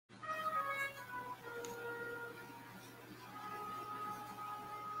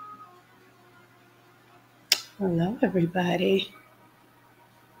Hello, everybody.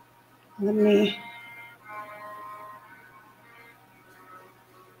 Let me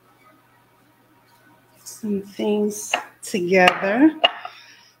get some things together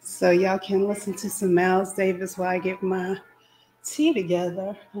so y'all can listen to some Miles Davis while I get my tea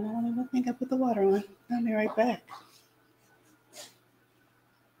together. And I don't even think I put the water on. I'll be right back.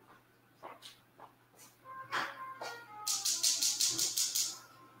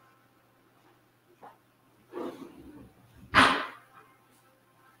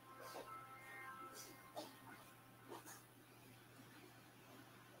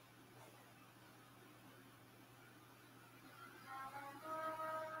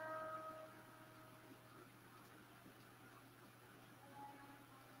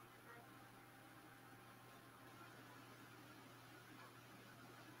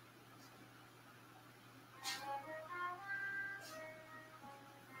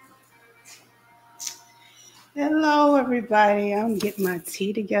 Hello, everybody. I'm getting my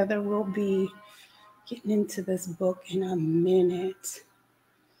tea together. We'll be getting into this book in a minute.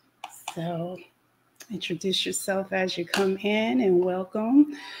 So introduce yourself as you come in and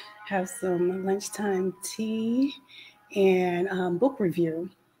welcome. Have some lunchtime tea and book review.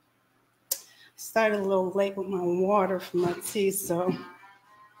 Started a little late with my water for my tea, so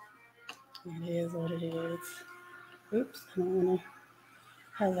it is what it is. Oops, I don't want to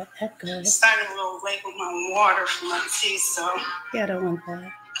have an echo. Started a little late with my water for my tea, so yeah, I don't want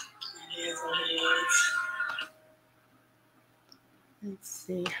that. It is what it is. Let's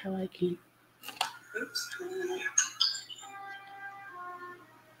see how I can. Oops.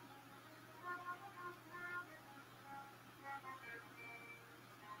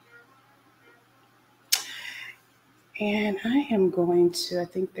 And I am going to, I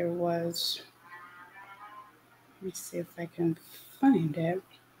think there was, let me see if I can find it.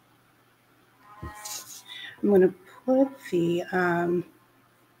 I'm going to put the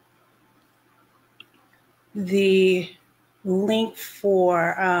link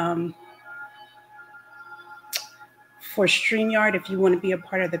for StreamYard if you want to be a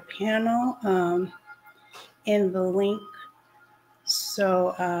part of the panel in the link.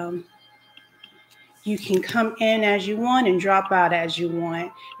 So you can come in as you want and drop out as you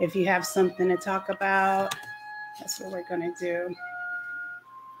want. If you have something to talk about, that's what we're going to do.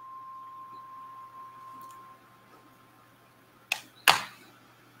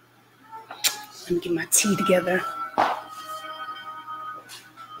 Let me get my tea together.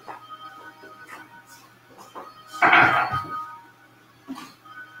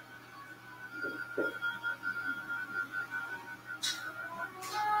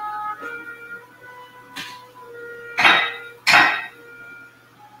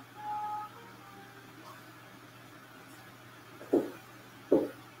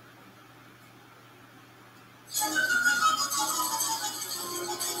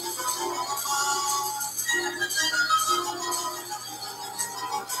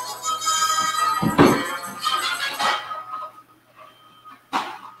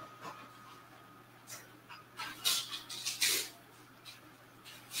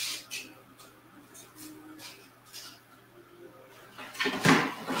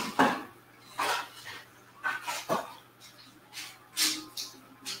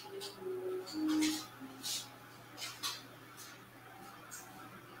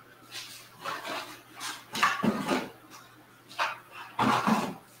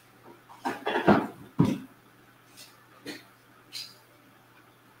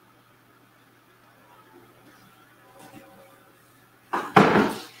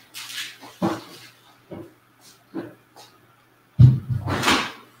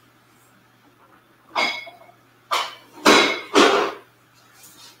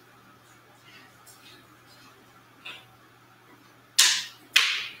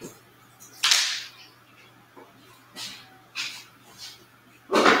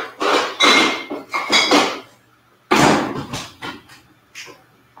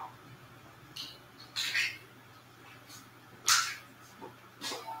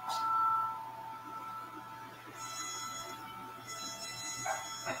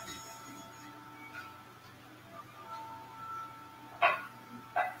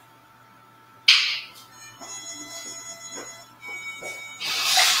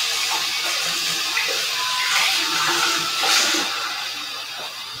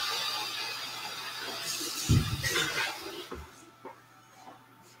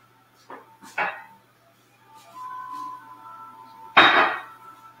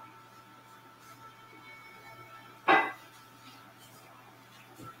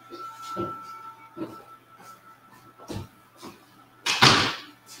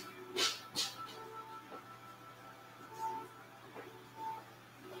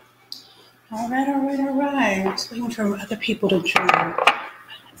 All right. Just waiting for other people to join.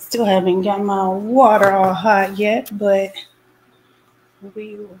 Still haven't got my water all hot yet, but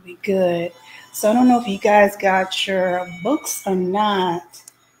we will be good. So I don't know if you guys got your books or not.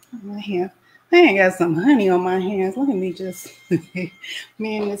 My hand. I ain't got some honey on my hands. Look at me just me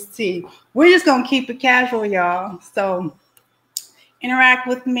and this tea. We're just gonna keep it casual, y'all. So interact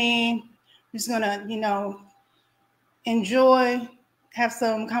with me. I'm just gonna, enjoy, have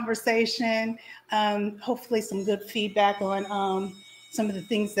some conversation, hopefully some good feedback on some of the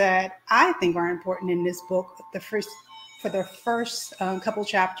things that I think are important in this book. For the first couple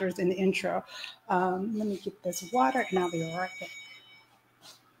chapters in the intro. Let me get this water and I'll be right back.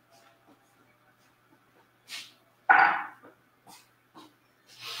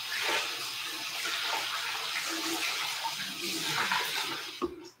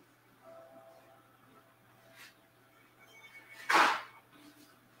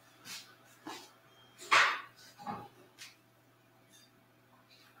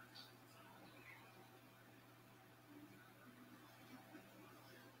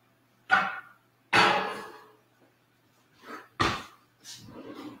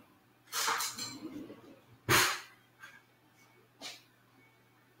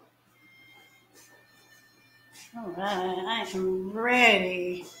 All right, I am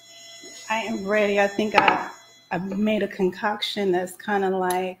ready. I think I've made a concoction that's kind of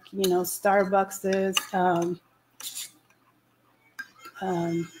like, Starbucks's, what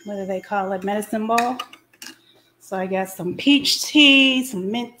do they call it? Medicine ball. So I got some peach tea,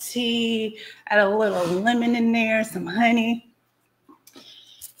 some mint tea, add a little lemon in there, some honey.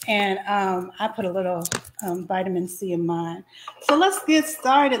 And I put a little vitamin C in mine. So let's get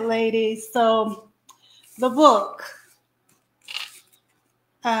started, ladies. So the book,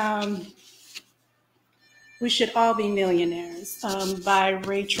 We Should All Be Millionaires, by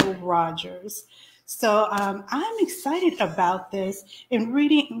Rachel Rogers. So I'm excited about this. And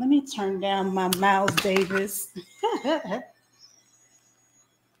reading, let me turn down my Miles Davis. I'm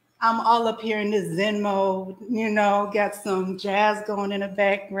all up here in this Zen mode, got some jazz going in the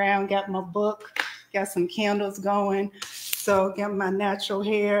background, got my book, got some candles going. So got my natural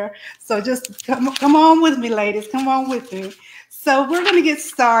hair. So just come on with me, ladies. Come on with me. So we're going to get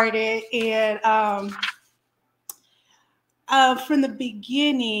started. And from the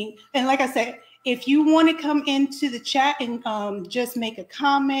beginning, and like I said, if you want to come into the chat and just make a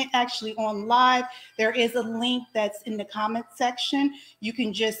comment, actually on live, there is a link that's in the comment section. You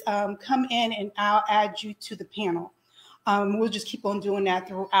can just come in and I'll add you to the panel. We'll just keep on doing that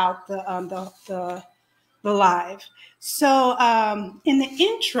throughout the live. So in the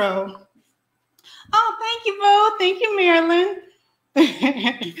intro, thank you, Bo. Thank you, Marilyn.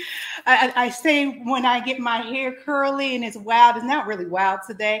 I say when I get my hair curly and it's wild, it's not really wild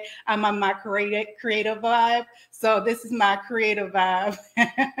today. I'm on my creative vibe. So this is my creative vibe.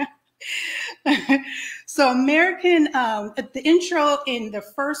 So the intro in the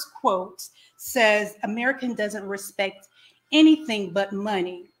first quote says, American doesn't respect anything but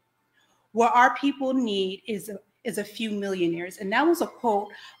money. What our people need is a few millionaires. And that was a quote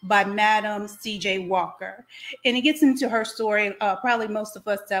by Madam C.J. Walker. And it gets into her story. Probably most of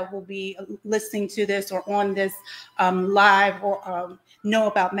us that will be listening to this or on this live or know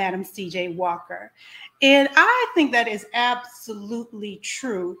about Madam C.J. Walker. And I think that is absolutely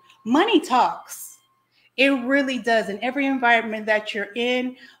true. Money talks. It really does. In every environment that you're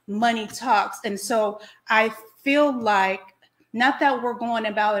in, money talks. And so I feel like, not that we're going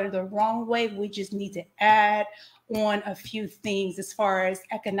about it the wrong way, we just need to add on a few things as far as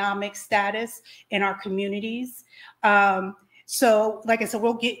economic status in our communities. So like I said,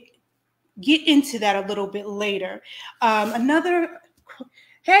 we'll get into that a little bit later. Hey,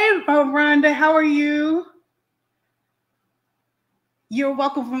 Rhonda, how are you? You're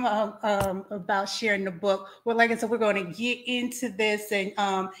welcome from about sharing the book. Well, like I said, we're going to get into this, and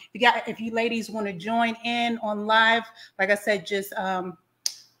if you ladies want to join in on live, like I said, just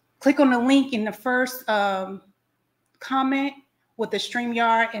click on the link in the first comment with the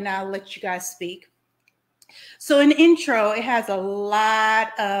StreamYard, and I'll let you guys speak. So in the intro, it has a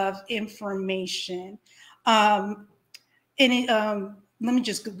lot of information, let me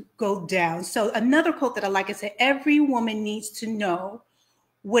just go down. So another quote that I like, I said, every woman needs to know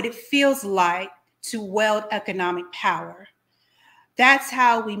what it feels like to wield economic power. That's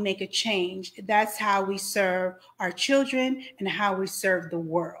how we make a change. That's how we serve our children and how we serve the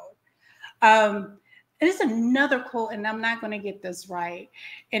world. There's another quote, and I'm not going to get this right.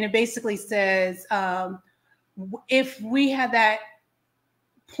 And it basically says, if we have that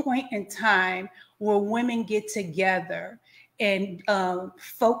point in time where women get together and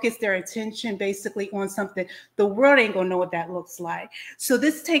focus their attention basically on something, the world ain't gonna know what that looks like. So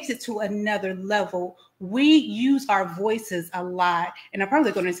this takes it to another level. We use our voices a lot, and I'm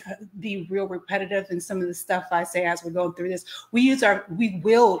probably going to be real repetitive in some of the stuff I say as we're going through this. We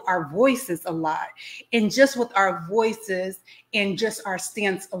wield our voices a lot, and just with our voices and just our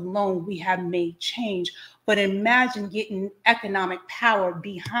stance alone, we have made change. But imagine getting economic power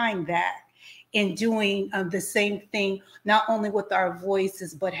behind that and doing the same thing, not only with our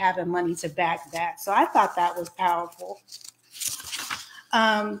voices, but having money to back that. So I thought that was powerful.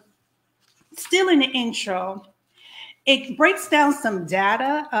 Still in the intro, it breaks down some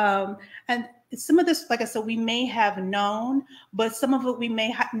data. And some of this, like I said, we may have known, but some of it we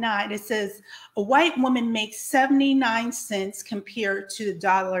may not. It says a white woman makes 79 cents compared to the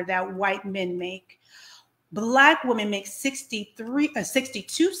dollar that white men make. Black women make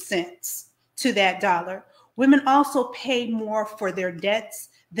 62 cents to that dollar. Women also pay more for their debts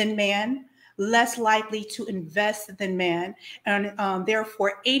than men, less likely to invest than men, and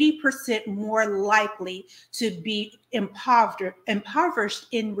therefore 80% more likely to be impoverished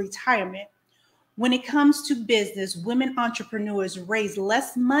in retirement. When it comes to business, women entrepreneurs raise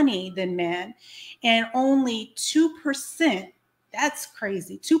less money than men, and only 2%, that's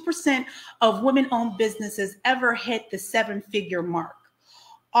crazy, 2% of women-owned businesses ever hit the seven-figure mark.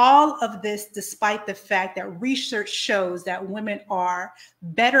 All of this despite the fact that research shows that women are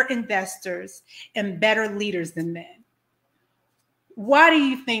better investors and better leaders than men. Why do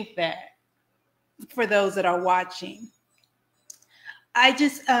you think that? For those that are watching, I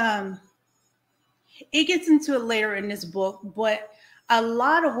just, it gets into it later in this book, but a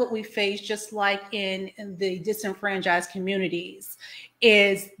lot of what we face, just like in the disenfranchised communities,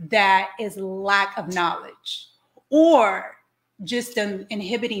 is lack of knowledge, or just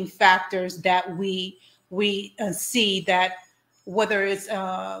inhibiting factors that we see, that whether it's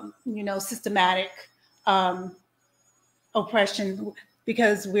systematic oppression,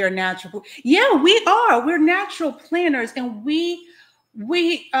 because we are natural. Yeah, we're natural planners, and we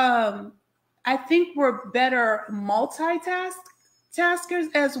I think we're better multitaskers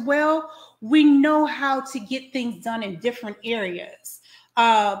as well. We know how to get things done in different areas,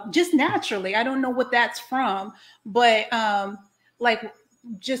 just naturally. I don't know what that's from, but like,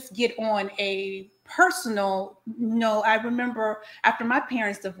 just get on a personal note. I remember after my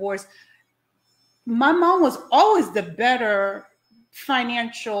parents' divorce, my mom was always the better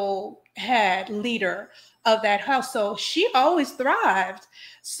financial leader of that house. So she always thrived.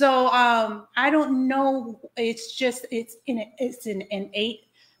 So I don't know. It's an innate,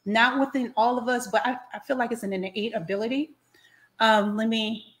 not within all of us, but I feel like it's an innate ability. Let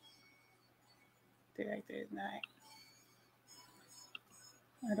me,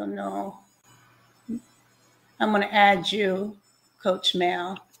 I don't know. I'm going to add you, Coach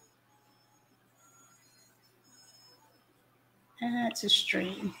Mel. Add to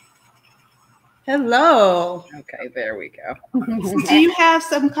stream. Hello. Okay, there we go. Do you have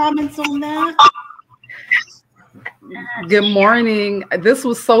some comments on that? Good morning. This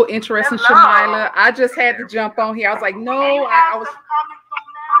was so interesting, Shamila. I just had to jump on here. I was like, no, I was.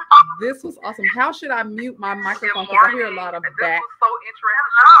 This was awesome. How should I mute my microphone? Because I hear a lot of back. This was so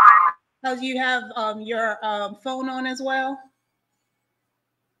interesting. Do you have your phone on as well?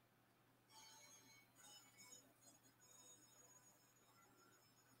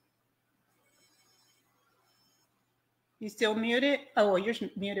 You still muted? Oh, well, you're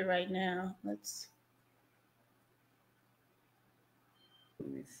muted right now. Let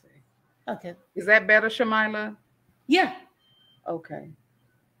me see. Okay. Is that better, Shamila? Yeah. Okay.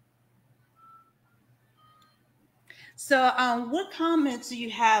 So what comments do you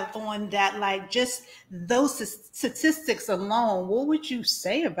have on that? Like, just those statistics alone, what would you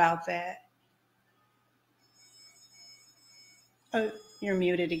say about that? Oh, you're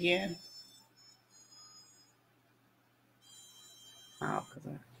muted again. Oh,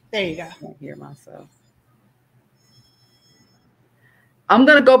 because there you go. I can't hear myself. I'm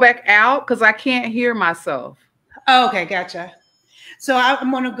going to go back out because I can't hear myself. Oh, okay, gotcha. So I'm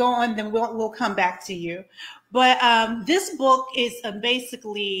going to go on, then we'll come back to you. But this book is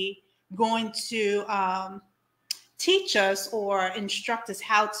basically going to teach us or instruct us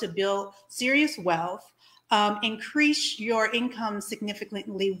how to build serious wealth, increase your income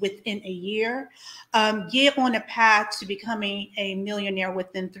significantly within a year, get on a path to becoming a millionaire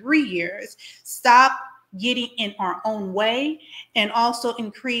within 3 years, stop getting in our own way, and also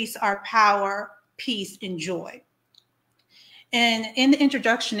increase our power, peace, and joy. And in the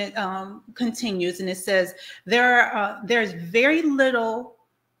introduction, it continues, and it says, there's very little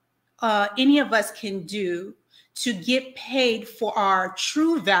any of us can do to get paid for our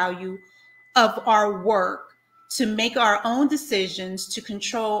true value of our work, to make our own decisions, to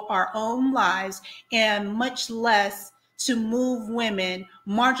control our own lives, and much less to move women,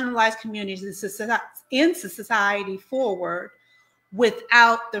 marginalized communities in society forward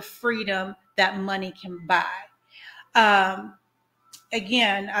without the freedom that money can buy.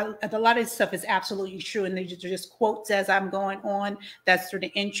 Again, a lot of this stuff is absolutely true, and these are just quotes as I'm going on. That's through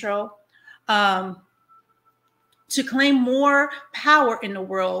the intro. To claim more power in the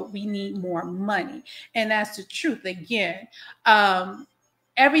world, we need more money. And that's the truth. Again,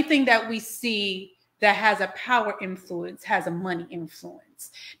 everything that we see that has a power influence has a money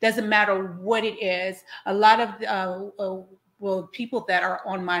influence. Doesn't matter what it is. A lot of people that are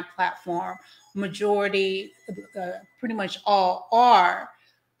on my platform, majority, pretty much all are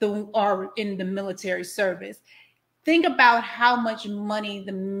in the military service. Think about how much money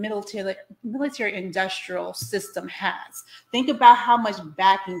the military industrial system has. Think about how much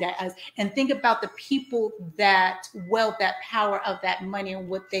backing that has, and think about the people that wield that power of that money and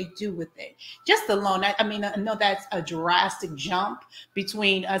what they do with it. Just alone, I mean, I know that's a drastic jump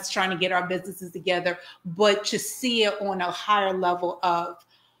between us trying to get our businesses together, but to see it on a higher level of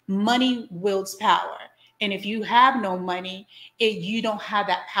money wields power. And if you have no money, you don't have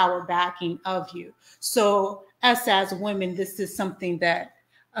that power backing of you. So us as women, this is something that,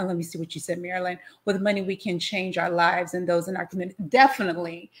 let me see what you said, Marilyn. With money, we can change our lives and those in our community.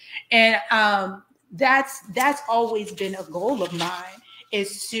 Definitely. And that's always been a goal of mine,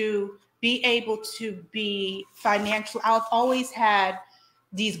 is to be able to be financial. I've always had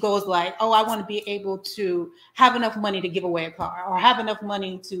these goals like, oh, I want to be able to have enough money to give away a car, or have enough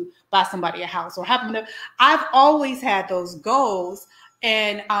money to buy somebody a house, or have enough. I've always had those goals.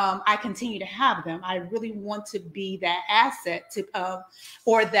 And I continue to have them. I really want to be that asset to,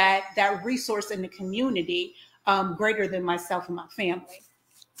 or that resource in the community, greater than myself and my family.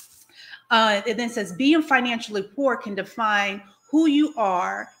 It then says, being financially poor can define who you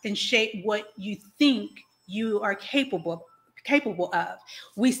are and shape what you think you are capable of.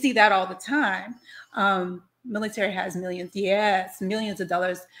 We see that all the time. Military has millions of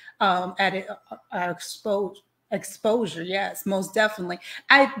dollars at exposure. Yes, most definitely.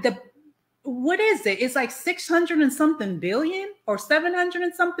 What is it? It's like 600 and something billion, or 700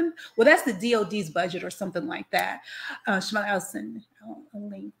 and something. Well, that's the DOD's budget or something like that. Shemali, I'll send a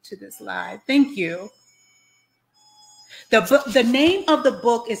link to this live. Thank you. The name of the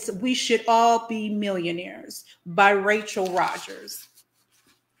book is We Should All Be Millionaires by Rachel Rogers.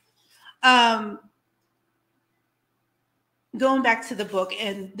 Going back to the book,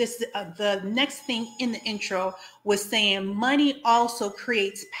 and this the next thing in the intro was saying money also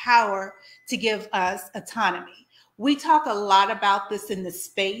creates power to give us autonomy. We talk a lot about this in the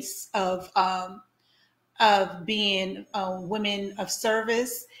space of being women of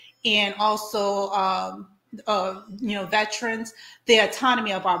service, and also veterans, the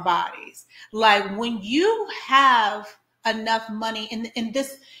autonomy of our bodies. Like when you have enough money,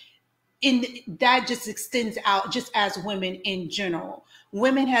 that just extends out just as women in general.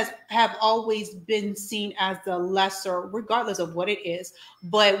 Women have always been seen as the lesser, regardless of what it is,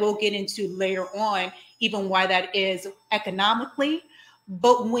 but we'll get into later on even why that is economically.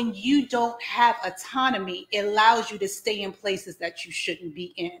 But when you don't have autonomy, it allows you to stay in places that you shouldn't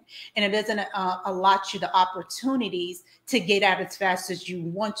be in. And it doesn't allot you the opportunities to get out as fast as you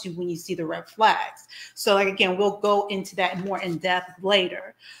want to when you see the red flags. So like, again, we'll go into that more in depth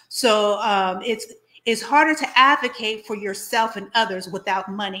later. So it's harder to advocate for yourself and others without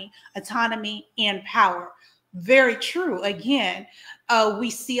money, autonomy, and power. Very true. Again, we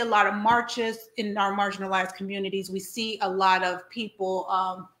see a lot of marches in our marginalized communities. We see a lot of people,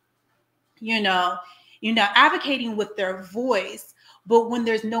 advocating with their voice. But when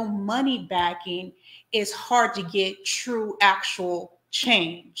there's no money backing, it's hard to get true, actual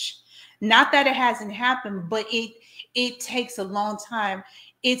change. Not that it hasn't happened, but it takes a long time.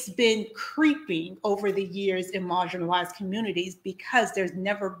 It's been creeping over the years in marginalized communities because there's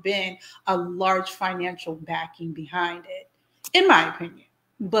never been a large financial backing behind it, in my opinion.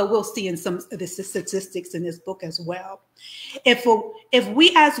 But we'll see in some of the statistics in this book as well. If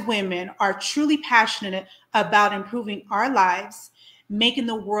we as women are truly passionate about improving our lives, making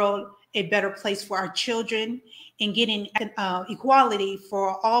the world a better place for our children, and getting equality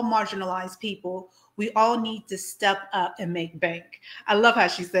for all marginalized people, we all need to step up and make bank. I love how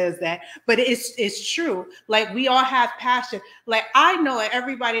she says that, but it's true. Like, we all have passion. Like, I know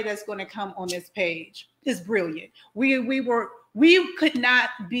everybody that's going to come on this page is brilliant. We could not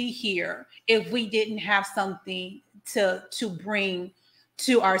be here if we didn't have something to bring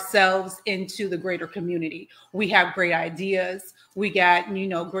to ourselves and to the greater community. We have great ideas. We got,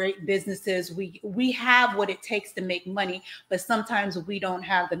 great businesses. We have what it takes to make money, but sometimes we don't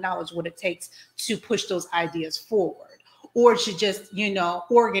have the knowledge what it takes to push those ideas forward, or to just,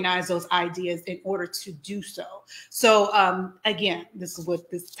 organize those ideas in order to do so. So again, this is what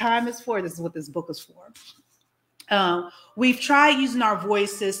this time is for. This is what this book is for. We've tried using our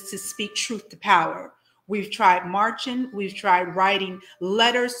voices to speak truth to power. We've tried marching. We've tried writing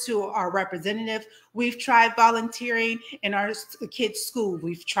letters to our representative. We've tried volunteering in our kids' school.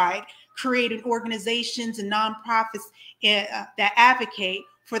 We've tried creating organizations and nonprofits that advocate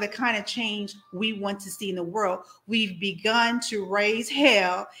for the kind of change we want to see in the world. We've begun to raise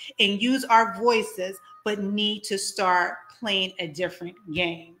hell and use our voices, but need to start playing a different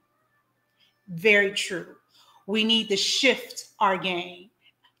game. Very true. We need to shift our game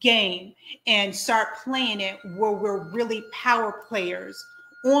and start playing it where we're really power players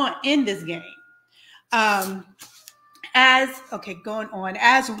in this game. Going on,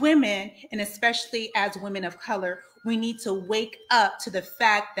 as women, and especially as women of color, we need to wake up to the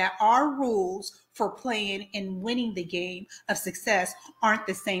fact that our rules for playing and winning the game of success aren't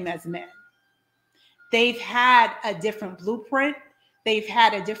the same as men. They've had a different blueprint. They've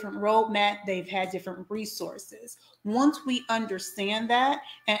had a different roadmap. They've had different resources. Once we understand that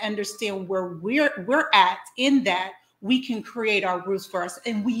and understand where we're at in that, we can create our rules for us.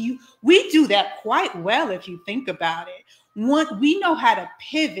 And we do that quite well if you think about it. We know how to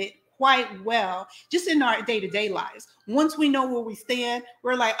pivot quite well just in our day-to-day lives. Once we know where we stand,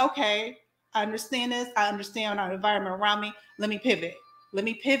 we're like, okay, I understand this. I understand our environment around me. Let me pivot. Let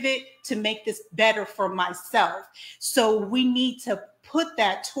me pivot to make this better for myself. So we need to put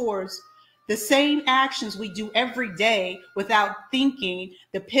that towards the same actions we do every day without thinking,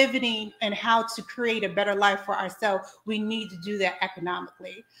 the pivoting and how to create a better life for ourselves. We need to do that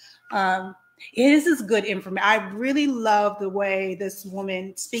economically. This is good information. I really love the way this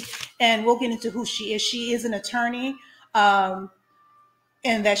woman speaks, and we'll get into who she is. She is an attorney.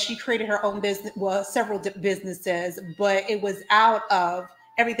 And that she created her own business, well, several businesses, but it was out of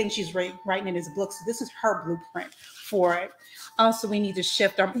everything she's writing in this book. So this is her blueprint for it. Also, we need to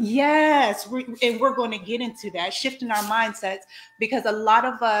shift our, and we're going to get into that, shifting our mindsets, because a lot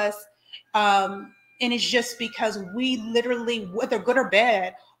of us, and it's just because we literally, whether good or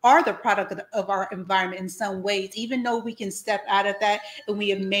bad, are the product of our environment in some ways, even though we can step out of that and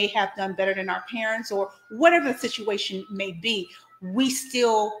we may have done better than our parents or whatever the situation may be. We're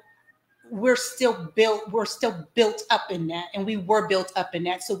still built up in that, and we were built up in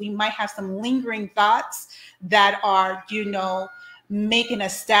that. So we might have some lingering thoughts that are, making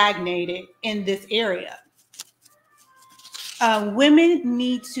us stagnated in this area. Women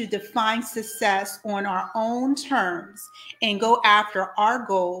need to define success on our own terms and go after our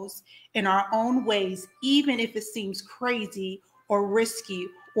goals in our own ways, even if it seems crazy or risky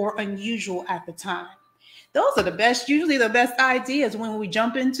or unusual at the time. Those are usually the best ideas when we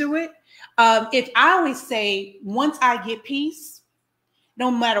jump into it. If I always say, once I get peace,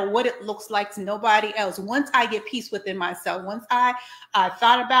 no matter what it looks like to nobody else, once I get peace within myself, once I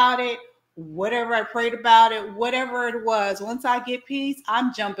thought about it, whatever I prayed about it, whatever it was, once I get peace,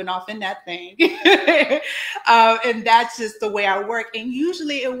 I'm jumping off in that thing. And that's just the way I work. And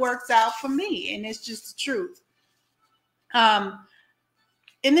usually it works out for me, and it's just the truth.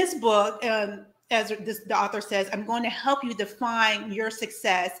 In this book, as the author says, I'm going to help you define your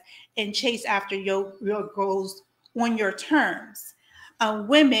success and chase after your goals on your terms.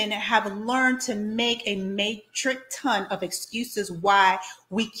 Women have learned to make a metric ton of excuses why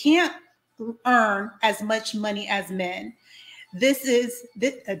we can't earn as much money as men. That's a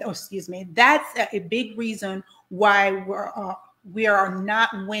big reason why we are not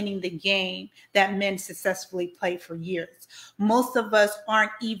winning the game that men successfully play for years. Most of us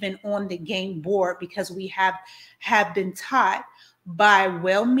aren't even on the game board because we have been taught by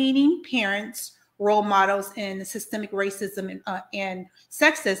well-meaning parents, role models in systemic racism and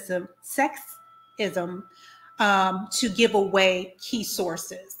sexism to give away key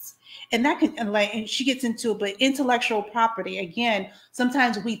sources. And that can, and she gets into it, but intellectual property, again,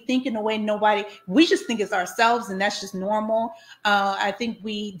 sometimes we think in a way we just think it's ourselves, and that's just normal. I think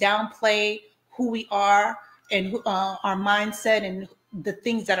we downplay who we are and our mindset and the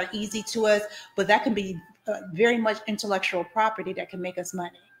things that are easy to us, but that can be very much intellectual property that can make us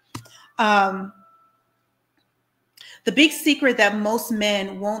money. The big secret that most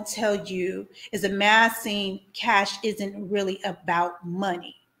men won't tell you is amassing cash isn't really about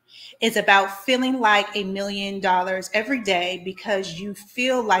money. It's about feeling like $1 million every day. Because you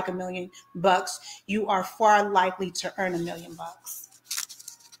feel like $1 million, you are far likely to earn $1 million.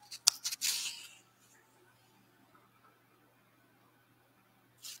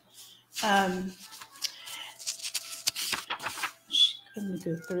 Um, let me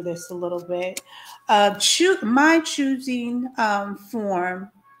go through this a little bit. My choosing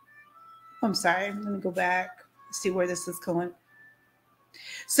form. I'm sorry. Let me go back. See where this is going.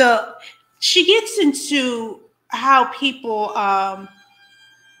 So she gets into how people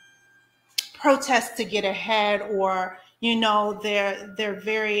protest to get ahead, or they're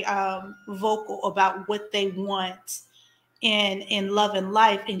very vocal about what they want in love and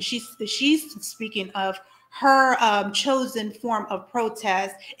life. And she's speaking of her chosen form of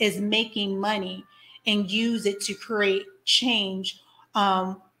protest is making money and use it to create change,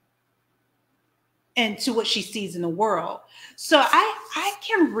 and to what she sees in the world. So I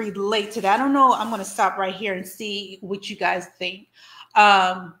can relate to that. I don't know. I'm going to stop right here and see what you guys think.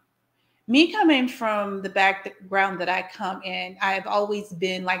 Me coming from the background that I come in, I've always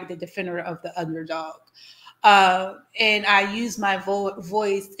been like the defender of the underdog. And I use my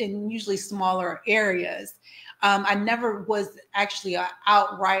voice in usually smaller areas. I never was actually an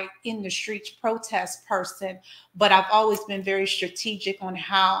outright in the streets protest person, but I've always been very strategic on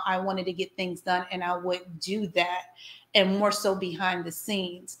how I wanted to get things done, and I would do that, and more so behind the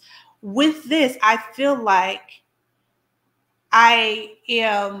scenes. With this, I feel like I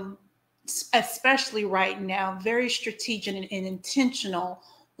am, especially right now, very strategic and intentional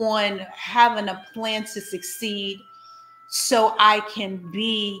on having a plan to succeed, so I can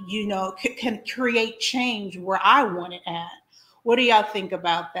be, can create change where I want it at. What do y'all think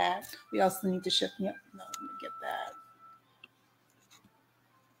about that? We also need to shift. Yep, no, let me get that.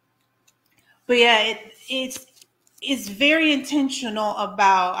 But yeah, it's very intentional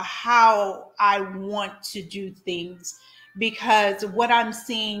about how I want to do things, because what I'm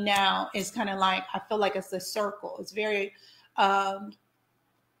seeing now is kind of like, I feel like it's a circle. It's very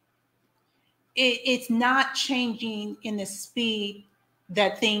it's not changing in the speed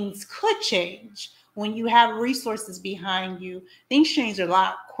that things could change. When you have resources behind you, things change a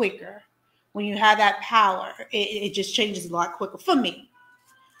lot quicker. When you have that power, it just changes a lot quicker for me.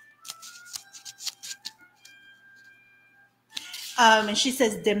 And she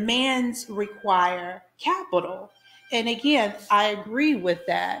says demands require capital. And again, I agree with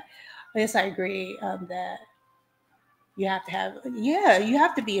that. Yes, I agree that you have to have, yeah, you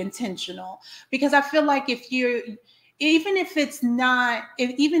have to be intentional, because I feel like if you're, even if it's not,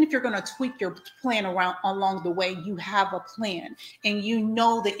 even if you're going to tweak your plan around along the way, you have a plan and you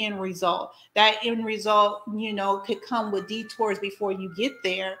know the end result. That end result, could come with detours before you get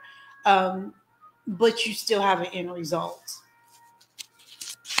there, but you still have an end result.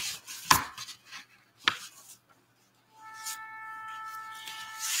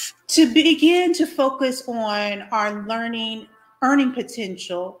 To begin to focus on our earning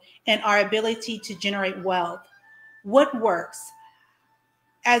potential, and our ability to generate wealth. What works?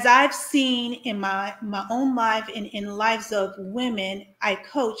 As I've seen in my own life and in lives of women I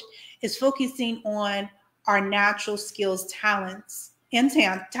coach, is focusing on our natural skills, talents,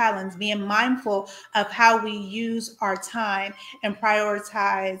 being mindful of how we use our time and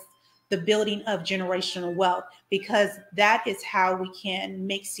prioritize the building of generational wealth, because that is how we can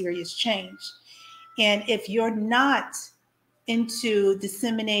make serious change. And if you're not into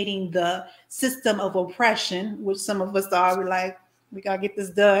disseminating the system of oppression, which some of us are, we're like, we gotta get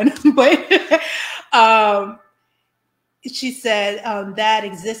this done. But she said that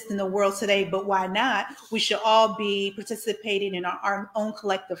exists in the world today, but why not? We should all be participating in our own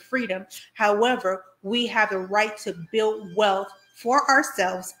collective freedom. However, we have the right to build wealth for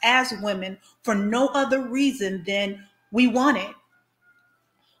ourselves as women for no other reason than we want it.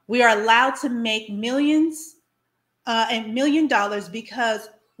 We are allowed to make millions and $1 million because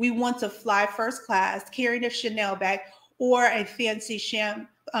we want to fly first class, carry a Chanel bag, or order a fancy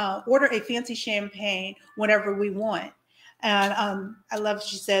champagne whenever we want. And I love,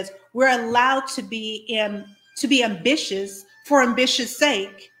 she says, we're allowed to be ambitious for ambitious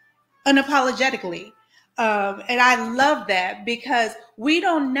sake, unapologetically. And I love that, because we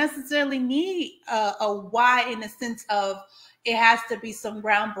don't necessarily need a why in the sense of it has to be some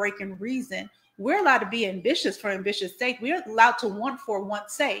groundbreaking reason. We're allowed to be ambitious for ambitious sake. We're allowed to want for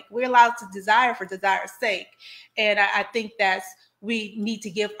want's sake. We're allowed to desire for desire's sake. And I think we need to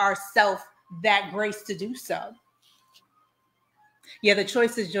give ourselves that grace to do so. Yeah, the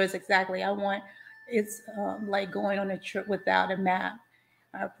choice is yours. Exactly. It's like going on a trip without a map.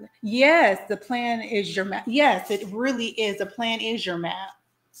 Yes, the plan is your map. Yes, it really is. The plan is your map.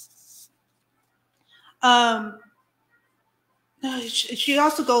 She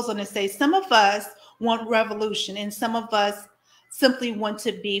also goes on to say, some of us want revolution, and some of us simply want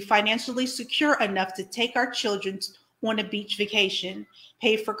to be financially secure enough to take our children on a beach vacation,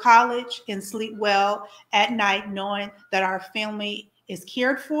 pay for college, and sleep well at night knowing that our family is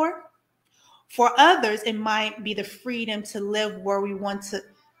cared for. For others, it might be the freedom to live where we want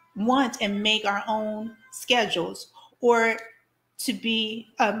and make our own schedules, or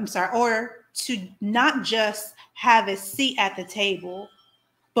or to not just have a seat at the table,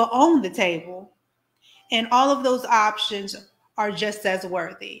 but own the table. And all of those options are just as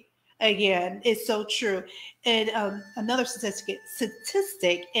worthy. Again, it's so true. And another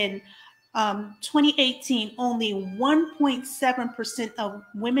statistic in 2018, only 1.7% of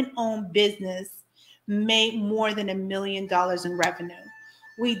women-owned business made more than $1 million in revenue.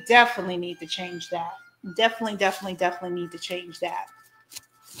 We definitely need to change that. Definitely need to change that.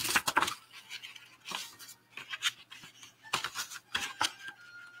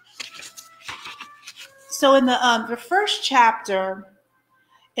 So in the first chapter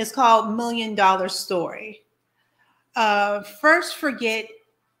is called $1 Million Story. First, forget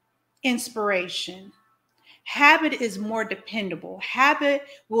inspiration. Habit is more dependable. Habit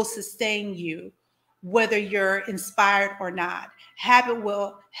will sustain you whether you're inspired or not. Habit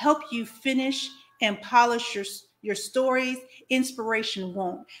will help you finish and polish your stories. Inspiration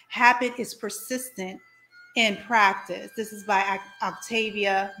won't. Habit is persistent in practice. This is by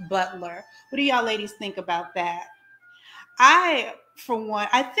Octavia Butler. What do y'all ladies think about that? For one,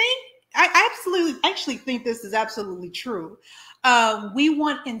 I actually think this is absolutely true.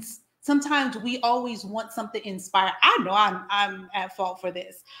 Sometimes we always want something inspired. I know I'm at fault for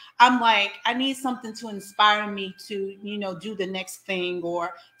this. I'm like, I need something to inspire me to, do the next thing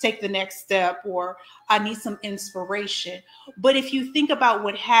or take the next step, or I need some inspiration. But if you think about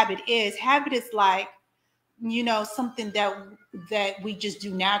what habit is like, something that we just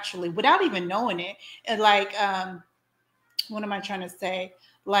do naturally without even knowing it. And like, what am I trying to say?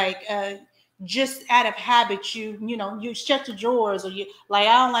 Like, just out of habit, you shut the drawers, or I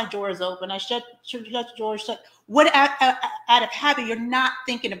don't like drawers open. I shut the drawers shut. What out of habit, you're not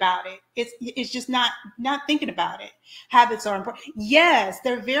thinking about it. It's just not thinking about it. Habits are important. Yes,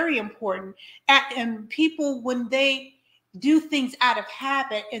 they're very important. And people, when they do things out of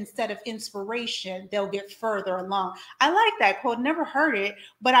habit instead of inspiration, they'll get further along. I like that quote. Never heard it,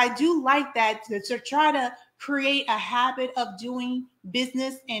 but I do like that to try to create a habit of doing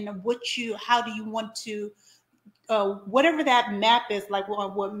business and how do you want to, whatever that map is, like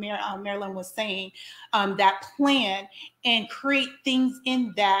what Marilyn was saying, that plan, and create things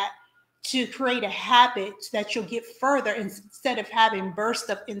in that to create a habit that you'll get further instead of having bursts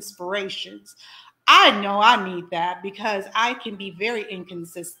of inspirations. I know I need that because I can be very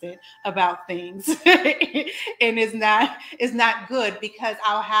inconsistent about things, and it's not good because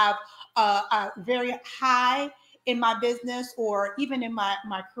I'll have a very high in my business or even in my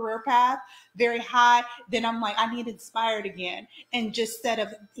career path, very high. Then I'm like, I need inspired again, and just instead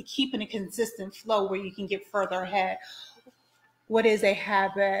of keeping a consistent flow where you can get further ahead. What is a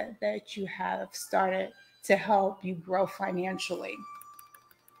habit that you have started to help you grow financially?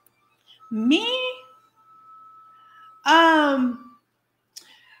 Me? A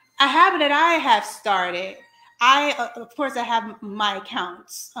habit that I have started. Of course, I have my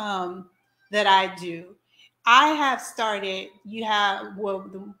accounts that I do. I have started. You have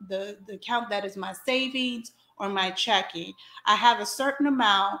the account that is my savings or my checking. I have a certain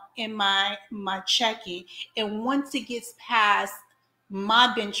amount in my checking, and once it gets past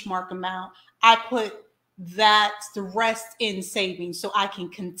my benchmark amount, I put the rest in savings so I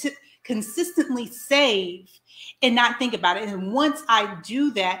can consistently save and not think about it. And once I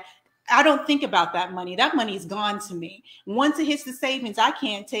do that, I don't think about that money. That money is gone to me. Once it hits the savings, I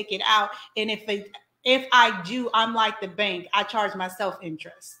can't take it out. And if I do, I'm like the bank. I charge myself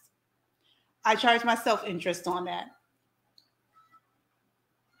interest. I charge myself interest on that.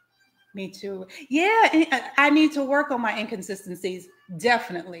 Me too. Yeah, I need to work on my inconsistencies.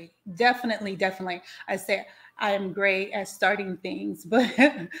 Definitely. I say I am great at starting things, but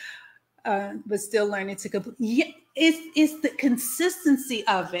still learning to complete. Yeah, it's the consistency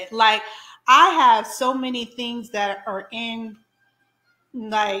of it. Like, I have so many things that are in,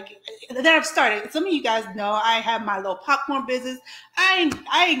 like, that I've started. Some of you guys know I have my little popcorn business. I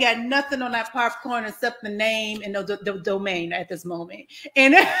ain't got nothing on that popcorn except the name and the domain at this moment.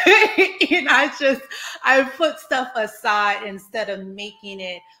 And and I put stuff aside instead of making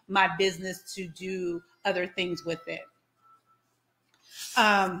it my business to do other things with it.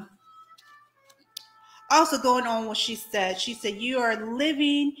 Also, going on what she said, you are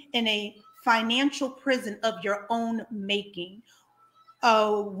living in a financial prison of your own making.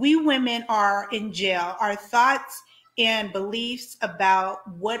 We women are in jail. Our thoughts and beliefs about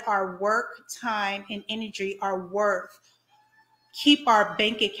what our work, time, and energy are worth keep our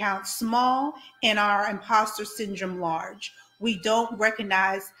bank account small and our imposter syndrome large. We don't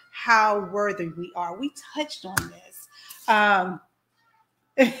recognize how worthy we are. We touched on this. I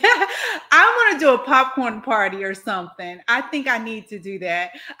want to do a popcorn party or something. I think I need to do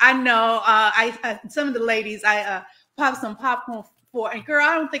that. I know some of the ladies I popped some popcorn for, and girl,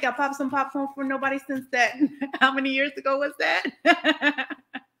 I don't think I popped some popcorn for nobody since that. How many years ago was that?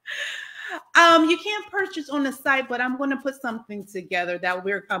 You can't purchase on the site, but I'm going to put something together that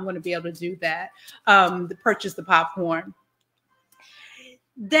I'm going to be able to do that. To purchase the popcorn.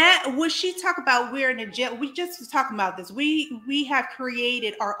 That what she talked about, we're in a jail. We just was talking about this. We have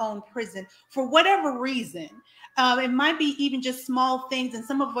created our own prison for whatever reason. It might be even just small things, and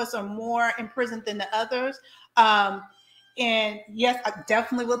some of us are more imprisoned than the others. And yes, I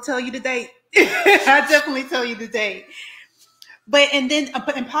definitely will tell you the date. I definitely tell you the date. But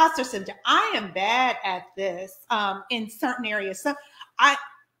imposter syndrome. I am bad at this in certain areas. So I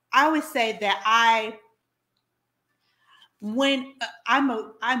always say that I'm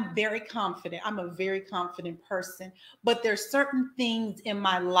very confident. I'm a very confident person, but there's certain things in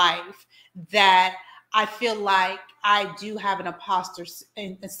my life that I feel like I do have an imposter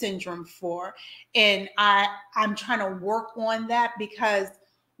syndrome for, and I'm trying to work on that, because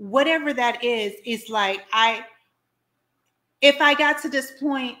whatever that is like if I got to this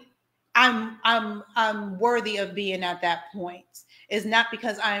point, I'm worthy of being at that point. It's not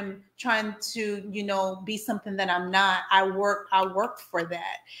because I'm trying to, be something that I'm not. I worked for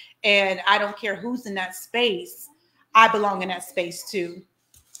that. And I don't care who's in that space. I belong in that space too.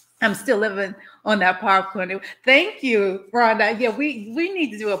 I'm still living on that popcorn. Thank you, Rhonda. Yeah, we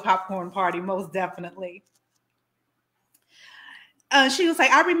need to do a popcorn party, most definitely. She was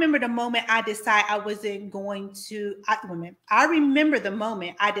like, I remember the moment I decided I wasn't going to, I remember the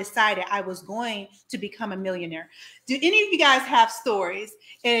moment I decided I was going to become a millionaire. Do any of you guys have stories?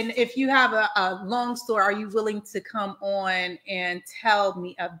 And if you have a long story, are you willing to come on and tell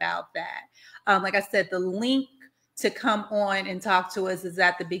me about that? Like I said, the link to come on and talk to us is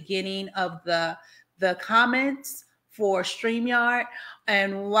at the beginning of the comments for StreamYard.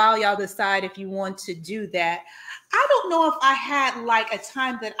 And while y'all decide if you want to do that, I don't know if I had like a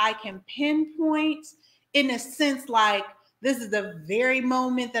time that I can pinpoint in a sense like this is the very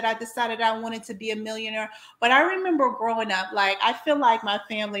moment that I decided I wanted to be a millionaire. But I remember growing up, like I feel like my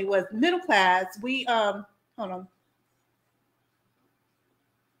family was middle class. We hold on.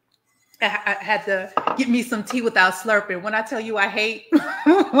 I had to get me some tea without slurping. When I tell you I hate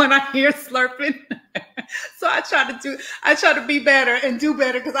when I hear slurping. So I try to be better and do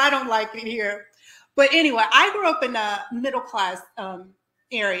better because I don't like it here. But anyway, I grew up in a middle class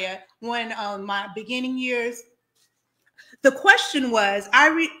area when my beginning years. The question was,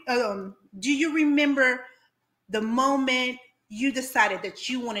 do you remember the moment you decided that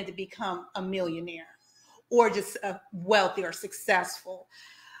you wanted to become a millionaire or just wealthy or successful?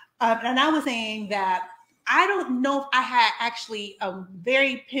 And I was saying that I don't know if I had actually a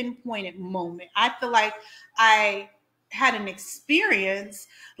very pinpointed moment. I feel like I had an experience.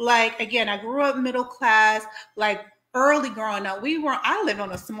 Like, again, I grew up middle class, like early growing up. I lived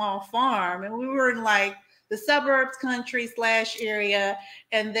on a small farm and we were in like the suburbs, country / area.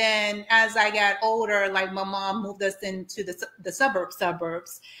 And then as I got older, like my mom moved us into the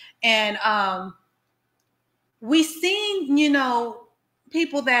suburbs. And we seen,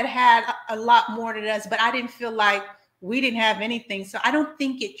 people that had a lot more than us, but I didn't feel like we didn't have anything. So I don't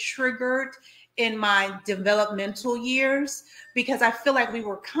think it triggered in my developmental years because I feel like we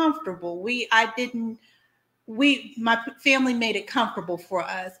were comfortable. My family made it comfortable for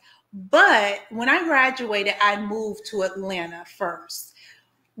us. But when I graduated, I moved to Atlanta first.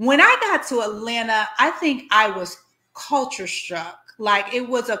 When I got to Atlanta, I think I was culture struck. Like it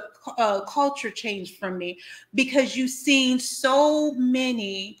was a culture change for me because you've seen so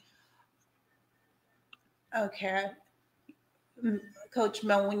many. Okay. Coach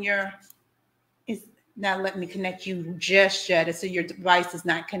Mel, when it's not letting me connect you just yet. So your device is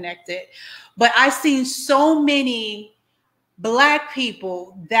not connected. But I've seen so many Black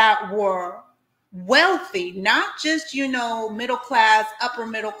people that were wealthy, not just, middle class, upper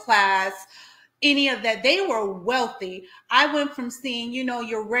middle class, any of that. They were wealthy. I went from seeing,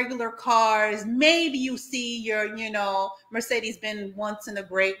 your regular cars, maybe you see your, Mercedes-Benz once in a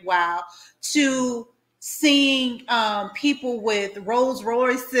great while, to seeing people with Rolls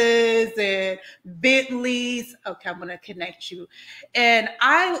Royces and Bentleys. Okay, I'm gonna connect you. And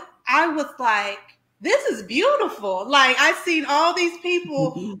I was like, this is beautiful. Like I've seen all these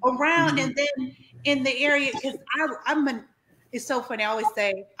people around, and then in the area, because I'm an it's so funny. I always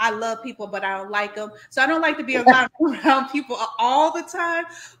say I love people, but I don't like them. So I don't like to be around people all the time.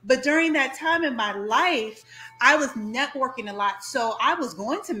 But during that time in my life, I was networking a lot. So I was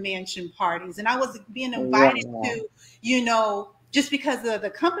going to mansion parties and I was being invited to, you know, just because of the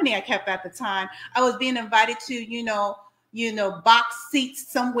company I kept at the time, I was being invited to, box seats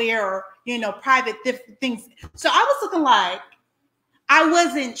somewhere or, private things. So I was looking like, I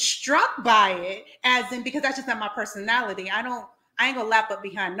wasn't struck by it as in, because that's just not my personality. I ain't gonna lap up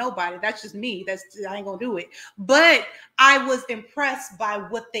behind nobody. That's just me. I ain't gonna do it. But I was impressed by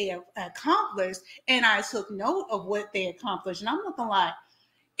what they have accomplished, and I took note of what they accomplished. And I'm looking like,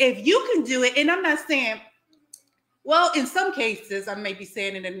 if you can do it, and I'm not saying, well, in some cases, I may be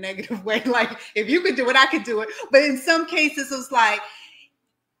saying it in a negative way, like if you could do it, I could do it. But in some cases, it's like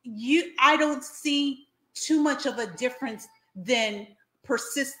I don't see too much of a difference than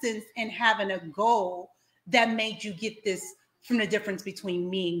persistence and having a goal that made you get this from the difference between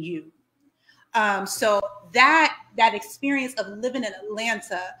me and you. So that experience of living in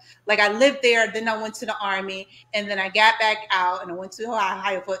Atlanta, like I lived there, then I went to the Army, and then I got back out and I went to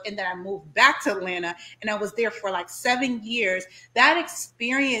Ohio, and then I moved back to Atlanta, and I was there for like 7 years. That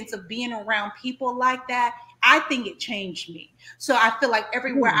experience of being around people like that, I think it changed me. So I feel like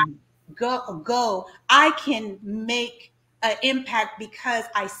everywhere I go, I can make an impact because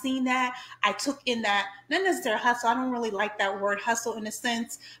I seen that. I took in that, not necessarily hustle. I don't really like that word hustle in a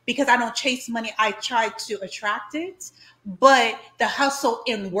sense because I don't chase money. I try to attract it, but the hustle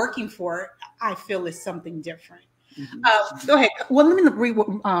in working for it, I feel is something different. Go ahead. Well, let me read what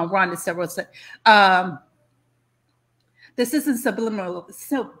Rhonda said. This isn't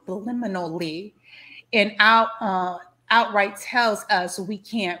subliminally and outright tells us we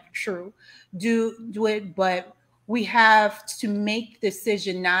can't do it, but we have to make the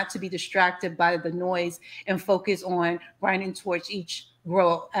decision not to be distracted by the noise and focus on grinding towards each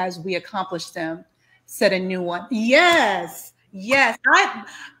goal as we accomplish them. Set a new one. Yes.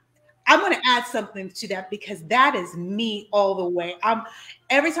 I'm going to add something to that because that is me all the way.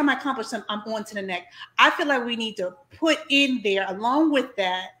 Every time I accomplish something, I'm on to the next. I feel like we need to put in there, along with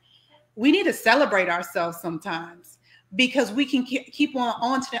that, we need to celebrate ourselves sometimes, because we can keep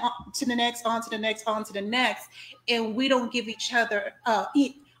on to the next, on to the next, on to the next, and we don't give each other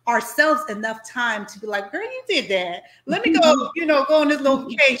ourselves enough time to be like, girl, you did that. Let me go, go on this little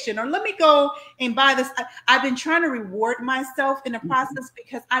vacation, or let me go and buy this. I've been trying to reward myself in the process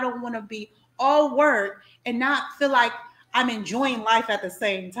because I don't want to be all work and not feel like I'm enjoying life at the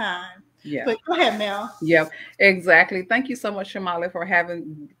same time. Yeah. But go ahead, Mel. Yeah, exactly. Thank you so much, Shamali,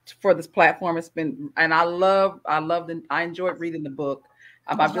 for this platform. It's been, and I enjoyed reading the book.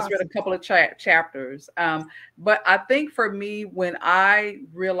 I've just read a couple of chapters. But I think for me, when I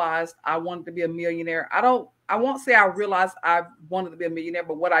realized I wanted to be a millionaire, I won't say I realized I wanted to be a millionaire,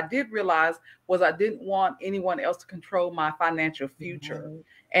 but what I did realize was I didn't want anyone else to control my financial future. Mm-hmm.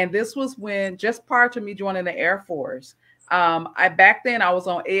 And this was when, just prior to me joining the Air Force, back then I was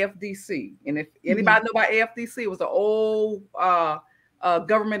on AFDC, and if anybody know about AFDC, it was the old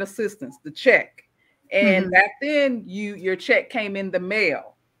government assistance, the check. And back then your check came in the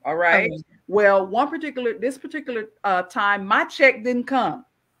mail. All right. Oh. Well, this particular time, my check didn't come.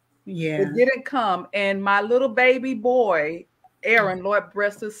 Yeah, it didn't come. And my little baby boy, Aaron, Lord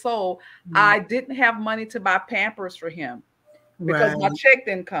bless his soul, I didn't have money to buy Pampers for him because my check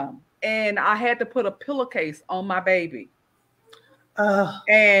didn't come. And I had to put a pillowcase on my baby.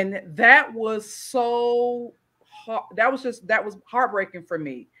 And that was so hard. That was heartbreaking for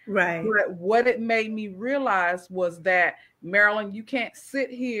me. Right. But what it made me realize was that, Marilyn, you can't sit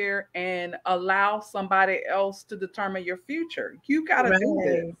here and allow somebody else to determine your future. You got to do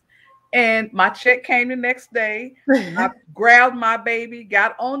this. And my check came the next day. I grabbed my baby,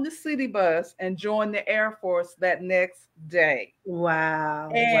 got on the city bus, and joined the Air Force that next day. Wow.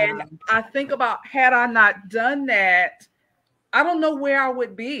 And I think about, had I not done that, I don't know where I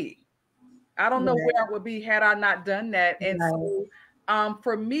would be. I don't know where I would be had I not done that. And so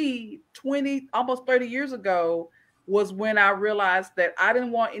for me, almost 30 years ago was when I realized that I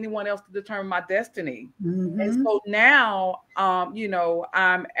didn't want anyone else to determine my destiny. And so now,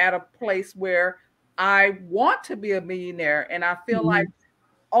 I'm at a place where I want to be a millionaire, and I feel like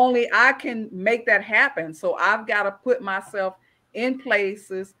only I can make that happen. So I've got to put myself in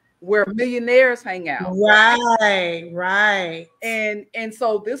places where millionaires hang out. Right. And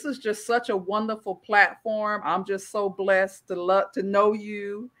so this is just such a wonderful platform. I'm just so blessed to know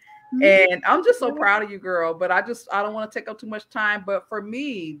you. And I'm just so proud of you, girl. But I don't want to take up too much time. But for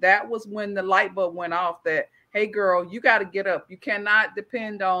me, that was when the light bulb went off that, hey, girl, you got to get up. You cannot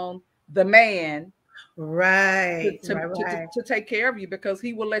depend on the man right, to take care of you, because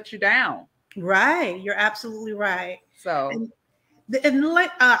he will let you down. Right. You're absolutely right. So, and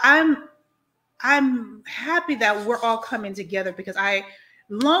like I'm happy that we're all coming together, because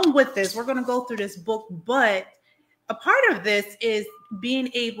along with this, we're going to go through this book, but a part of this is being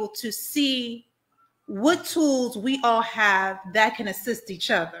able to see what tools we all have that can assist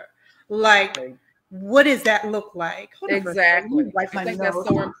each other. Like, what does that look like? Exactly. I think that's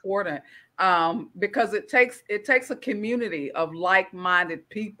so important, because it takes a community of like-minded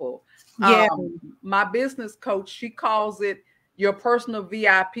people. Yeah. My business coach, she calls it your personal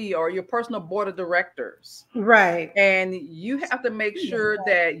VIP, or your personal board of directors. Right. And you have to make sure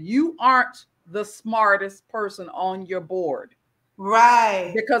that you aren't the smartest person on your board.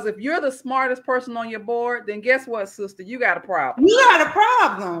 Right. Because if you're the smartest person on your board, then guess what, sister? You got a problem. You got a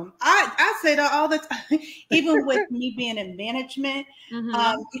problem. I say that all the time. Even with me being in management,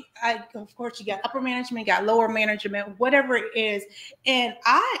 of course, you got upper management, got lower management, whatever it is. And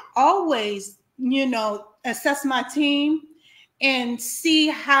I always, assess my team and see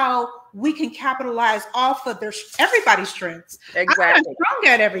how we can capitalize off of everybody's strengths. Exactly. I'm not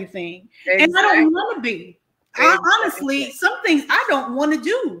strong at everything. Exactly. And I don't want to be. Honestly, some things I don't want to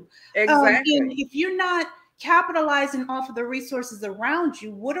do. Exactly. And if you're not capitalizing off of the resources around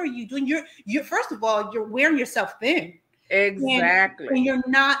you, what are you doing? You're first of all, you're wearing yourself thin. Exactly. And you're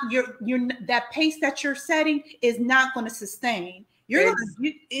that pace that you're setting is not going to sustain.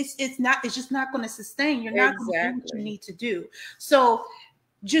 It's just not going to sustain. You're not going to do what you need to do. So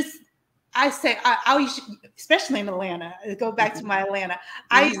just, I say, I always, especially in Atlanta, go back to my Atlanta,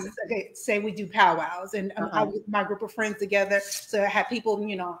 I used to say we do powwows, and I would get my group of friends together. So I had people,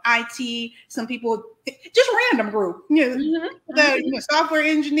 IT, some people, just random group, software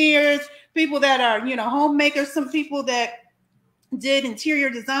engineers, people that are, homemakers, some people that did interior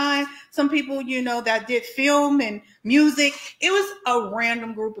design, some people, that did film and music. It was a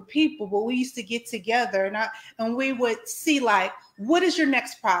random group of people, but we used to get together and we would see, like, what is your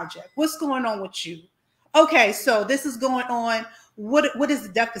next project? What's going on with you? Okay, so this is going on. What is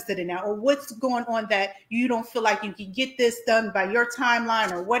the deficit in that? Or what's going on that you don't feel like you can get this done by your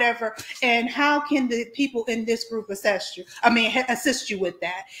timeline or whatever? And how can the people in this group assist you with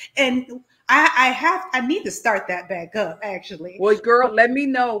that? And I need to start that back up, actually. Well, girl, let me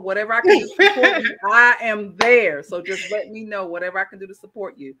know whatever I can do to support you. I am there. So just let me know whatever I can do to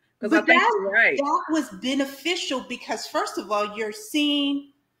support you. Because I think you're right. That was beneficial because, first of all, you're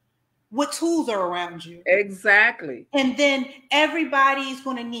seeing what tools are around you. Exactly. And then everybody's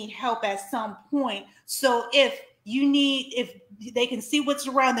going to need help at some point. So if they can see what's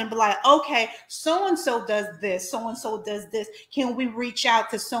around them, be like, okay, so-and-so does this, so-and-so does this. Can we reach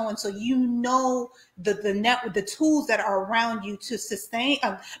out to so-and-so? The tools that are around you to sustain,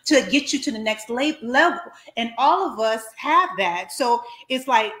 to get you to the next level. And all of us have that. So it's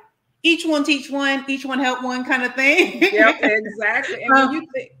like, each one teach one, each one help one kind of thing. Yep, exactly.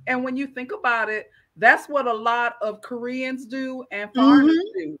 And when you think about it, that's what a lot of Koreans do and foreigners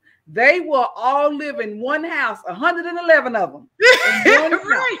do. They will all live in one house, 111 of them.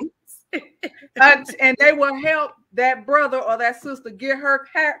 Right. And they will help that brother or that sister get her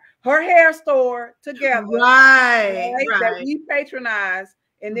hair store together. Right. That we patronize.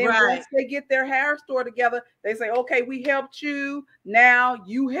 And then once they get their hair store together, they say, okay, we helped you. Now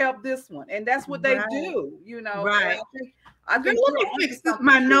you help this one. And that's what they do, Right. I think let me fix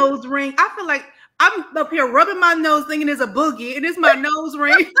my nose ring. I feel like I'm up here rubbing my nose thinking it's a boogie, and it's my nose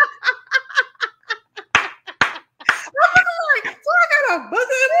ring. A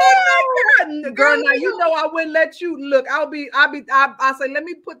boogie girl, now you know I wouldn't let you look. I say, let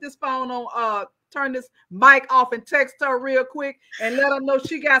me put this phone on, turn this mic off and text her real quick and let her know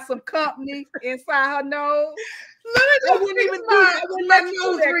she got some company inside her nose. I wouldn't even do that. I wouldn't let you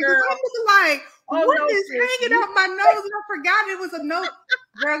do that, girl. I'm like, what is hanging out my nose? And I forgot it was a nose.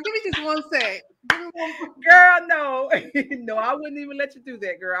 Girl, give me just one sec. Girl, no. No, I wouldn't even let you do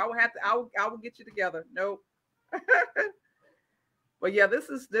that, girl. I would get you together. Nope. But yeah, this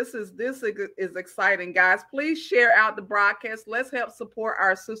is exciting, guys. Please share out the broadcast. Let's help support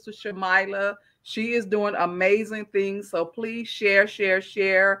our sister Shamila. She is doing amazing things. So please share.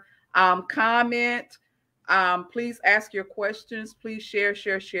 Comment. Please ask your questions. Please share.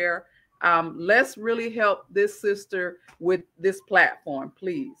 Let's really help this sister with this platform,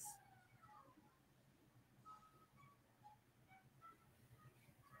 please.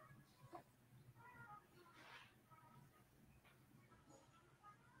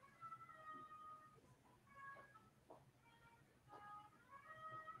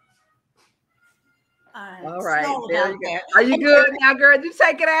 All right. There you go. Are you good now, girl? Did you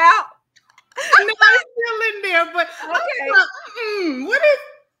take it out? No, it's still in there, but Okay. What is?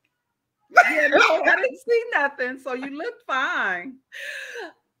 Yeah, no, I didn't see nothing. So you looked fine.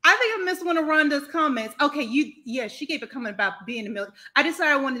 I think I missed one of Rhonda's comments. Okay, she gave a comment about being a millionaire. I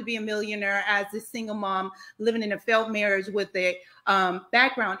decided I wanted to be a millionaire as a single mom living in a failed marriage with a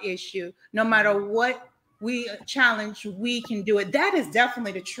background issue. No matter what we challenge, we can do it. That is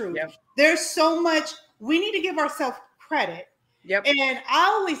definitely the truth. Yep. There's so much we need to give ourselves credit. Yep. And I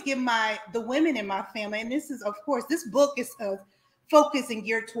always give the women in my family, and this is, of course, this book is focused and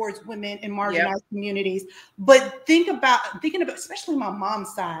geared towards women in marginalized communities. But thinking about, especially my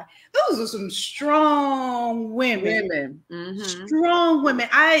mom's side, those are some strong women. Strong women.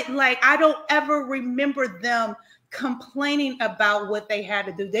 I don't ever remember them complaining about what they had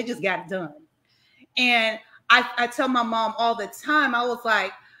to do. They just got it done. And I tell my mom all the time, I was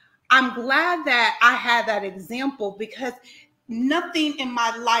like, I'm glad that I had that example, because nothing in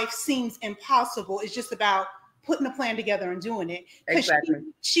my life seems impossible. It's just about putting a plan together and doing it. Exactly.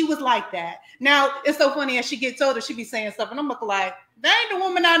 She was like that. Now, it's so funny, as she gets older, she be saying stuff, and I'm looking like, that ain't the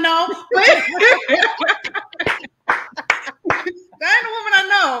woman I know. That ain't the woman I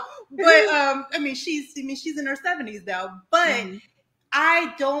know. But, I mean, she's in her 70s now. But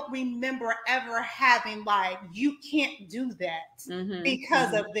I don't remember ever having like, you can't do that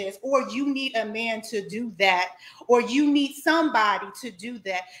because of this, or you need a man to do that, or you need somebody to do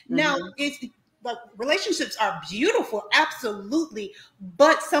that. Now, it's like, relationships are beautiful, absolutely,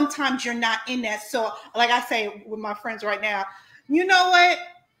 but sometimes you're not in that. So, like I say with my friends right now, you know what?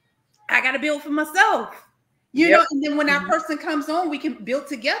 I got to build for myself. You know, and then when that person comes on, we can build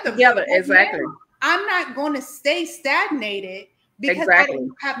together. Exactly. Now, I'm not going to stay stagnated because I don't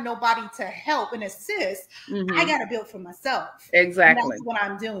have nobody to help and assist. I got to build for myself. Exactly. And that's what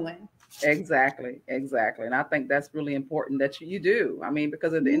I'm doing. Exactly. And I think that's really important that you do. I mean,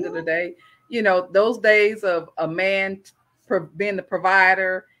 because at the end of the day, you know, those days of a man being the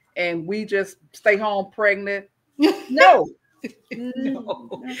provider and we just stay home pregnant. No.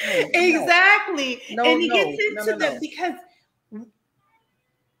 Exactly. And he gets into that because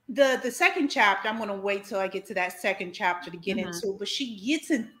the second chapter, I'm going to wait till I get to that second chapter to get into, but she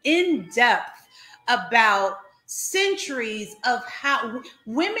gets in depth about centuries of how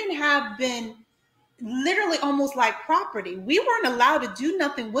women have been literally almost like property. We weren't allowed to do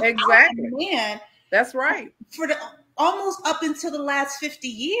nothing without a man. That's right. For almost up until the last 50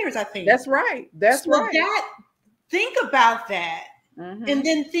 years, I think. That's right. Think about that. And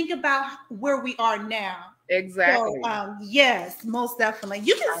then think about where we are now. Exactly. So, yes, most definitely.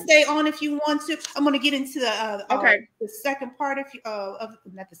 You can stay on if you want to. I'm going to get into the second part of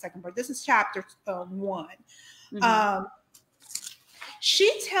not the second part. This is chapter 1.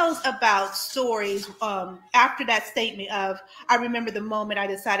 She tells about stories after that statement of, I remember the moment I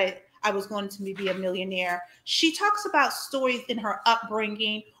decided I was going to be a millionaire. She talks about stories in her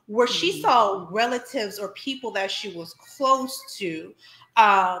upbringing where she saw relatives or people that she was close to,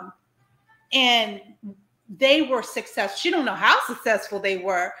 and they were successful. She don't know how successful they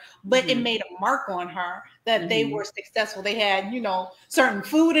were, but it made a mark on her that they were successful. They had, you know, certain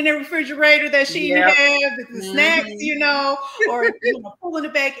food in their refrigerator that she didn't have, the snacks, you know, or pulling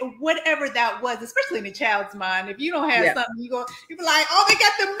it back, or whatever that was, especially in a child's mind. If you don't have something, you be like, oh, they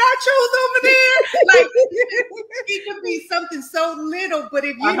got them nachos over there. Like, it could be something so little, but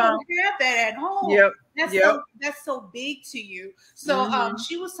if you don't have that at home, that's so big to you. So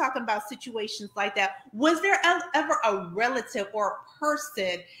she was talking about situations like that. Was there ever a relative or a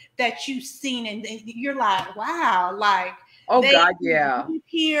person that you've seen and you're like, wow, like,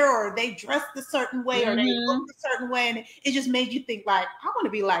 here, or they dressed a certain way, or they looked a certain way, and it just made you think like, I want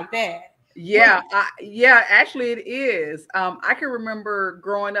to be like that. Actually it is. I can remember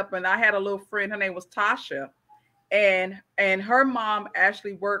growing up, and I had a little friend, her name was Tasha, and her mom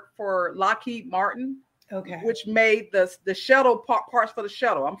actually worked for Lockheed Martin, which made the shuttle parts for the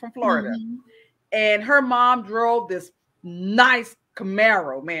shuttle. I'm from Florida. And her mom drove this nice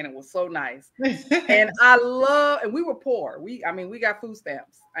Camaro. Man, it was so nice. And and we were poor. We got food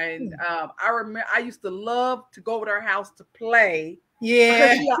stamps. And I remember I used to love to go over to her house to play.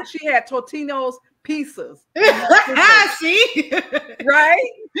 Yeah. Because she had Totino's pizzas. See?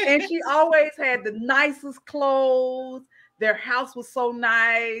 Right? And she always had the nicest clothes. Their house was so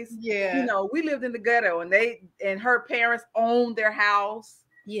nice. Yeah. You know, we lived in the ghetto, and her parents owned their house.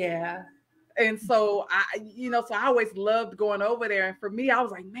 Yeah. And so I always loved going over there. And for me, I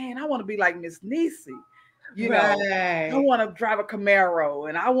was like, man, I want to be like Miss Nisi. You know, I want to drive a Camaro,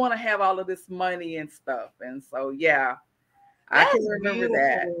 and I want to have all of this money and stuff. And so, I can remember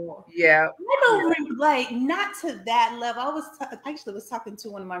beautiful. That. Yeah. I don't remember, like, not to that level. I actually was talking to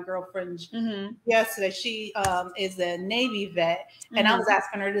one of my girlfriends yesterday. She is a Navy vet, and I was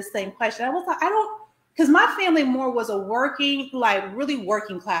asking her the same question. I was like, because my family more was a working, like really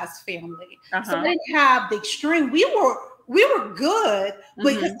working class family. So we didn't have the extreme. We were good,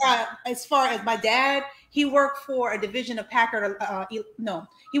 because as far as my dad, he worked for a division of Packard.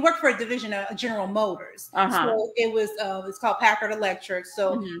 He worked for a division of General Motors. So it was it's called Packard Electric.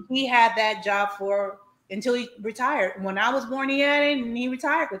 So he had that job until he retired. When I was born, he had it, and he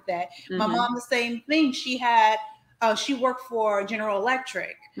retired with that. My mom, the same thing. She worked for General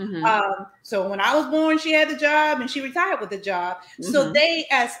Electric. So when I was born, she had the job, and she retired with the job. So they,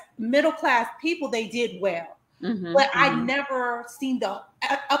 as middle class people, they did well. But I never seen the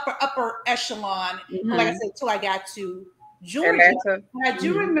upper echelon, like I said, till I got to Georgia. And I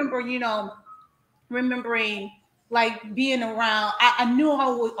do remember, remembering like being around. I knew I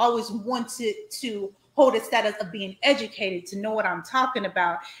always wanted to hold a status of being educated, to know what I'm talking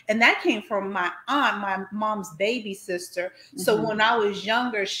about. And that came from my aunt, my mom's baby sister. So when I was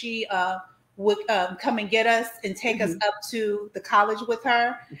younger, she would come and get us and take us up to the college with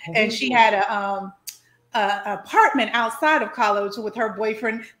her. And she had a apartment outside of college with her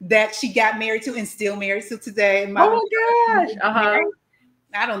boyfriend that she got married to and still married to today. And oh my gosh.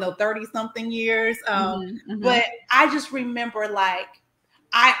 I don't know, 30 something years. But I just remember, like,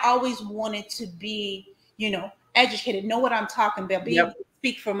 I always wanted to be, educated, know what I'm talking about, be able to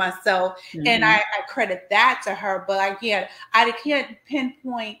speak for myself. And I credit that to her. But again, I can't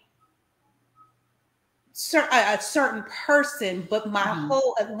pinpoint a certain person, but my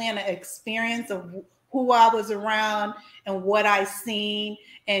whole Atlanta experience of who I was around and what I seen.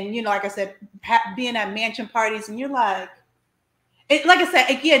 And, like I said, being at mansion parties, and you're like I said,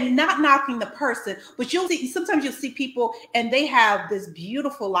 again, not knocking the person, but sometimes you'll see people and they have this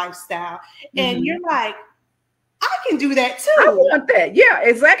beautiful lifestyle, and you're like, I can do that too. I want that. Yeah,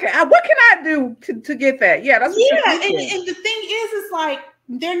 exactly. What can I do to get that? Yeah, that's what and the thing is, it's like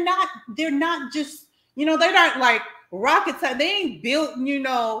they're not just, they're not like rocket science. They ain't built,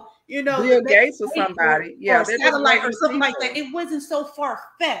 Bill Gates or somebody, or satellite or something like that. It wasn't so far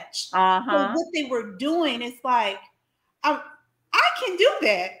fetched. But what they were doing, it's like, I can do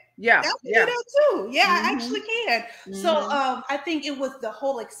that. Yeah, I can do that too. Yeah, I actually can. So I think it was the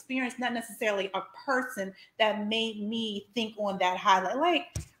whole experience, not necessarily a person, that made me think on that highlight. Like,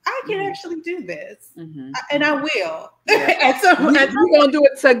 I can actually do this, and I will. Yeah. We're gonna do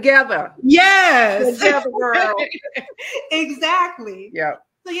it together. Yes, together, girl. Exactly. Yeah.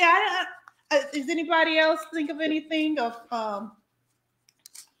 So yeah, does anybody else think of anything of?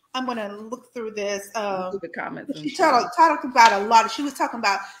 I'm gonna look through this. The comments. She talked about a lot. She was talking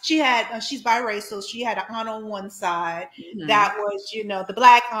about she's biracial. She had an aunt on one side that was, the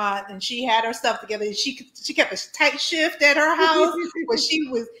black aunt, and she had her stuff together. And she kept a tight shift at her house, but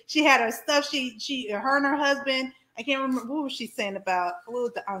she had her stuff. Her and her husband. I can't remember what was she saying about. What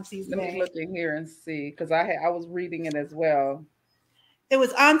was the auntie's name? Let me look in here and see, because I was reading it as well. It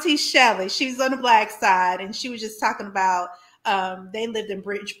was Auntie Shelley. She was on the black side, and she was just talking about. They lived in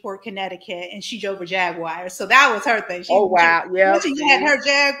Bridgeport, Connecticut, and she drove a Jaguar. So that was her thing. Wow. Yeah. She had her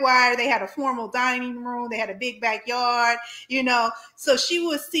Jaguar. They had a formal dining room. They had a big backyard, So she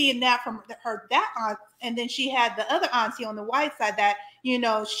was seeing that from that aunt. And then she had the other auntie on the white side that,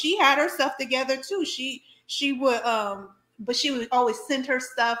 she had her stuff together too. She would, but she would always send her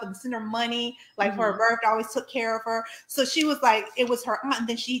stuff and send her money, like for her birthday, always took care of her. So she was like, it was her aunt. And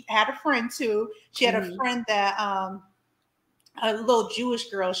then she had a friend too. She had a friend that, a little Jewish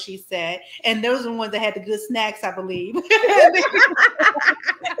girl, she said, and those are the ones that had the good snacks, I believe. So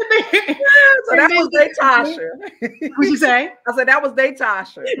that was Tasha. What'd you say? I said that was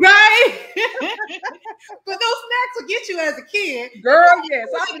Tasha. Right? But those snacks will get you as a kid. Girl, yes.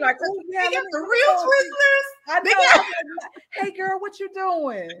 I'll be like, oh yeah, they got the real Twizzlers. Hey girl, what you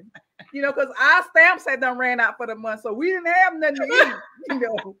doing? Because our stamps had done ran out for the month, so we didn't have nothing to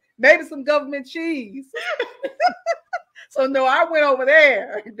eat. Maybe some government cheese. So no, I went over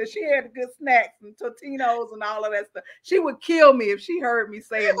there. She had the good snacks and Totinos and all of that stuff. She would kill me if she heard me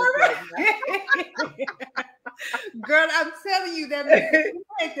saying this. Girl, I'm telling you, that makes me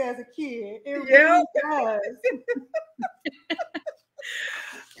like as a kid. It really does.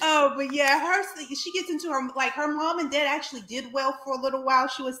 Oh, but yeah, she gets into her mom and dad actually did well for a little while,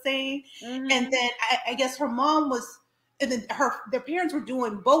 she was saying. And then I guess her mom was, and then their parents were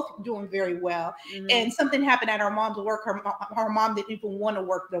both doing very well. And something happened at her mom's work. Her mom didn't even want to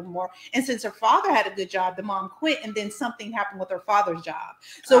work no more. And since her father had a good job, the mom quit. And then something happened with her father's job.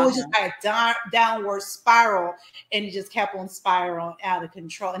 So it was just like a downward spiral, and it just kept on spiraling out of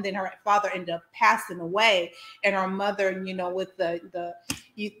control. And then her father ended up passing away, and her mother, you know, with the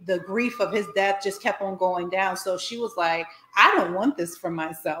grief of his death just kept on going down. So she was like, I don't want this for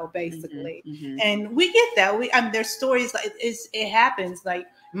myself, basically. And we get that. I mean, there's stories like it happens. Like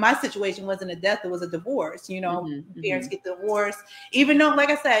my situation wasn't a death, it was a divorce. You know, parents get divorced, even though, like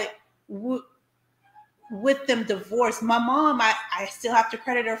I said, with them divorced, my mom, I still have to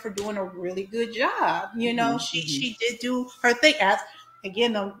credit her for doing a really good job. You know, she did do her thing. As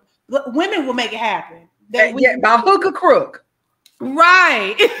again, women will make it happen. By hook or crook.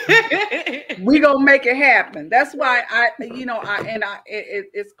 Right. We gonna make it happen. That's why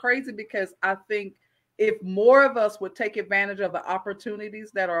it's crazy, because I think if more of us would take advantage of the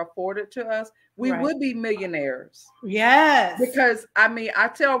opportunities that are afforded to us, we would be millionaires. Yes. Because I mean, I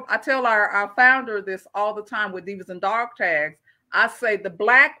tell our founder this all the time with Divas and Dog Tags. I say the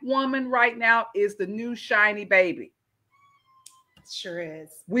Black woman right now is the new shiny baby. Sure is.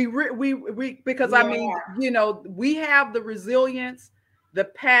 Because I mean, you know, we have the resilience, the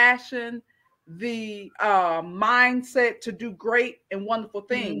passion, the mindset to do great and wonderful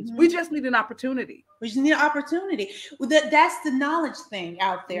things. We just need an opportunity. We just need an opportunity. Well, that's the knowledge thing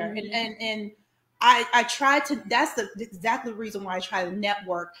out there. And I try to, that's exactly the reason why I try to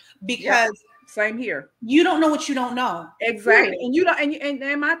network, because same here. You don't know what you don't know. Exactly. And you know,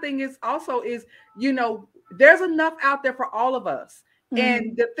 and my thing is also is, you know, there's enough out there for all of us.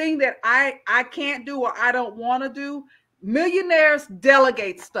 And the thing that I can't do or I don't want to do, millionaires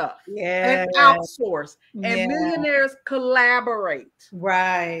delegate stuff and outsource, and millionaires collaborate.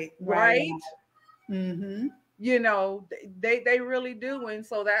 Right. You know, they really do. And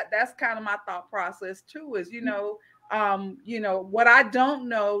so that's kind of my thought process too, is, you know, what I don't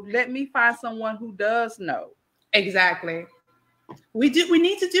know, let me find someone who does know. Exactly. We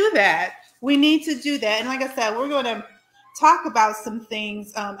need to do that. We need to do that. And like I said, we're going to talk about some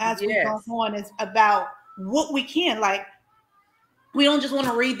things as we go on, is about what we can, like, we don't just want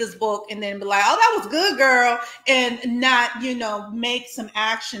to read this book and then be like, oh, that was good, girl, and not, you know, make some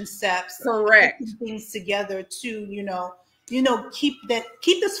action steps, correct, things together to, you know, keep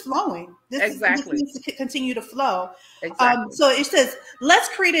this flowing. This needs to continue to flow. Exactly. So it says, let's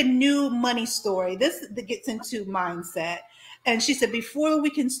create a new money story. This gets into mindset. And she said, before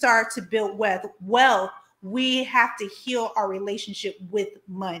we can start to build wealth, we have to heal our relationship with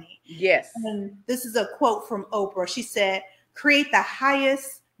money. Yes. And this is a quote from Oprah. She said, create the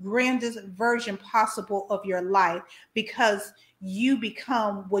highest, grandest version possible of your life, because you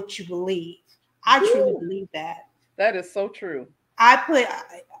become what you believe. I truly believe that. That is so true. I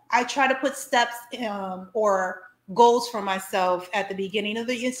try to put steps or goals for myself at the beginning of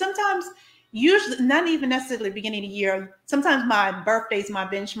the year. Sometimes, usually not even necessarily beginning of the year. Sometimes my birthday is my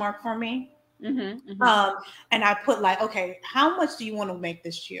benchmark for me. And I put like, okay, how much do you want to make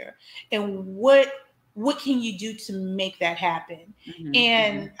this year? And what can you do to make that happen?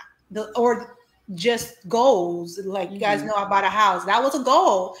 And or just goals. Like, you guys know I bought a house. That was a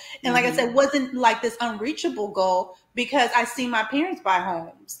goal. And like I said, it wasn't like this unreachable goal, because I see my parents buy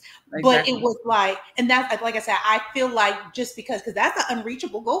homes. But it was like, and that's, like I said, I feel like just because that's an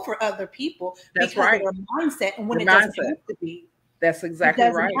unreachable goal for other people. That's because right. of their mindset, and when it doesn't have to be. That's exactly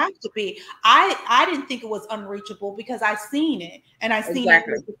right. It doesn't have to be. I didn't think it was unreachable, because I seen it, and I seen it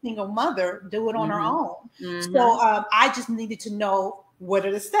with a single mother do it on her own. So I just needed to know, what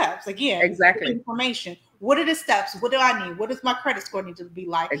are the steps? Again, information. What are the steps? What do I need? What does my credit score need to be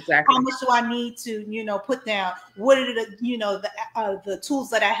like? How much do I need to, you know, put down? What are the, you know, the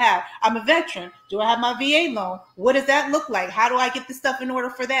tools that I have? I'm a veteran. Do I have my VA loan? What does that look like? How do I get the stuff in order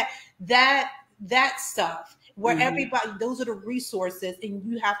for that? That stuff. Where everybody, those are the resources, and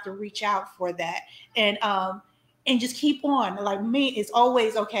you have to reach out for that, and just keep on. Like me, it's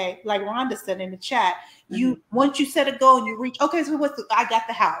always okay. Like Rhonda said in the chat, once you set a goal and you reach, okay, so I got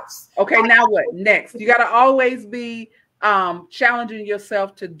the house. Okay, now what next? You got to always be challenging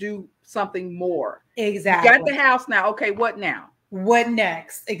yourself to do something more. Exactly. You got the house now. Okay, what now? What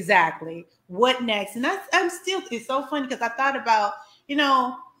next? Exactly. What next? And it's so funny, because I thought about, you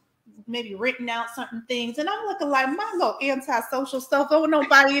know, maybe written out certain things, and I'm looking like my little antisocial stuff. Oh,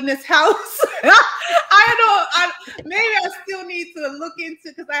 nobody in this house. Maybe I still need to look into,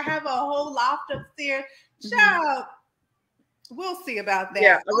 because I have a whole loft upstairs. Child, we'll see about that.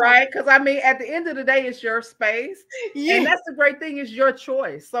 Yeah, right. Because I mean, at the end of the day, it's your space, and that's the great thing, is your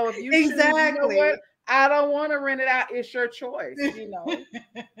choice. So if you choose, you know what, I don't want to rent it out. It's your choice, you know.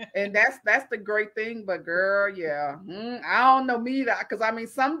 And that's the great thing. But girl, yeah, I don't know me that, because I mean,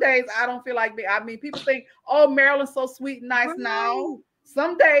 some days I don't feel like me. I mean, people think, oh, Marilyn's so sweet and nice now.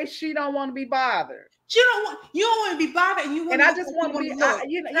 Some days she don't want to be bothered. You don't want to be bothered, and you want. And I just want to be, you know,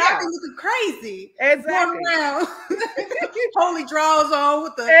 yeah, I've been looking crazy, exactly. Going around, holy drawers on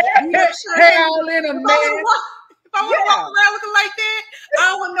with the hair all in a mess. If I want to walk around looking like that, I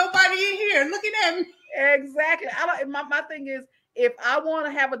don't want nobody in here looking at me. Exactly. My thing is, if I want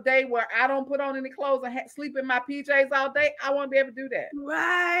to have a day where I don't put on any clothes and sleep in my PJs all day, I want to be able to do that.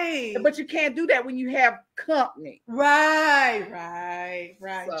 Right. But you can't do that when you have company. Right,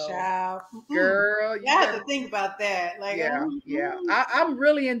 so, child. Girl, you have to think about that. Like, yeah. I'm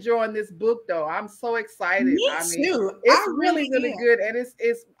really enjoying this book, though. I'm so excited. Me too. It's really good, and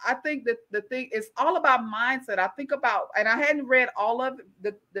it's. I think that the thing is all about mindset. I think about, and I hadn't read all of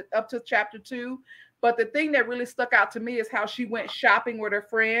the up to chapter 2. But the thing that really stuck out to me is how she went shopping with her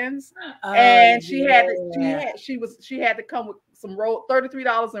friends, and she had to come with some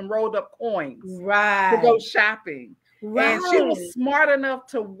 $33 in rolled up coins, right, to go shopping. Right. And she was smart enough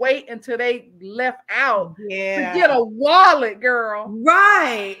to wait until they left out to get a wallet, girl.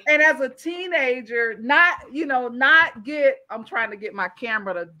 Right. And as a teenager, I'm trying to get my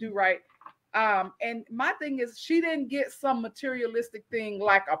camera to do right. And my thing is, she didn't get some materialistic thing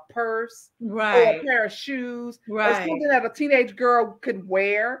like a purse, right, or a pair of shoes, right, or something that a teenage girl could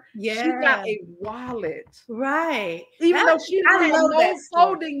wear. Yeah. She got a wallet. Right. Even though she didn't have no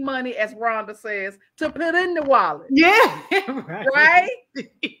folding money, as Rhonda says, to put in the wallet. Yeah. Right?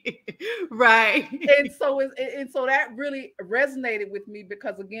 Right. And so that really resonated with me,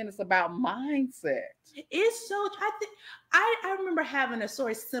 because again, it's about mindset. It's so, I remember having a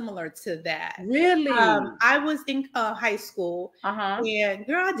story similar to that. Really? I was in high school, and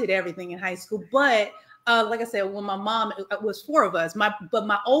girl, I did everything in high school. But like I said, when my mom, it was 4 of us. But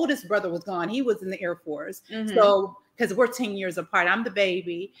my oldest brother was gone. He was in the Air Force. So because we're 10 years apart, I'm the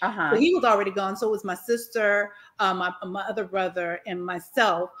baby. So he was already gone. So it was my sister, my other brother, and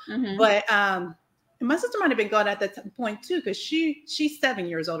myself. But my sister might have been gone at that point too, because she's 7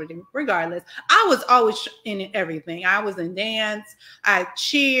 years older than me. Regardless, I was always in everything. I was in dance, I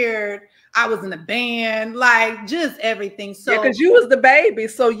cheered, I was in a band, like just everything. So because you was the baby,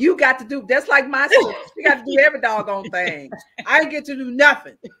 so you got to do. That's like my sister. She got to do every doggone thing. I didn't get to do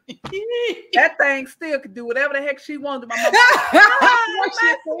nothing. That thing still could do whatever the heck she wanted. My mom, my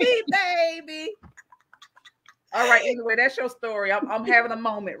sweet baby. All right. Anyway, that's your story. I'm having a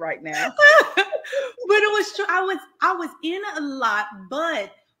moment right now. But it was true. I was in a lot,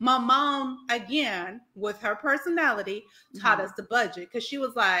 but my mom, again, with her personality, taught us the budget, because she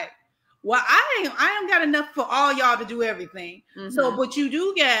was like, well, I ain't got enough for all y'all to do everything. So, but you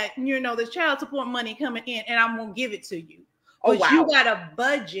do get, the child support money coming in, and I'm gonna give it to you. But you gotta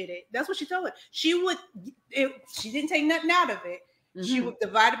budget it. That's what she told her. She didn't take nothing out of it. She would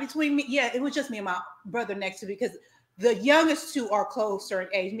divide it between me. Yeah, it was just me and my brother next to me, because the youngest 2 are closer in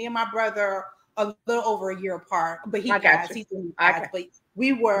age. Me and my brother a little over a year apart, but he's but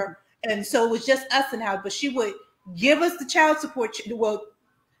we were, and so it was just us in the house. But she would give us the child support. Well,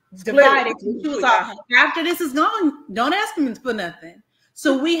 divide it. She was like, after this is gone, don't ask me for nothing.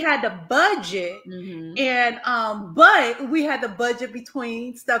 So we had to budget, and but we had to budget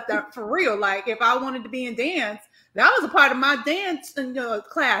between stuff that for real. Like if I wanted to be in dance, that was a part of my dance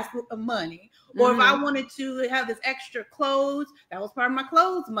class of money. Or if I wanted to have this extra clothes, that was part of my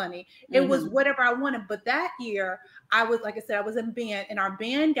clothes money. It was whatever I wanted. But that year, I was, like I said, I was in band, and our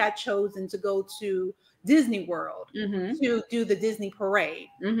band got chosen to go to Disney World to do the Disney parade.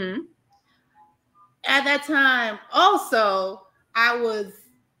 At that time, also, I was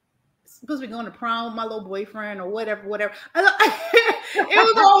supposed to be going to prom with my little boyfriend or whatever. It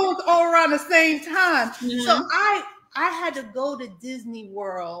was all around the same time. So I had to go to Disney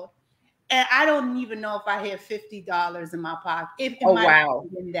World, and I don't even know if I had $50 in my pocket. It might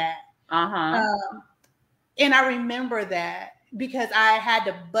have been that. And I remember that because I had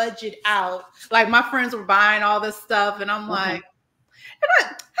to budget out. Like my friends were buying all this stuff, and I'm like, and I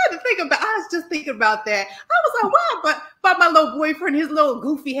had to think about. I was just thinking about that. I was like, wow, but my little boyfriend, his little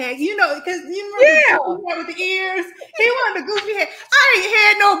goofy head, because with the ears, he wanted a goofy head. I ain't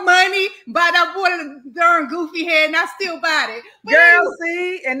had no money, but I bought a darn goofy head, and I still bought it. But girl,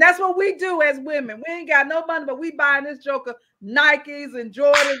 see, and that's what we do as women. We ain't got no money, but we buying this joker Nikes and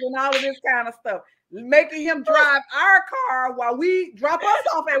Jordans and all of this kind of stuff, making him drive our car while we drop us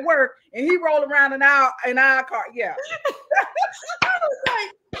off at work, and he roll around in our car. Yeah. I was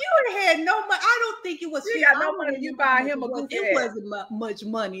like, you had no money. I don't think it was. You got no money. You buy him a goofy It ass. wasn't much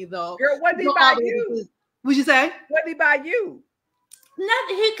money though. Girl, what did he buy you? What'd you say? What did he buy you?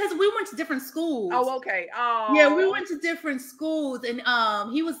 Nothing, because we went to different schools. Oh, okay. Oh, yeah, we went to different schools, and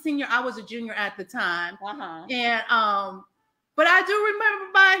he was senior. I was a junior at the time, and but I do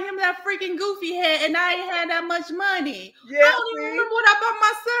remember buying him that freaking goofy head, and I ain't had that much money. Yeah, I don't even remember what I bought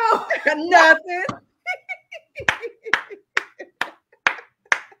myself. Nothing.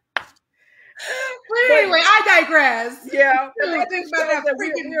 But anyway, I digress. Yeah, but think about that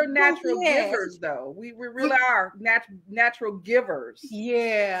we're natural givers, though. We really are natural givers.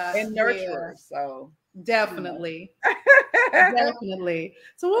 Yeah, and nurturers. So definitely, definitely.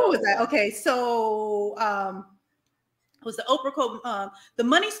 So what was that? Okay, so was the Oprah quote? The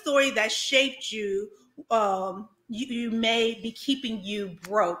money story that shaped you. You may be keeping you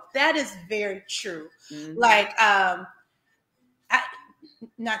broke. That is very true. Mm-hmm. Like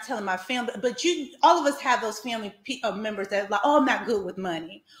not telling my family, but all of us have those family members that are like, oh, I'm not good with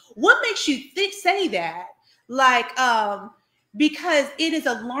money. What makes you say that? Like, because it is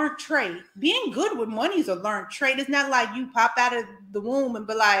a learned trait. Being good with money is a learned trait. It's not like you pop out of the womb and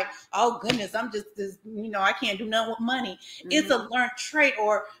be like, oh goodness, I'm just this, I can't do nothing with money. Mm-hmm. It's a learned trait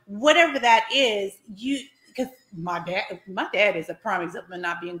or whatever that is. Because my dad is a prime example of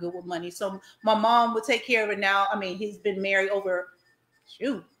not being good with money. So my mom would take care of it now. I mean, he's been married over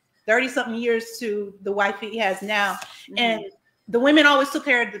 30-something years to the wife he has now. Mm-hmm. And the women always took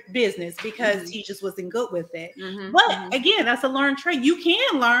care of the business because he just wasn't good with it. Mm-hmm. But again, that's a learned trait. You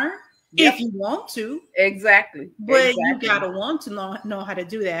can learn if you want to. Exactly. But you gotta want to know how to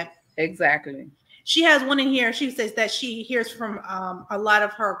do that. Exactly. She has one in here. She says that she hears from a lot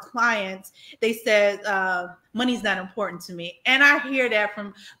of her clients. They said money's not important to me, and I hear that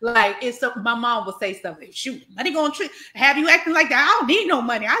from like my mom will say something. Shoot, money gonna have you acting like that? I don't need no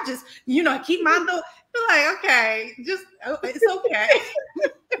money. I just keep my little. Like okay, just it's okay.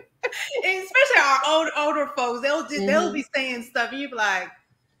 And especially our older folks, they'll be saying stuff. And you be like,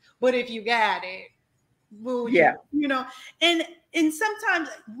 but if you got it, well, yeah, and sometimes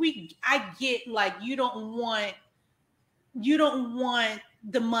I get like you don't want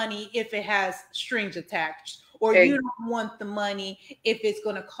the money if it has strings attached, or you don't want the money if it's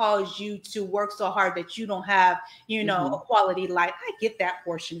going to cause you to work so hard that you don't have a quality life. I get that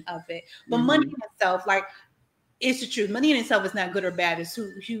portion of it, but money in itself, like it's the truth. Money in itself is not good or bad. It's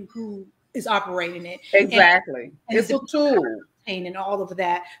who is operating it. Exactly, and it's a tool and all of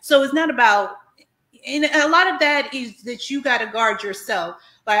that. So it's not about. And a lot of that is that you got to guard yourself.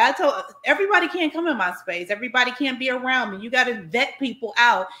 Like I told everybody can't come in my space. Everybody can't be around me. You got to vet people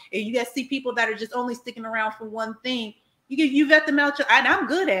out. And you got to see people that are just only sticking around for one thing. You vet them out. And I'm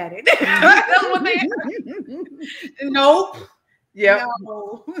good at it. That's one thing. Nope. Yep.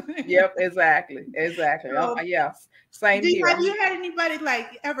 No. Yep. Exactly. No. Yes. Same here. Have you had anybody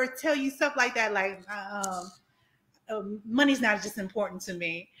like ever tell you stuff like that? Like, money's not just important to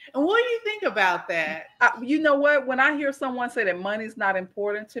me. And what do you think about that? You know what? When I hear someone say that money's not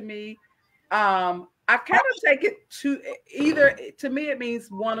important to me, I kind of take it to either, to me, it means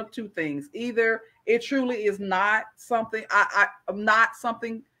one of two things. Either it truly is not something, I'm not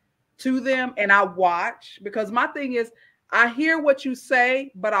something to them, and I watch, because my thing is, I hear what you say,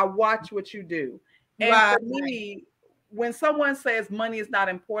 but I watch what you do. And for me, when someone says money is not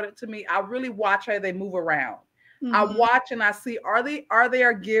important to me, I really watch how they move around. Mm-hmm. I watch and I see, are they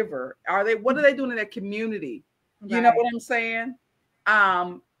a giver? What are they doing in their community? Right. You know what I'm saying?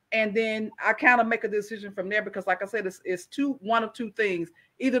 And then I kind of make a decision from there, because like I said, it's one of two things.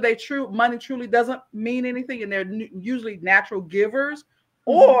 Either money truly doesn't mean anything and they're usually natural givers,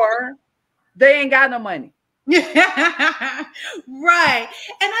 or they ain't got no money. Right.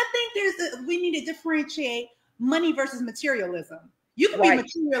 And I think we need to differentiate money versus materialism. You can be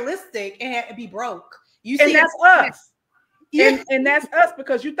materialistic and be broke. And that's us. Yeah. And that's us,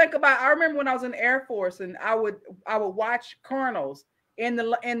 because you think about, I remember when I was in the Air Force and I would watch colonels in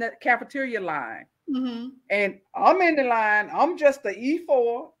the cafeteria line. Mm-hmm. And I'm in the line. I'm just the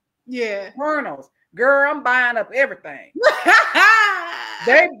E4. Yeah. Colonels. Girl, I'm buying up everything.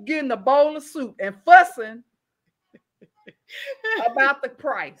 They getting a bowl of soup and fussing about the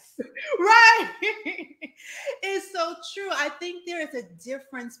price. Right. It's so true. I think there is a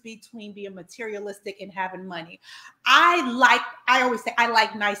difference between being materialistic and having money. I always say I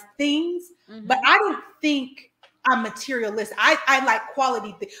like nice things, but I don't think I'm materialistic. I like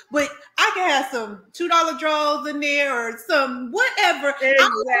quality things, but I can have some $2 drawers in there or some whatever.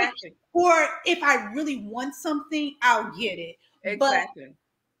 Exactly. Or if I really want something, I'll get it. Exactly.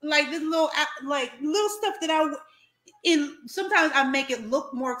 But like this little stuff that sometimes I make it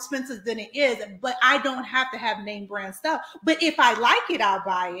look more expensive than it is, but I don't have to have name brand stuff. But if I like it, I'll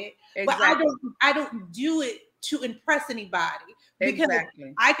buy it. Exactly. But I don't do it to impress anybody, because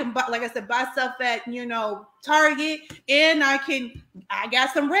Exactly. I can buy, like I said, buy stuff at Target, and I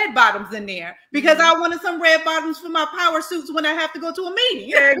got some red bottoms in there because I wanted some red bottoms for my power suits when I have to go to a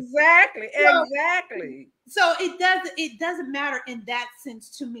meeting. Exactly. Exactly. So it doesn't matter in that sense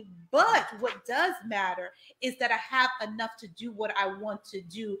to me. But what does matter is that I have enough to do what I want to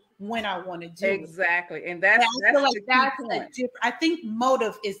do when I want to do it. Exactly. And that's I feel like the that's key a point. different. I think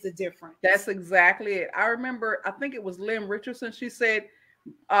motive is the difference. That's exactly it. I remember, I think it was Lynn Richardson. She said,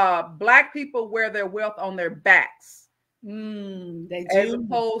 Black people wear their wealth on their backs. They do. As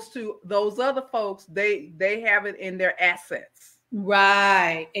opposed to those other folks, they have it in their assets.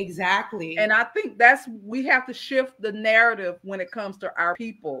 Right, exactly. And I think we have to shift the narrative when it comes to our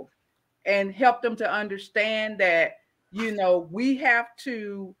people and help them to understand that, we have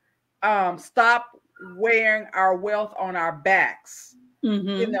to stop wearing our wealth on our backs,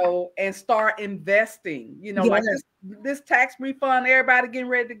 and start investing, like this tax refund everybody getting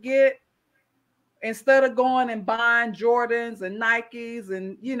ready to get. Instead of going and buying Jordans and Nikes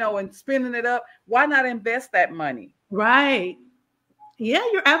and, and spending it up, why not invest that money? Right. Yeah,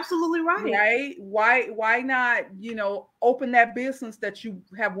 you're absolutely right. Right? Why not, open that business that you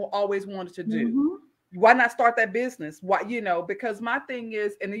have always wanted to do? Why not start that business? Why, because my thing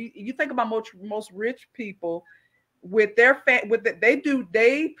is, and you think about most rich people with their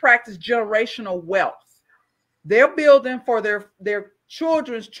they practice generational wealth. They're building for their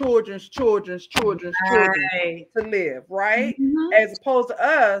children's children to live, right? As opposed to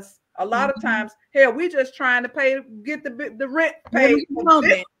us, a lot of times, hell, we just trying to get the rent paid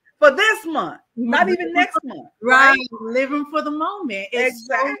for this month, not even next month. Right? Living for the moment.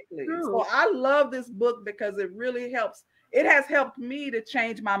 Exactly. So I love this book because it really helps. It has helped me to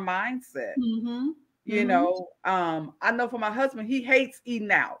change my mindset. I know for my husband, he hates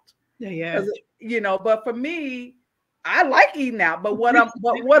eating out. Yeah. But for me, I like eating out. But what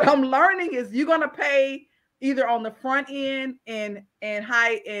I'm learning is you're gonna pay either on the front end and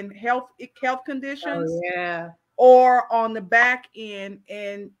high end health conditions, or on the back end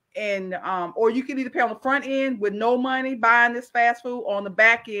and or you can either pay on the front end with no money buying this fast food, or on the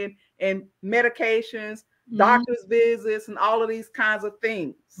back end and medications, doctor's visits, and all of these kinds of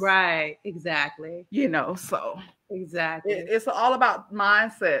things. Right. Exactly. So exactly, it's all about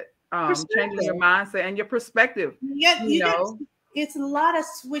mindset, changing your mindset and your perspective. It's a lot of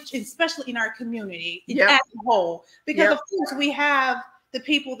switch, especially in our community as a whole, because of course we have the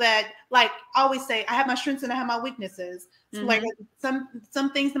people that, like I always say, I have my strengths and I have my weaknesses. So like some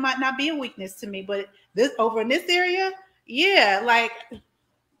things that might not be a weakness to me, but this over in this area, like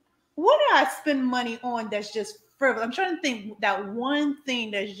what do I spend money on that's just frivolous? I'm trying to think that one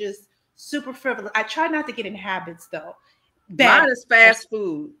thing that's just super frivolous. I try not to get in habits though. Mine is fast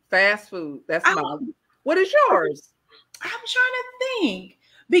food. Fast food. That's mine. What is yours? I'm trying to think,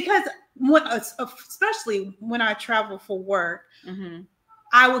 because especially when I travel for work,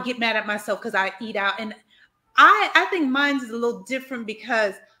 I will get mad at myself because I eat out, and I think mine is a little different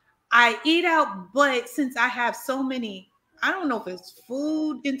because I eat out, but since I have so many, I don't know if it's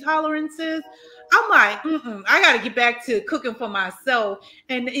food intolerances, I'm like, I got to get back to cooking for myself,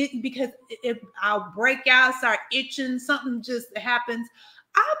 and because if I'll break out, start itching, something just happens.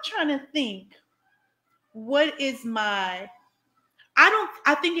 I'm trying to think. What is I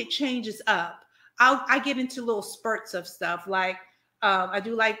think it changes up. I get into little spurts of stuff. Like, I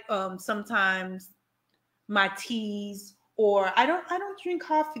do like, sometimes my teas, or I don't drink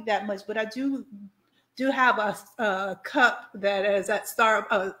coffee that much, but I do have a cup that is at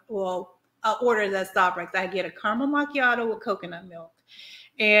I ordered at Starbucks. I get a caramel macchiato with coconut milk.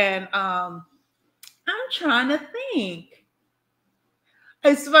 And, I'm trying to think.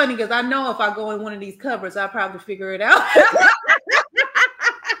 It's funny because I know if I go in one of these cupboards, I'll probably figure it out.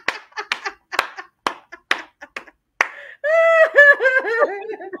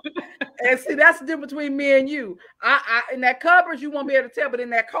 And see, that's the difference between me and you. I in that cupboard, you won't be able to tell, but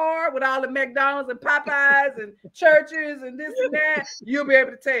in that car with all the McDonald's and Popeyes and churches and this and that, you'll be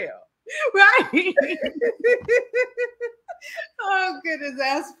able to tell. Right. Oh goodness,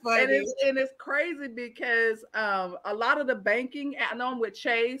 that's funny. And it's crazy because a lot of the banking, I know I'm with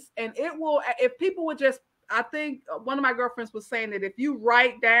Chase, and it will, if people would just, I think one of my girlfriends was saying that if you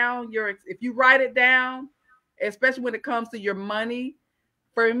write it down, especially when it comes to your money,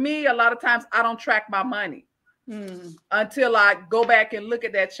 for me, a lot of times I don't track my money until I go back and look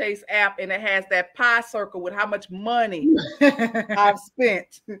at that Chase app, and it has that pie circle with how much money I've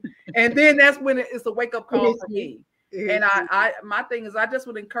spent. And then that's when it's a wake up call for me. And I my thing is, I just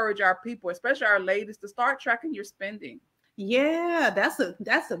would encourage our people, especially our ladies, to start tracking your spending. Yeah, that's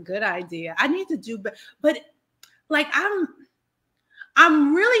a good idea. I need to do, but like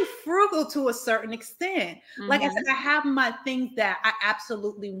I'm really frugal to a certain extent. Like I said, I have my things that I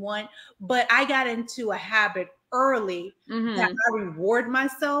absolutely want, but I got into a habit early that I reward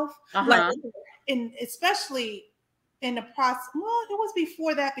myself. Like, and especially in the process, well, it was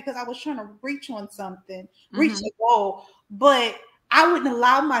before that because I was trying to reach on something, reach a goal, but I wouldn't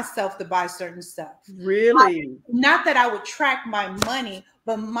allow myself to buy certain stuff. Really? Not that I would track my money,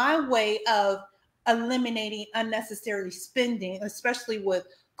 but my way of eliminating unnecessary spending, especially with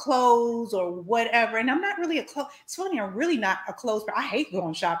clothes or whatever. And I'm not really a clothes. It's funny, I'm really not a clothes, but I hate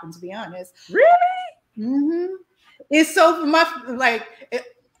going shopping, to be honest. Really? It's so for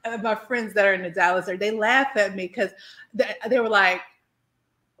my friends that are in the Dallas area, they laugh at me because they were like,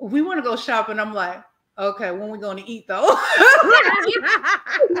 "We want to go shopping." I'm like, "Okay, when we going to eat though?"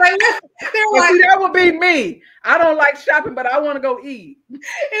 That would be me. I don't like shopping, but I want to go eat.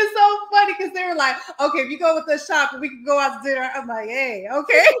 It's so funny because they were like, "Okay, if you go with us shopping, we can go out to dinner." I'm like, "Hey,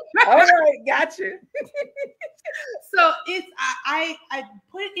 okay, all right, gotcha." So it's I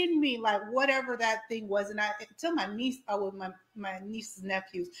put it in me like whatever that thing was, and I tell my niece, with my nieces and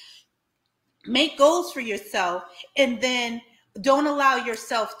nephews, make goals for yourself, and then don't allow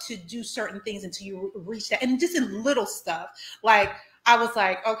yourself to do certain things until you reach that. And just in little stuff, like I was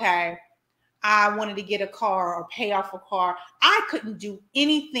like, okay, I wanted to get a car or pay off a car. I couldn't do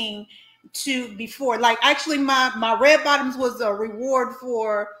anything before. Like actually my red bottoms was a reward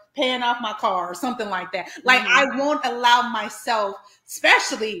for paying off my car or something like that. Like I won't allow myself,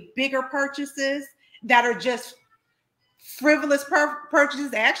 especially bigger purchases that are just frivolous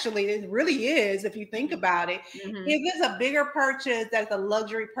purchases. Actually, it really is if you think about it. If it's a bigger purchase that's a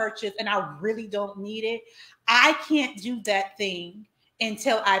luxury purchase and I really don't need it, I can't do that thing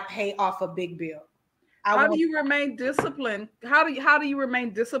until I pay off a big bill. How do you remain disciplined? How do you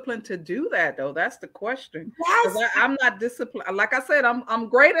remain disciplined to do that though? That's the question. I'm not disciplined. Like I said, I'm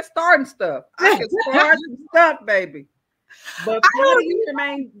great at starting stuff. I can start some stuff, baby. But how do you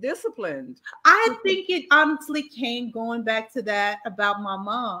remain disciplined? I think it honestly came going back to that about my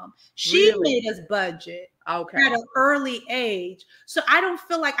mom. She made us budget at an early age. So I don't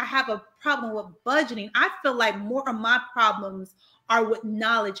feel like I have a problem with budgeting. I feel like more of my problems are with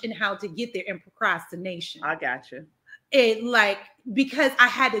knowledge and how to get there and procrastination. I got you. It because I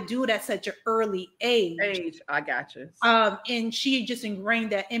had to do it at such an early age. I got you. And she just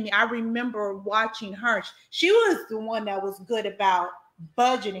ingrained that in me. I remember watching her. She was the one that was good about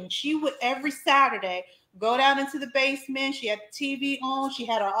budgeting. She would every Saturday go down into the basement. She had the TV on. She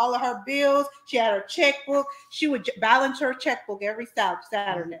had all of her bills. She had her checkbook. She would balance her checkbook every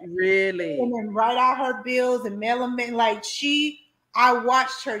Saturday. Really? And then write out her bills and mail them in. I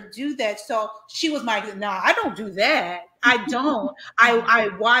watched her do that. So she was like, "No, I don't do that. I don't." I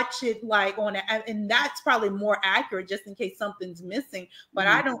watch it and that's probably more accurate just in case something's missing. But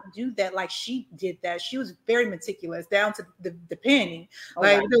I don't do that like she did that. She was very meticulous down to the penny.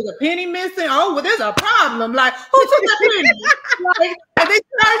 If there's a penny missing, oh, well, there's a problem. Like, who took the penny? They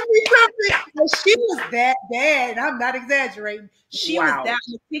charged me something. And she was that bad. I'm not exaggerating. She was that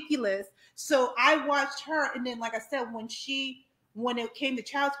meticulous. So I watched her. And then, like I said, when it came to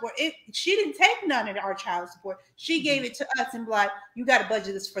child support, she didn't take none of our child support. She gave it to us and be like, "You got to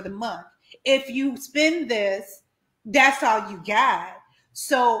budget this for the month. If you spend this, that's all you got."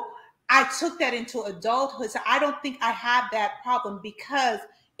 So I took that into adulthood. So I don't think I have that problem because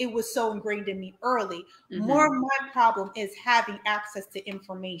it was so ingrained in me early. More of my problem is having access to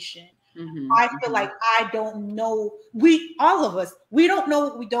information. I feel like I don't know. All of us, we don't know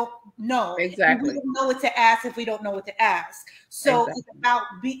what we don't know. Exactly. We don't know what to ask if we don't know what to ask. So it's about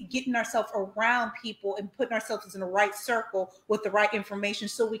getting ourselves around people and putting ourselves in the right circle with the right information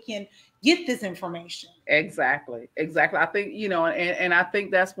so we can get this information. Exactly. I think, and I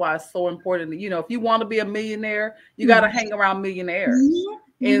think that's why it's so important. If you want to be a millionaire, you got to hang around millionaires.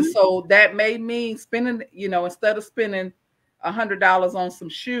 And so that made me spending, instead of spending $100 on some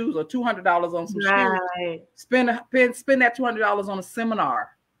shoes or $200 on some shoes, spend that $200 on a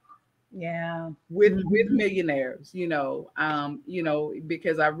seminar. With millionaires,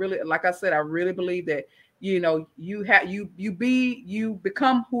 because I really, like I said, I really believe that, you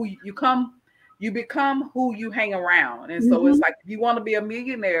become who you hang around. And so it's like, if you want to be a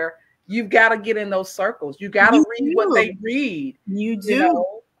millionaire, you've got to get in those circles. You got to read what they read. You do.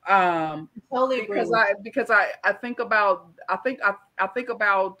 Totally because I think about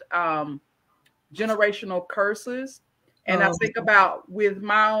generational curses, and I think about with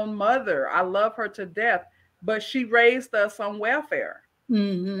my own mother. I love her to death, but she raised us on welfare.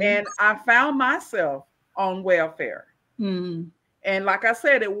 Mm-hmm. And I found myself on welfare. Mm-hmm. And like I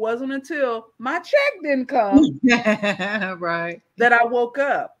said, it wasn't until my check didn't come right. that I woke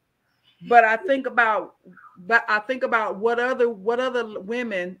up. But I think about what other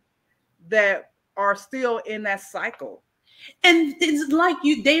women that are still in that cycle. And it's like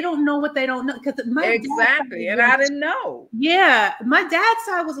they don't know what they don't know, because exactly, and I didn't know. Yeah, my dad's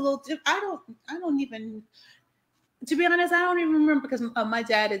side was a little different. I don't even, to be honest, I don't even remember, because my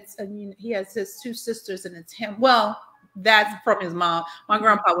dad, he has his 2 sisters, and it's him. Well, that's from his mom. My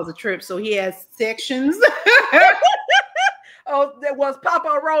grandpa was a trip, so he has sections. Oh, that was Papa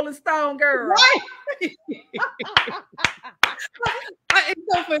a Rolling Stone girl. Right. It's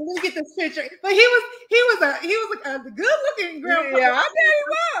so funny. Let me get this picture. But he was a good looking grandpa. Yeah, I know he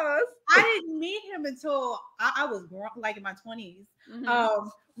was. I didn't meet him until I was like in my 20s. Mm-hmm.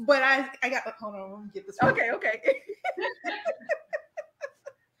 But I got, hold on, let me get this picture. Okay.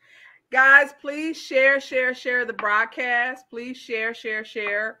 Guys, please share the broadcast. Please share.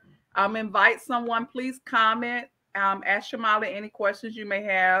 Invite someone. Please comment. Ask Shamala any questions you may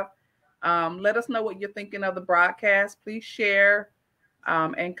have. Let us know what you're thinking of the broadcast. Please share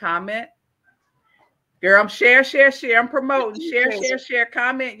and comment. Girl, I'm share. I'm promoting. Share.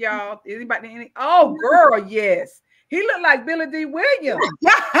 Comment, y'all. Anybody? Oh, girl, yes. He looked like Billy D. Williams.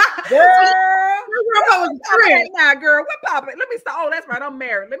 Girl. Okay, now, girl, what Papa? Let me start. Oh, that's right. I'm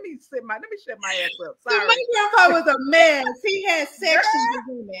married. Let me shut my ass up. Sorry. My grandpa was a mess. He had sections of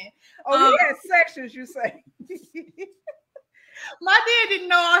women. Oh, he had sections, you say. My dad didn't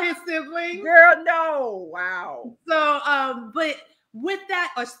know all his siblings. Girl, no. Wow. So, but with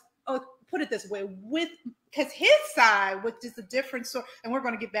that, or put it this way, because his side, which is a different story, and we're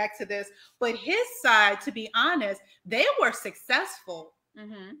going to get back to this, but his side, to be honest, they were successful.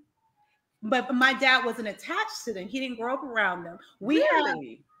 Mm-hmm. But my dad wasn't attached to them. He didn't grow up around them.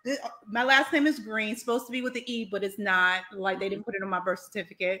 My last name is Green, supposed to be with the E, but it's not. Like, they didn't put it on my birth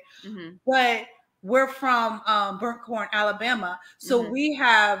certificate. Mm-hmm. But we're from Burnt Corn, Alabama. So we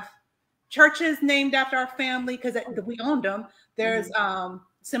have churches named after our family because we owned them. There's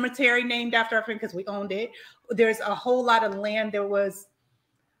cemetery named after our family because we owned it. There's a whole lot of land.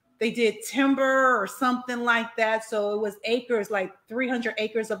 They did timber or something like that. So it was acres, like 300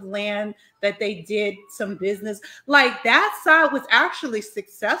 acres of land that they did some business. Like, that side was actually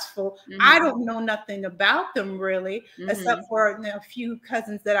successful. Mm-hmm. I don't know nothing about them really, except for a few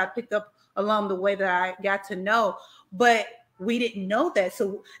cousins that I picked up along the way that I got to know. But we didn't know that.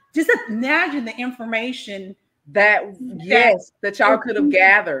 So just imagine the information that y'all could have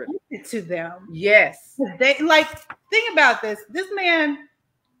gathered to them. Yes. Think about this. This man,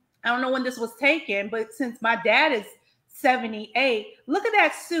 I don't know when this was taken, but since my dad is 78, look at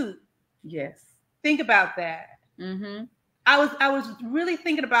that suit. Yes. Think about that. Mm-hmm. I was really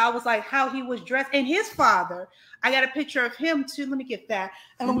thinking about, I was like, how he was dressed. And his father, I got a picture of him too. Let me get that.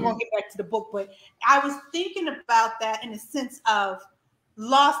 And then we're going to get back to the book. But I was thinking about that in a sense of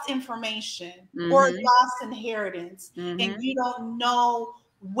lost information or lost inheritance. And you don't know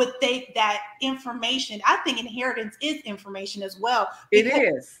what that information. I think inheritance is information as well. It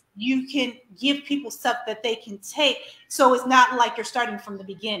is. You can give people stuff that they can take. So it's not like you're starting from the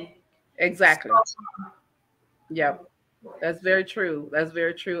beginning. Exactly. Yep. That's very true.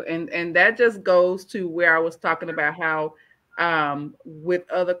 And that just goes to where I was talking about how with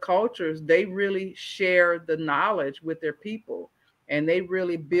other cultures, they really share the knowledge with their people, and they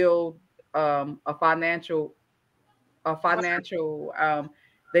really build a financial foundation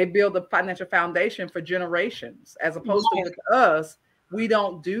for generations, as opposed to with us. We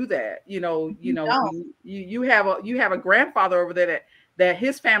don't do that. You have a grandfather over there that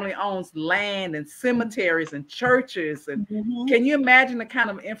his family owns land and cemeteries and churches. And can you imagine the kind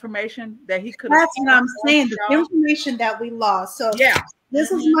of information that he could have? That's what I'm saying. The information that we lost. So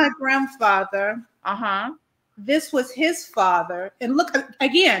this is my grandfather. This was his father. And look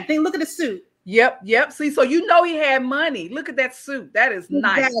again, look at the suit. Yep. See, so he had money. Look at that suit. That is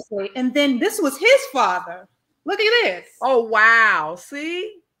nice. Exactly. And then this was his father. Look at this. Oh, wow.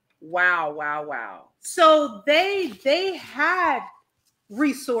 See? Wow. So they had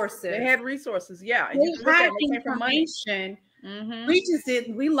resources. They had resources, yeah. And they had information. We just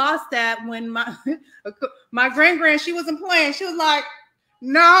didn't. We lost that when my grand, she wasn't playing. She was like,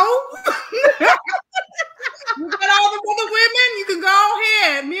 no. You got all the other women, you can go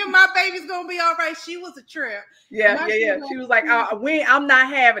ahead. Me and my baby's gonna be all right. She was a trip. Yeah. She was like, I'm not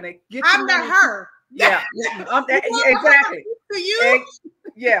having it. I'm not her. Yeah. Exactly. To you?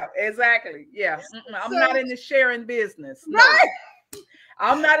 Yeah, exactly. Yeah. I'm not in the sharing business. No. Right.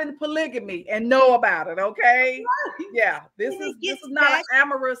 I'm not in polygamy and know about it. Okay. Yeah. This is not an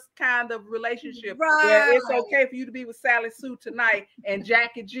amorous kind of relationship where it's okay for you to be with Sally Sue tonight and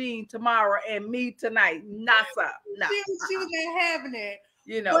Jackie Jean tomorrow and me tonight. Not so. No. She was not having it.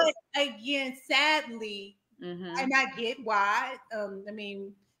 You know. But again, sadly, and I get why. I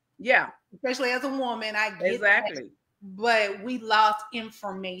mean, yeah. Especially as a woman, I get exactly. That, but we lost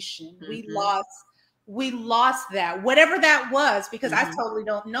information. We lost that, whatever that was, because I totally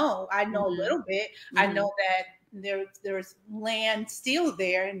don't know. I know a little bit. I know that there's land still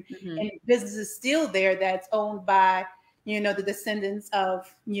there and businesses still there that's owned by, the descendants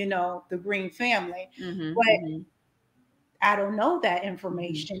of, the Green family. But I don't know that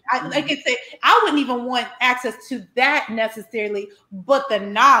information. Like I said, I wouldn't even want access to that necessarily, but the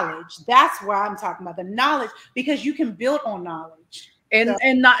knowledge. That's why I'm talking about the knowledge, because you can build on knowledge. And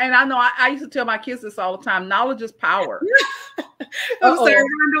I know I used to tell my kids this all the time. Knowledge is power. I'm sorry,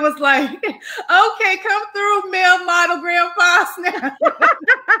 Rhonda was like, okay, come through, male model grandpas now.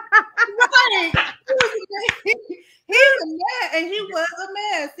 Right. He's a mess, and he was a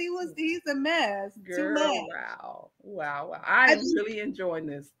mess. He's a mess. Girl, wow. I'm really enjoying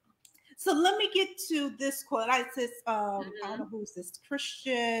this. So let me get to this quote. I don't know who's this,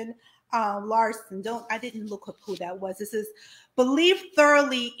 Christian Larson. I didn't look up who that was. This is, believe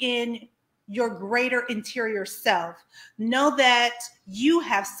thoroughly in your greater interior self. Know that you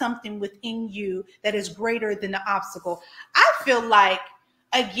have something within you that is greater than the obstacle. I feel like,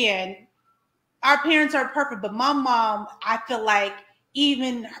 again, our parents are perfect, but my mom, I feel like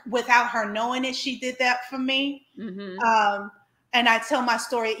even without her knowing it, she did that for me. And I tell my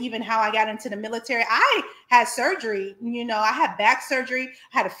story, even how I got into the military. I had surgery, I had back surgery,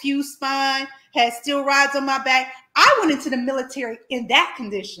 had a fused spine, had steel rods on my back. I went into the military in that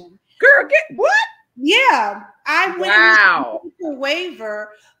condition. Girl, get what? Yeah, I went into a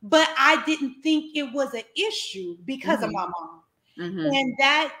waiver, but I didn't think it was an issue because of my mom. And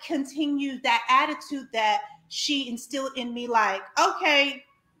that continued, that attitude that she instilled in me, like, okay,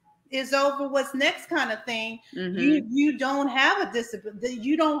 it's over, what's next kind of thing. You don't have a disability.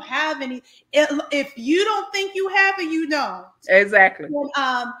 You don't have any. If you don't think you have it, you don't. Exactly.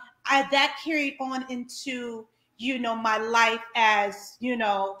 And, that carried on into, my life as,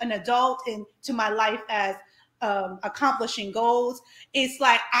 an adult, and to my life as accomplishing goals. It's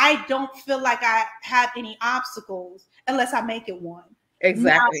like, I don't feel like I have any obstacles unless I make it one.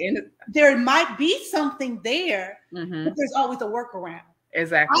 Exactly. Now, there might be something there, but there's always a workaround.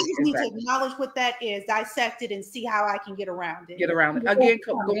 Exactly. I just need to acknowledge what that is, dissect it, and see how I can get around it.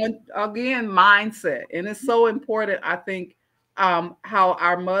 Again, mindset. And it's so important, I think, how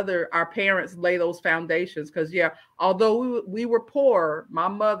our parents lay those foundations. Because although we were poor, my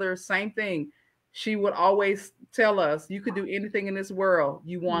mother, same thing. She would always tell us, you could do anything in this world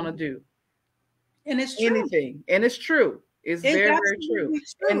you want to do. And it's true. Anything. And it's true. It's very, very true.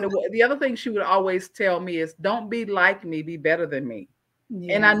 And the other thing she would always tell me is, don't be like me, be better than me.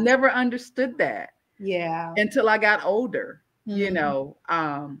 Yeah. And I never understood that. Yeah. Until I got older, when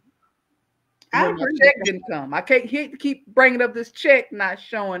my check didn't come. I can't keep bringing up this check not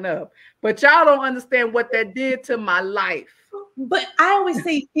showing up. But y'all don't understand what that did to my life. But I always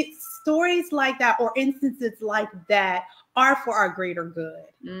say, it's stories like that, or instances like that, are for our greater good.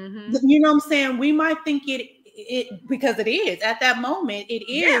 You know what I'm saying? We might think it because it is at that moment. It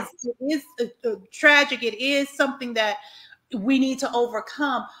is. Yeah. It is tragic. It is something that we need to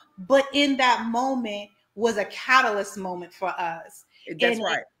overcome. But in that moment was a catalyst moment for us. That's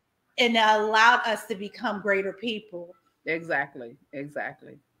right. And it allowed us to become greater people. Exactly.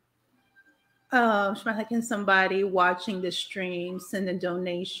 Can somebody watching the stream send a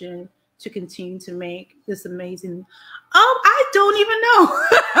donation to continue to make this amazing? I don't even know.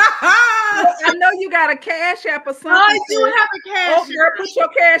 Well, I know you got a Cash App or something. I do have a Cash App. Girl, put your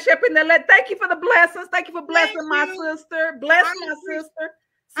Cash App in there. Thank you for the blessings. Thank you for blessing my sister. Bless my sister.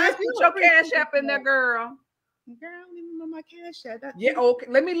 Sis, put your Cash App in there, girl. Girl, I don't even know my Cash App. Okay.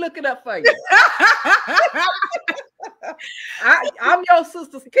 Let me look it up for you. I'm your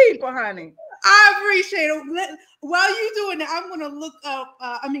sister's keeper, honey. I appreciate it. While you're doing that, I'm going to look up,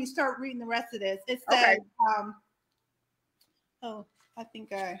 start reading the rest of this. It says, I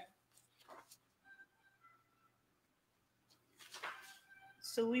think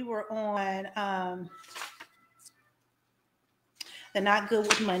so we were on, they're not good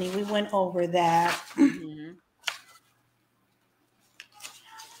with money. We went over that.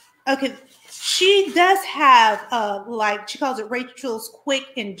 Okay. She does have, she calls it Rachel's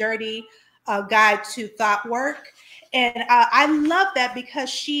quick and dirty guide to thought work. And I love that because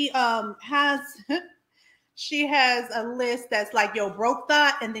she has She has a list that's like your broke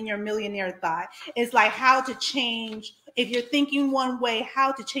thought and then your millionaire thought. It's like how to change, if you're thinking one way,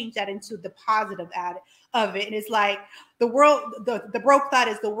 how to change that into the positive of it. And it's like the world, the broke thought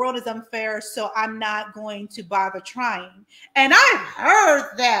is the world is unfair, so I'm not going to bother trying. And I've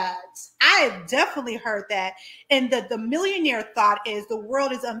heard that. I have definitely heard that. And the millionaire thought is the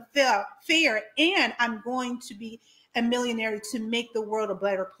world is unfair, and I'm going to be a millionaire to make the world a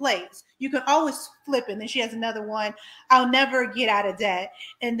better place. You can always flip it. And then she has another one, I'll never get out of debt.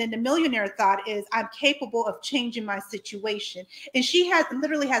 And then the millionaire thought is I'm capable of changing my situation. And she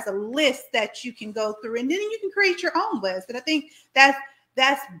literally has a list that you can go through, and then you can create your own list. And I think that's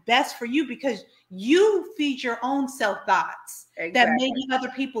best for you, because you feed your own self thoughts that maybe other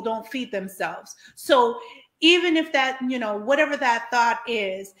people don't feed themselves. So even if that, whatever that thought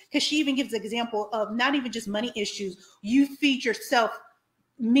is, because she even gives an example of not even just money issues, you feed yourself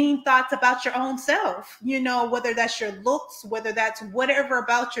mean thoughts about your own self, whether that's your looks, whether that's whatever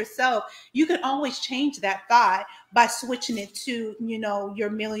about yourself, you can always change that thought by switching it to,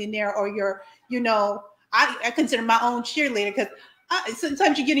 your millionaire or your, I consider my own cheerleader, because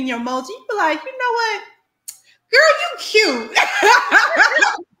sometimes you get in your modes, you be like, you know what, girl, you cute.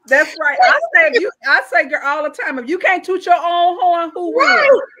 That's right. I say, girl, all the time, if you can't toot your own horn, who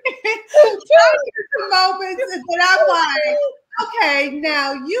will? Moments that I'm like, okay,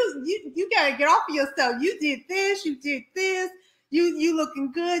 now you gotta get off of yourself. You did this, you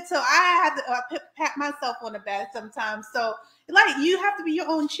looking good. So I have to pat myself on the back sometimes. So like you have to be your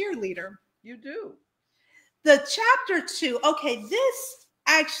own cheerleader. You do. The chapter 2, okay, this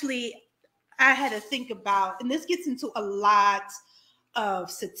actually I had to think about, and this gets into a lot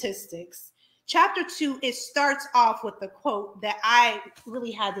of statistics. Chapter 2, it starts off with a quote that I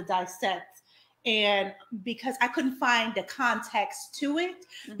really had to dissect, and because I couldn't find the context to it,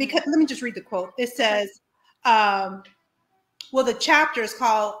 because let me just read the quote. It says, well, the chapter is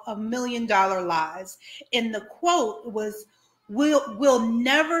called $1 Million Lies, and the quote was, we'll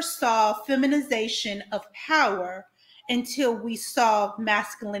never solve feminization of power until we solve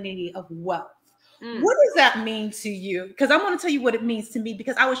masculinity of wealth. What does that mean to you? Because I want to tell you what it means to me,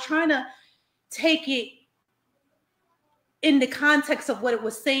 because I was trying to take it in the context of what it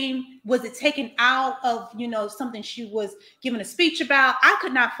was saying. Was it taken out of, something she was giving a speech about? I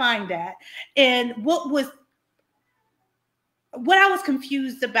could not find that. And what I was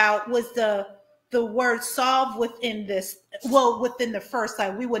confused about was the word solve within this, within the first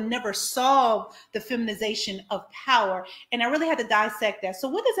line. We would never solve the feminization of power. And I really had to dissect that. So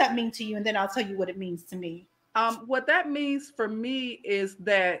what does that mean to you? And then I'll tell you what it means to me. What that means for me is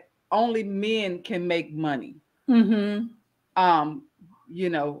that only men can make money. Women,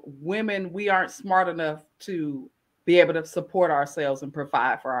 we aren't smart enough to be able to support ourselves and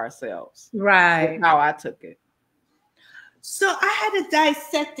provide for ourselves. Right. That's how I took it. So I had to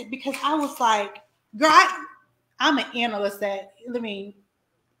dissect it, because I was like, girl, I'm an analyst. That's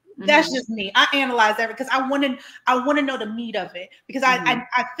just me. I analyze everything, because I want to know the meat of it, because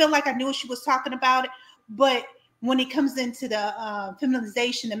I feel like I knew what she was talking about, but when it comes into the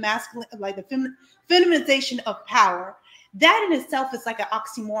feminization and masculine, like the feminization of power, that in itself is like an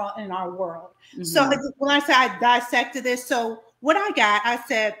oxymoron in our world. So when I say I dissected this, so what I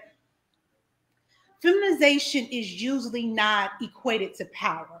said, feminization is usually not equated to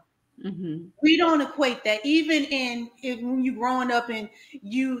power. We don't equate that. Even when you growing up and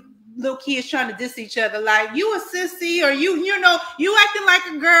you little kids trying to diss each other, like you a sissy, or you acting like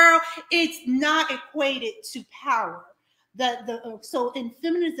a girl, it's not equated to power. So in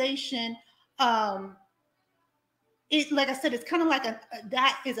feminization, it, like I said, it's kind of like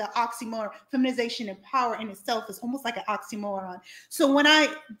that is an oxymoron. Feminization and power in itself is almost like an oxymoron. So when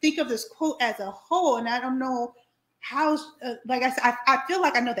I think of this quote as a whole, and I don't know how, like I said, I feel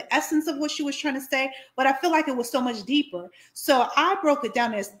like I know the essence of what she was trying to say, but I feel like it was so much deeper. So I broke it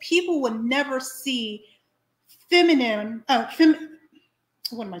down as people would never see feminism,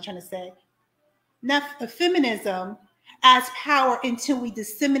 feminism as power until we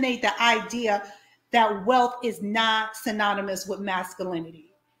disseminate the idea that wealth is not synonymous with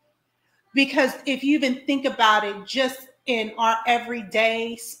masculinity. Because if you even think about it, just in our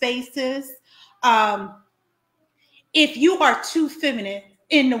everyday spaces, if you are too feminine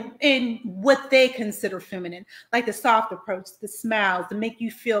in what they consider feminine, like the soft approach, the smiles, to make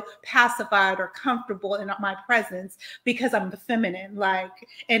you feel pacified or comfortable in my presence because I'm feminine,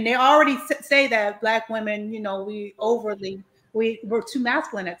 and they already say that Black women, we're too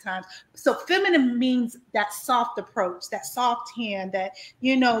masculine at times. So feminine means that soft approach, that soft hand, that,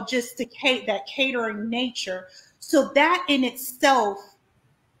 just that catering nature. So that in itself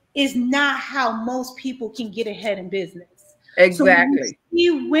is not how most people can get ahead in business. Exactly. So when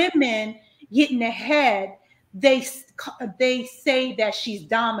you see women getting ahead, they say that she's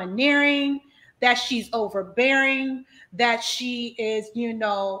domineering, that she's overbearing, that she is,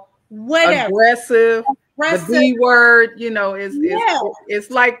 whatever. Aggressive. The B word, is Yeah.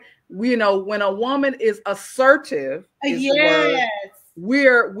 it's like, when a woman is assertive, is the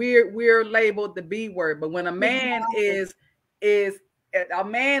word, we're labeled the B word. But when a man is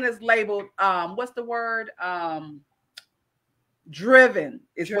labeled, what's the word? Driven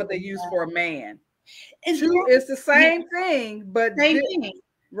is what they use for a man. It's the same thing, but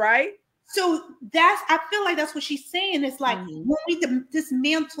right? So I feel like that's what she's saying. It's like when we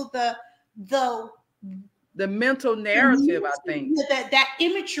dismantle the mental narrative, I think that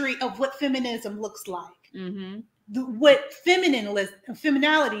imagery of what feminism looks like, what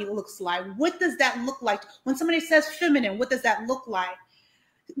femininity looks like. What does that look like when somebody says feminine? What does that look like?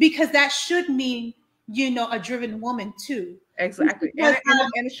 Because that should mean a driven woman too. Exactly, and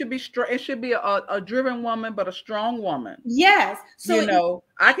it should be strong. It should be a driven woman, but a strong woman. Yes. So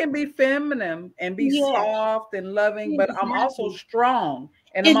I can be feminine and be soft and loving, but I'm also strong,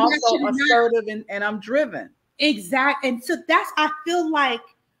 and I'm also assertive, and I'm driven. Exactly. And so I feel like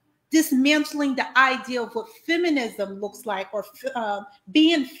dismantling the idea of what feminism looks like, or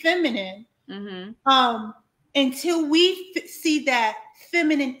being feminine, until we see that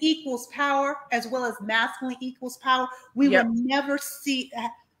feminine equals power as well as masculine equals power, we will never see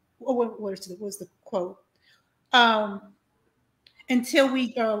that. What's the quote? Until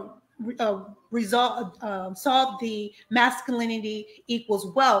we solve the masculinity equals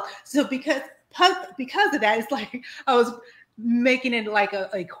wealth. So because of that, it's like I was making it like an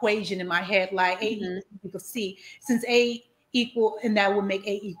equation in my head, like A equals C, since A equal, and that would make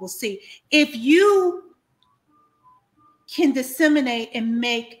A equals C. If you can disseminate and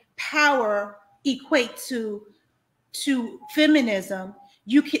make power equate to feminism,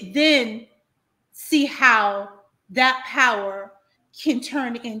 you can then see how that power can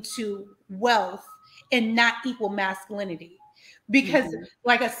turn into wealth and not equal masculinity. Because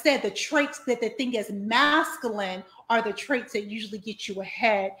like I said, the traits that they think as masculine are the traits that usually get you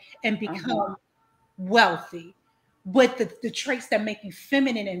ahead and become wealthy. But the traits that make you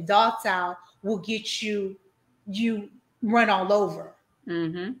feminine and docile will get you run all over.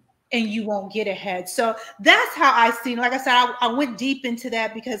 And you won't get ahead. So that's how I seen. Like I said, I went deep into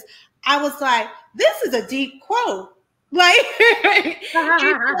that because I was like, this is a deep quote. Like, like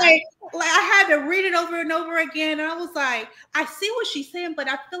I had to read it over and over again. And I was like, I see what she's saying, but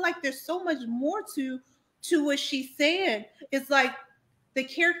I feel like there's so much more to what she's saying. It's like the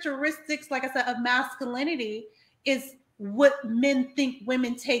characteristics, like I said, of masculinity is what men think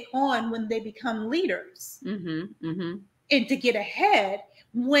women take on when they become leaders. And to get ahead,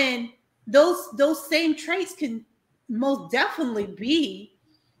 when those same traits can most definitely be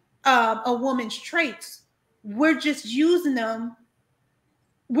a woman's traits. We're just using them.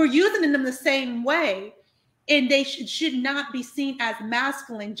 We're using them the same way, and they should not be seen as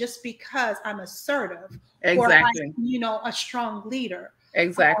masculine just because I'm assertive, or I'm, a strong leader.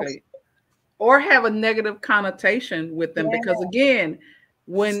 Exactly. Or have a negative connotation with them, because again,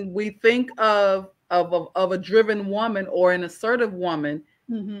 when we think of a driven woman or an assertive woman,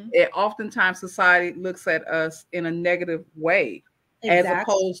 oftentimes society looks at us in a negative way. As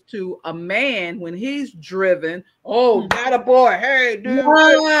opposed to a man, when he's driven, got a boy, hey dude,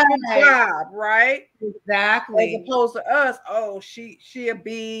 good job, right? Exactly. As opposed to us, she a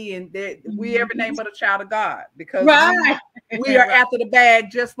B, and we every name but a child of God, because we are after the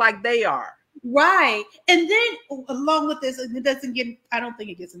bag just like they are. Right. And then along with this, it doesn't get, I don't think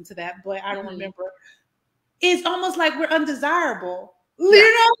it gets into that, but I don't remember. It's almost like we're undesirable. You know what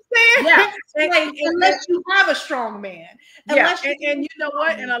I'm saying? Yeah. Like, unless you have a strong man. And you know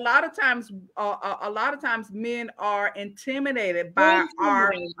what? And a lot of times men are intimidated by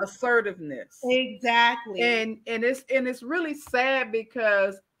our assertiveness. Exactly. And it's really sad,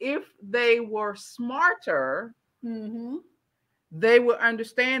 because if they were smarter, they would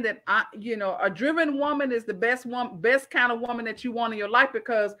understand that a driven woman is the best kind of woman that you want in your life,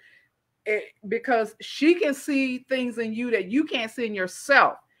 because she can see things in you that you can't see in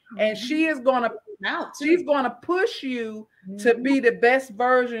yourself, and she's gonna push you to be the best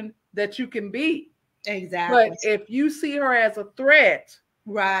version that you can be. Exactly. But if you see her as a threat,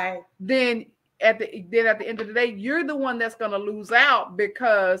 right, then at the end of the day, you're the one that's gonna lose out,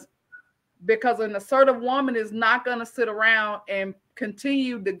 because an assertive woman is not gonna sit around and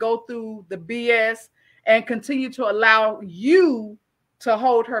continue to go through the BS and continue to allow you to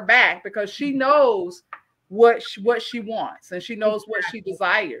hold her back, because she knows what she wants, and she knows what she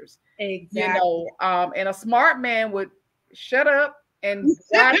desires. Exactly. You know, and a smart man would shut up and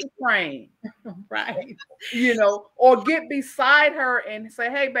drive the train. Right. You know, or get beside her and say,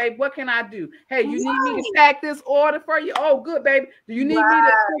 hey, babe, what can I do? Hey, you need me to pack this order for you? Oh, good, baby. Do you need me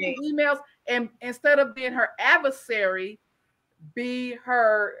to check the emails? And instead of being her adversary, be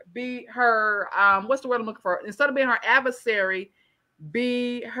her, what's the word I'm looking for? Instead of being her adversary,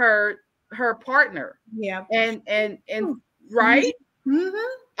 be her partner. Yeah. And right?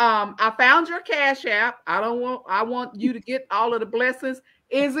 I found your Cash App. I want you to get all of the blessings.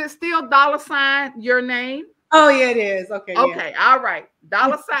 Is it still $ your name? Oh yeah, it is. Okay. Okay. Yeah. All right.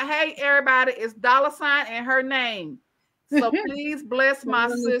 $. Hey, everybody, it's $ and her name. So please bless my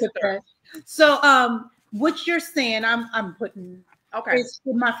sister. So what you're saying, I'm putting it's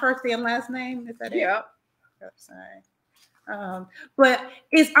my first and last name. Is that it? Yep. Sorry. But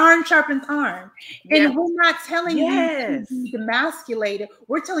it's iron sharpens iron. And we're not telling you to be demasculated.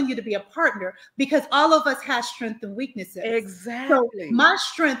 We're telling you to be a partner, because all of us have strengths and weaknesses. Exactly. So my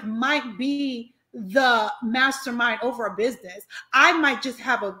strength might be the mastermind over a business. I might just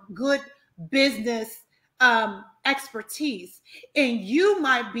have a good business expertise, and you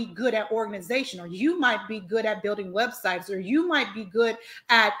might be good at organization, or you might be good at building websites, or you might be good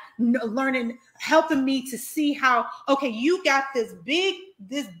at learning, helping me to see how, okay, you got this big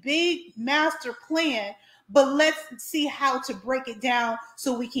master plan, but let's see how to break it down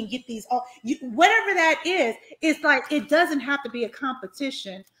so we can get these all, whatever that is. It's like, it doesn't have to be a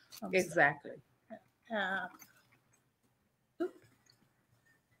competition. Exactly.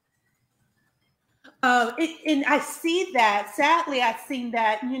 And I see that, sadly, I've seen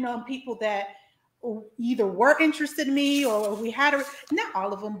that, people that either were interested in me or we had not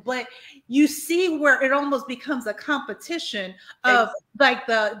all of them, but you see where it almost becomes a competition of like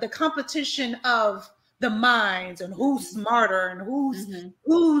the competition of the minds, and who's smarter, and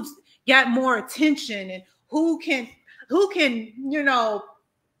who's got more attention, and who can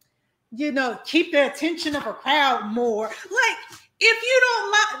keep the attention of a crowd more. Like, if you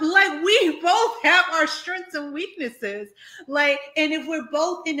don't like, we both have our strengths and weaknesses. Like, and if we're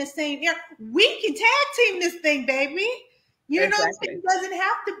both in the same area, we can tag team this thing, baby. You know, it doesn't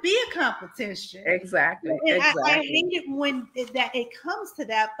have to be a competition. Exactly. And I hate it when it comes to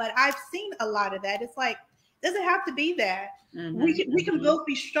that, but I've seen a lot of that. It's like, it doesn't have to be that. We can both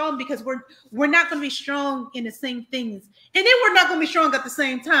be strong, because we're not going to be strong in the same things, and then we're not going to be strong at the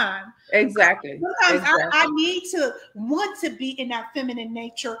same time. Exactly. Sometimes I need to want to be in that feminine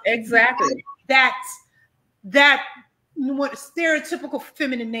nature. Exactly. That what stereotypical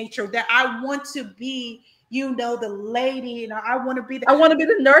feminine nature, that I want to be, the lady, and I want to be the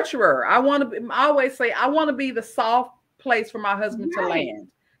nurturer. I always say I want to be the soft place for my husband to land.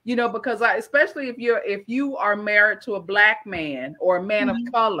 Because especially if you are married to a Black man or a man of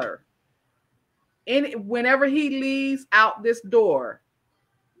color, whenever he leaves out this door,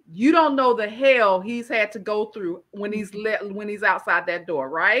 you don't know the hell he's had to go through when he's outside that door,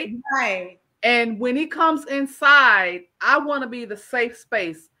 right? Right. And when he comes inside, I want to be the safe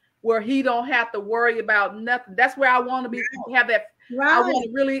space where he don't have to worry about nothing. That's where I want to be. Have that. Right. I want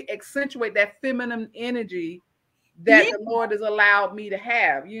to really accentuate that feminine energy that the Lord has allowed me to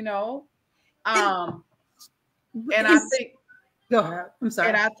have, and I think, go ahead. I'm sorry.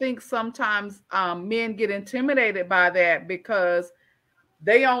 And I think sometimes men get intimidated by that, because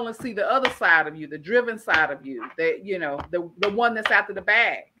they only see the other side of you, the driven side of you, the one that's after the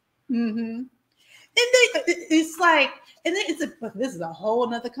bag. And it's like, and then this is a whole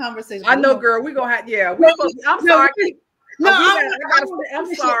nother conversation. I know, girl. We're gonna have, I'm sorry.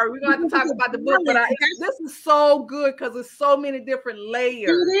 I'm sorry. We're going to have to talk about the book, but this is so good because there's so many different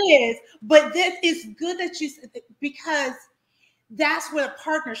layers. It is, but that is good that you, because that's where the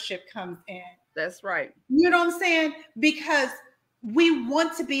partnership comes in. That's right. You know what I'm saying? Because we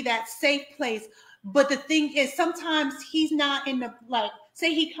want to be that safe place, but the thing is, sometimes he's not in the, like,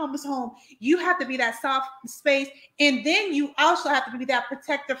 say he comes home, you have to be that soft space, and then you also have to be that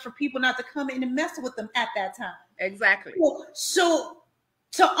protector for people not to come in and mess with them at that time. Exactly. So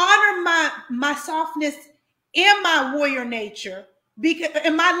to honor my softness and my warrior nature, because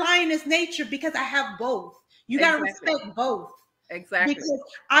and my lioness nature, because I have both. You got to respect both. Exactly. Because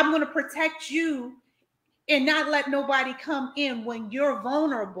I'm going to protect you and not let nobody come in when you're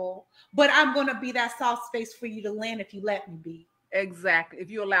vulnerable, but I'm going to be that soft space for you to land if you let me be. Exactly. If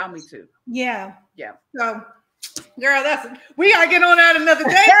you allow me to. Yeah. Yeah. So, girl, we gotta get on that another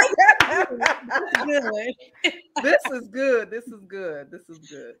day. This is good. This is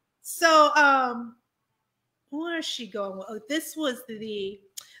good. So, where is she going? Oh, this was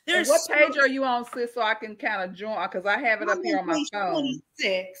And what page are you on, sis, so I can kind of join? Because I have it up here on my phone.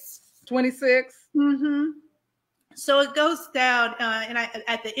 26. 26? Mm-hmm. So it goes down, and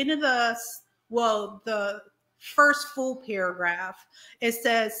at the end of the first full paragraph, it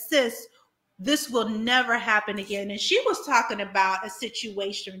says, "Sis, this will never happen again." And she was talking about a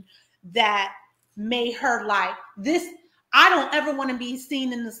situation that made her like, this, I don't ever want to be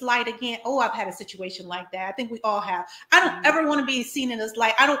seen in this light again. Oh, I've had a situation like that. I think we all have. I don't ever want to be seen in this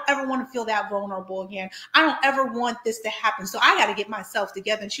light. I don't ever want to feel that vulnerable again. I don't ever want this to happen. So I got to get myself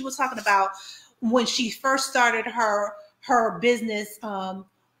together. And she was talking about when she first started her business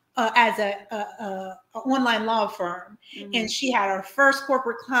as a online law firm, and she had her first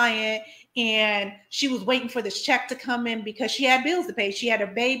corporate client, and she was waiting for this check to come in because she had bills to pay. She had a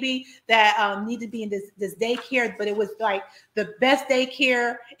baby that needed to be in this daycare, but it was like the best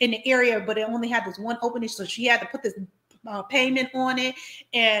daycare in the area, but it only had this one opening, so she had to put this payment on it,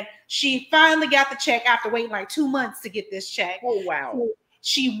 and she finally got the check after waiting like 2 months to get this check. Oh wow. So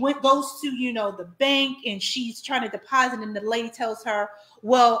she goes to, the bank, and she's trying to deposit, and the lady tells her,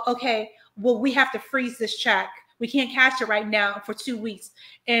 well, we have to freeze this check. We can't cash it right now for 2 weeks.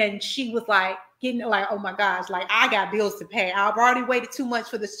 And she was like, getting like, oh my gosh, like I got bills to pay. I've already waited 2 months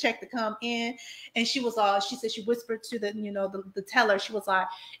for this check to come in. And she was she said, she whispered to the teller, she was like,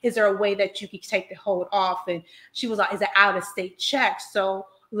 is there a way that you could take the hold off? And she was like, it's an out of state check. So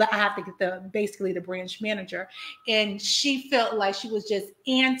I have to get basically the branch manager. And she felt like she was just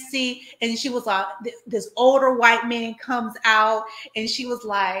antsy. And she was like, this older white man comes out, and she was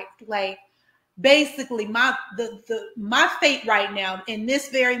like basically my fate right now in this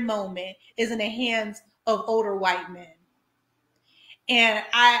very moment is in the hands of older white men. And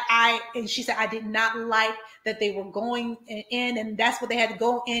and she said, I did not like that they were going in, and that's what they had to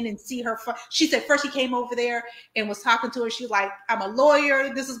go in and see her. She said first he came over there and was talking to her. She was like, I'm a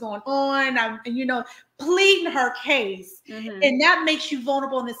lawyer. This is going on. I'm, pleading her case. And that makes you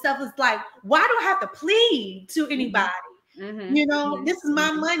vulnerable in itself. It's like, why do I have to plead to anybody? This is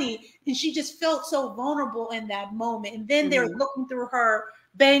my money. And she just felt so vulnerable in that moment. And then they're looking through her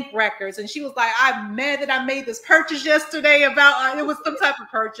bank records, and she was like, I'm mad that I made this purchase yesterday about it was some type of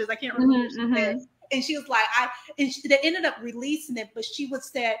purchase. I can't remember what she said. And she was like, they ended up releasing it, but she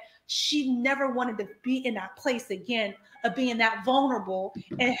was said she never wanted to be in that place again of being that vulnerable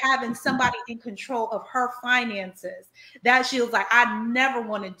and having somebody in control of her finances. That she was like, I never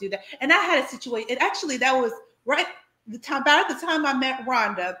want to do that. And I had a situation, and actually that was right about the time I met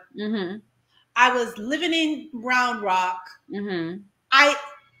Rhonda. I was living in Round Rock.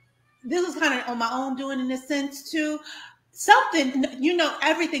 This was kind of on my own doing in a sense too. Something,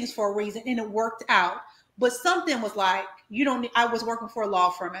 everything's for a reason, and it worked out. But something was like, I was working for a law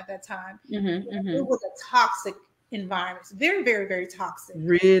firm at that time. It was a toxic environment. Very, very, very toxic.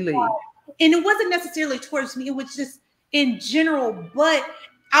 Really? And it wasn't necessarily towards me. It was just in general. But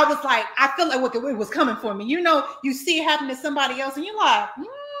I was like, I felt like it was coming for me. You see it happen to somebody else, and you're like,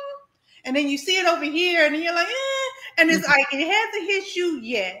 and then you see it over here, and then you're like, and it's like, it hasn't hit you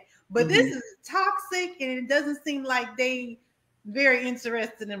yet. But this is toxic, and it doesn't seem like they very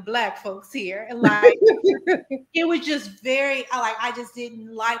interested in Black folks here. And like, it was just very, I just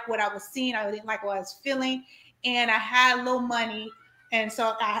didn't like what I was seeing. I didn't like what I was feeling. And I had a little money. And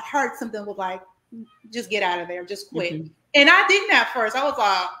so I heard something was like, just get out of there, just quit. And I didn't at first. I was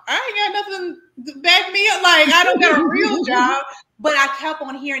like, I ain't got nothing to back me up. Like, I don't got a real job. But I kept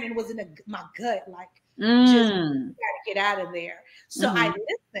on hearing, and it was in my gut, like, just gotta get out of there. So I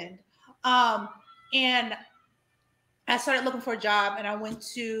listened. And I started looking for a job, and I went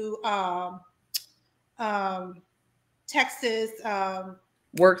to Texas.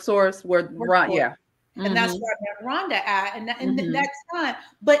 Work Source, yeah. And that's where I met Rhonda at, and that time.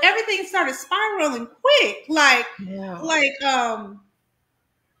 But everything started spiraling quick. I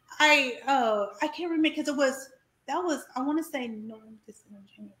can't remember, because I want to say November, December,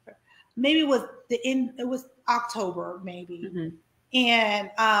 January, maybe it was it was October, maybe. And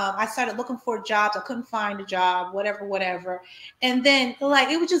I started looking for jobs. I couldn't find a job, whatever. And then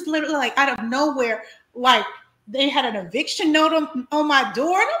it was just literally like out of nowhere, like they had an eviction note on my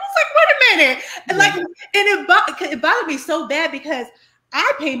door. And I was like, wait a minute. And it bothered me so bad because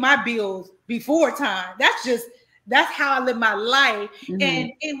I pay my bills before time. That's how I live my life.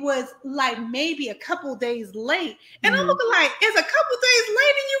 And it was like maybe a couple days late. And I'm looking like, it's a couple days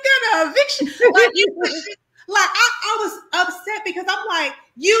late and you got an eviction? I was upset because I'm like,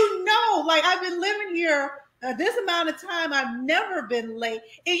 I've been living here this amount of time, I've never been late.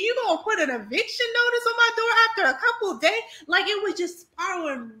 And you gonna put an eviction notice on my door after a couple of days? Like, it was just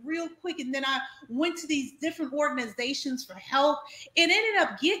spiraling real quick. And then I went to these different organizations for help and ended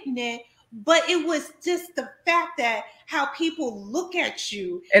up getting it. But it was just the fact that how people look at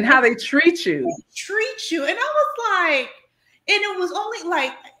you and how they treat you. And I was like, and it was only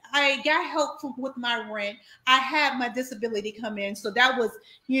like, I got help with my rent. I had my disability come in, so that was,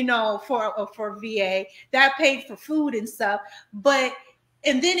 you know, for VA that paid for food and stuff. But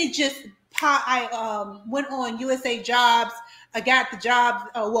and then it just, I went on USA Jobs. I got the job.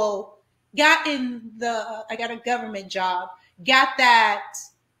 I got a government job. Got that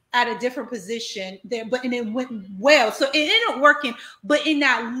at a different position there, and it went well. So it ended up working. But in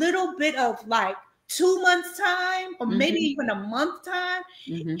that little bit of like 2 months time, or maybe even a month time,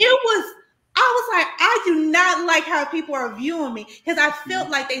 I was like, I do not like how people are viewing me, because I felt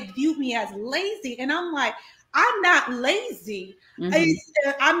like they viewed me as lazy. And I'm like, I'm not lazy.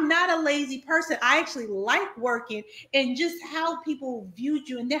 I'm not a lazy person. I actually like working, and just how people viewed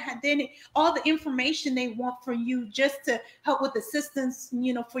you, and then all the information they want from you just to help with assistance,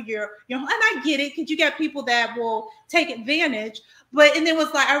 you know, for your and I get it, because you got people that will take advantage. But and it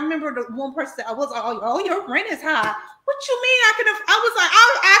was like, I remember the one person that I was like, oh, your rent is high. What you mean? I could have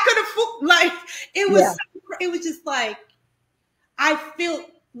like, it was it was just like, I feel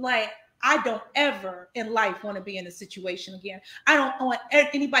like I don't ever in life want to be in a situation again. I don't want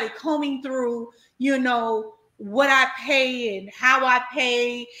anybody combing through, you know, what I pay and how I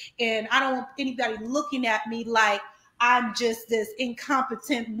pay. And I don't want anybody looking at me like I'm just this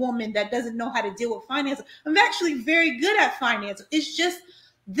incompetent woman that doesn't know how to deal with finances. I'm actually very good at finance. It's just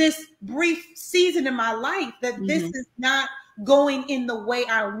this brief season in my life that this is not going in the way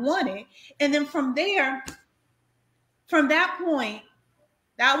I want it. And then from there, from that point,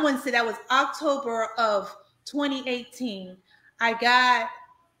 that was October of 2018. I got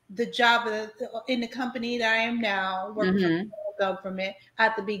the job in the company that I am now, working for the government,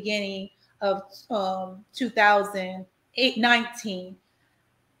 at the beginning of 2019.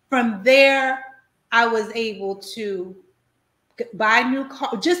 From there, I was able to buy a new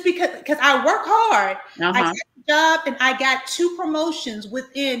car, just because I work hard. I got a job and I got 2 promotions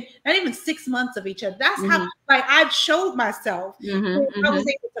within not even 6 months of each other. That's how, like, I've showed myself. I was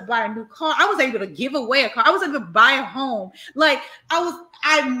able to buy a new car. I was able to give away a car. I was able to buy a home. Like, I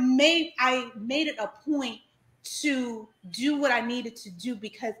made it a point to do what I needed to do,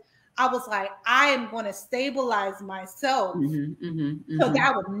 because I was like, I am going to stabilize myself so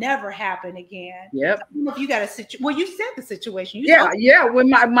that would never happen again. Yep. I don't know if you got a situation. Well, you said the situation. With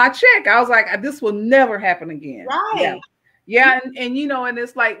my check, I was like, this will never happen again. Right. And you know, and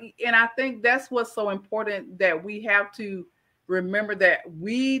it's like, and I think that's what's so important, that we have to remember that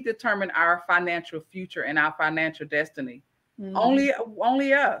we determine our financial future and our financial destiny. Only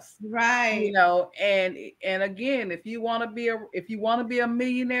us. Right. You know, and again, if you want to be a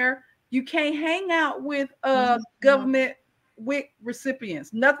millionaire, you can't hang out with government WIC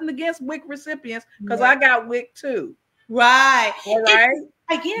recipients. Nothing against WIC recipients, because I got WIC too. Right. All right.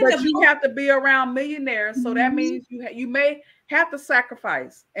 Again, but you have to be around millionaires. So that means you may have to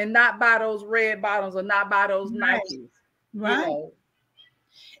sacrifice and not buy those red bottoms or not buy those Nikes. Right. You know?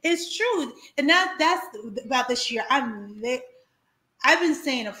 It's true. And that's about this year. I've been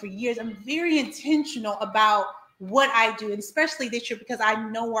saying it for years. I'm very intentional about what I do, and especially this year, because I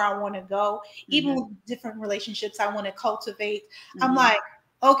know where I want to go. Even with different relationships I want to cultivate, I'm like,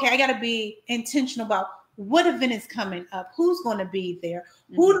 okay, I got to be intentional about what event is coming up, who's going to be there,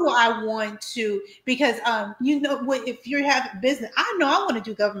 who do I want to, because you know what, if you have business, I know I want to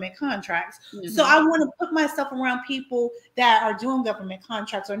do government contracts. So I want to put myself around people that are doing government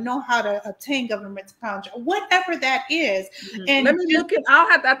contracts or know how to obtain government contracts, whatever that is. And let me look at,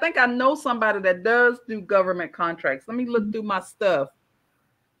 I think I know somebody that does do government contracts. Let me look through my stuff.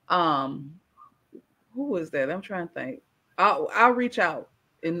 Who is that? I'm trying to think. I'll reach out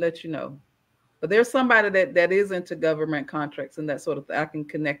and let you know. But there's somebody that is into government contracts and that sort of thing I can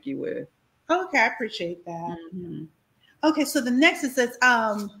connect you with. Okay, I appreciate that. Okay, so the next, it says,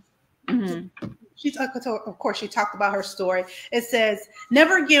 she's, of course, she talked about her story. It says,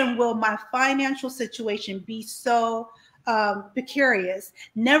 never again will my financial situation be so precarious.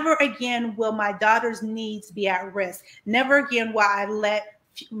 Never again will my daughter's needs be at risk. Never again will I let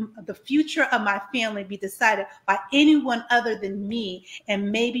the future of my family be decided by anyone other than me and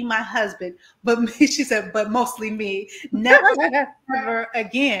maybe my husband, but she said, but mostly me. Never, never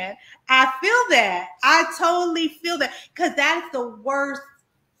again. I feel that. I totally feel that, because that's the worst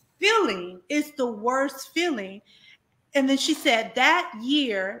feeling. It's the worst feeling. And then she said that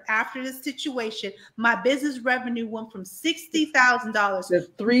year after this situation, my business revenue went from $60,000 to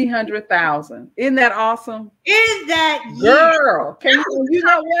 $300,000. Isn't that awesome? In that girl, can you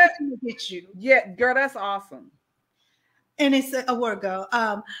know what? Get you. Yeah, girl, that's awesome. And it's a word go.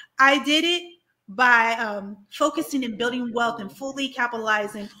 I did it by focusing and building wealth and fully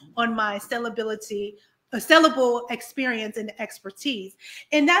capitalizing on my sellable experience and expertise.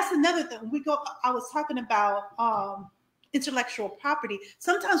 And that's another thing. I was talking about intellectual property.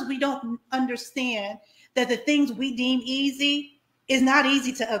 Sometimes we don't understand that the things we deem easy is not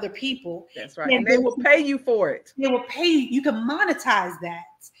easy to other people. That's right. And they will pay you for it. They will pay you. You can monetize that.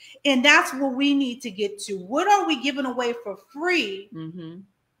 And that's what we need to get to. What are we giving away for free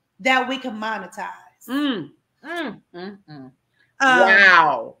that we can monetize?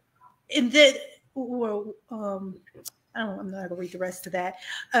 Wow. And then, I'm not going to read the rest of that.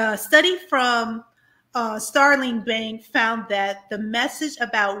 Study from Starling Bank found that the message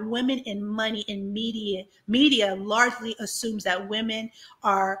about women and money in media largely assumes that women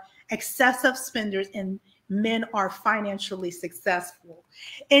are excessive spenders and men are financially successful.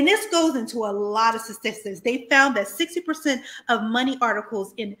 And this goes into a lot of statistics. They found that 60% of money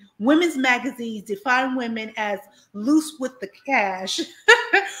articles in women's magazines define women as loose with the cash.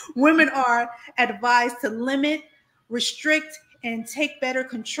 Women are advised to limit, restrict, and take better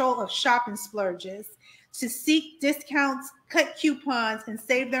control of shopping splurges, to seek discounts, cut coupons, and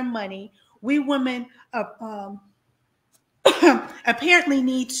save their money. We women apparently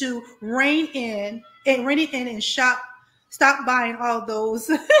need to rein in and stop buying all those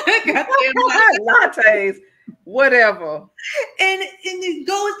lattes, whatever. And it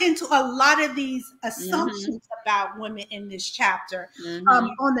goes into a lot of these assumptions about women in this chapter.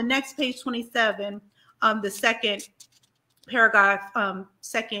 On the next page 27, the second paragraph,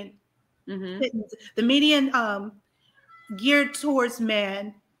 second sentence, the median geared towards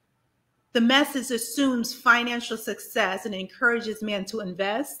men. The message assumes financial success and encourages men to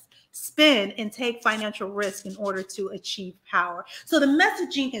invest, spend, and take financial risk in order to achieve power. So the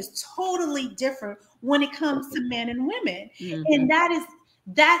messaging is totally different when it comes to men and women. And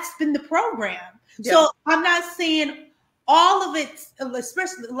that's been the program. Yep. So I'm not saying all of it,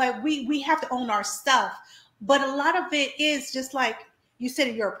 especially like we have to own our stuff, but a lot of it is just like you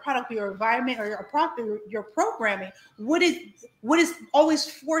said, you're a product of your environment or you're a product of your programming. What is always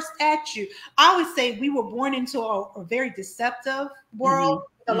forced at you? I would say we were born into a very deceptive world,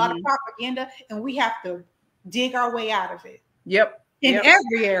 a lot of propaganda, and we have to dig our way out of it. Yep. In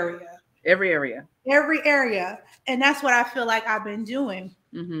every area. Every area. Every area. And that's what I feel like I've been doing.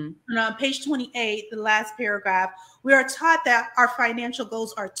 And on page 28, the last paragraph, we are taught that our financial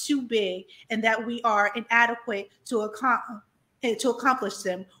goals are too big and that we are inadequate to accomplish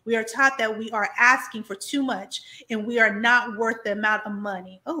them. We are taught that we are asking for too much and we are not worth the amount of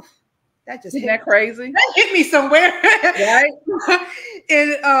money. Oh, that just isn't that crazy? That hit me somewhere. Right.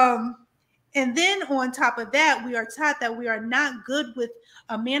 And then on top of that, we are taught that we are not good with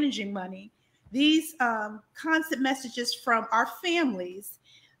managing money. These constant messages from our families,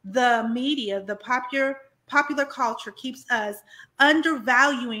 the media, the popular culture keeps us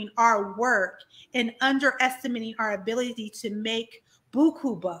undervaluing our work and underestimating our ability to make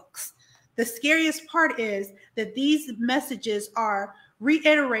buku bucks. The scariest part is that these messages are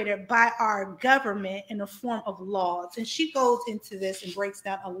reiterated by our government in the form of laws. And she goes into this and breaks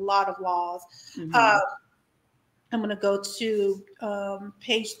down a lot of laws. I'm going to go to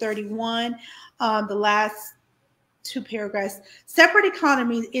page 31, the last two paragraphs. Separate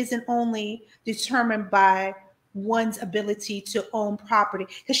economy isn't only determined by one's ability to own property.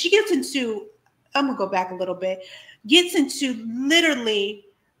 Because she gets into, I'm going to go back a little bit, gets into literally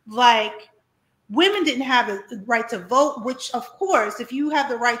like women didn't have the right to vote, which of course, if you have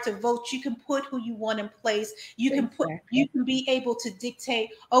the right to vote, you can put who you want in place. You can you can be able to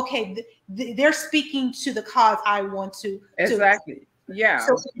dictate, okay, they're speaking to the cause I want to. Exactly. Yeah.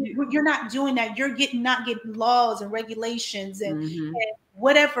 So you're not doing that. You're not getting laws and regulations and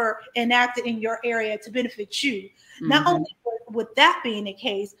whatever enacted in your area to benefit you. Not only with that being the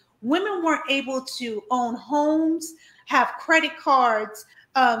case, women weren't able to own homes, have credit cards,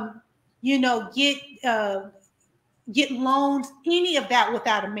 get loans, any of that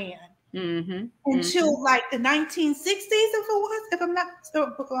without a man. Until like the 1960s, if I'm not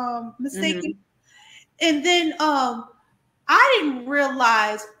mistaken. And then I didn't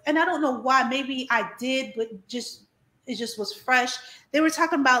realize, and I don't know why, maybe I did, but it just was fresh. They were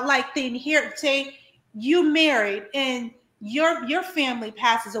talking about like the inheritance. Say you married and your family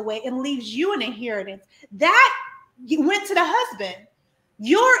passes away and leaves you an inheritance. That went to the husband.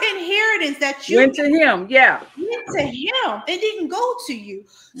 Your inheritance that you went to him. Yeah. went to him. It didn't go to you.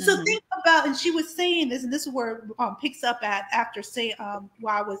 So think about, and she was saying this, and this is where it picks up at after saying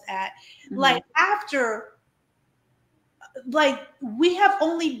where I was at. Like after, like we have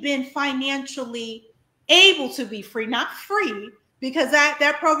only been financially able to be free, not free, because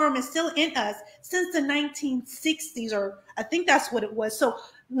that program is still in us since the 1960s, or I think that's what it was. So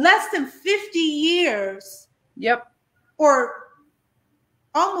less than 50 years. Yep. Or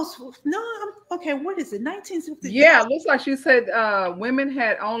almost, no, okay, what is it? 1960? Yeah, looks like she said women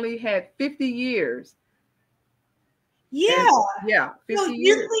had only had 50 years. Yeah. And, yeah, 50 so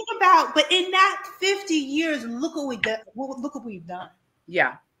years. You think about, but in that 50 years, look what we've done.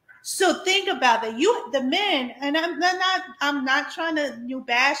 Yeah. So think about that. The men, and I'm not trying to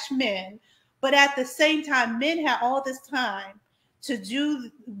bash men, but at the same time, men have all this time to do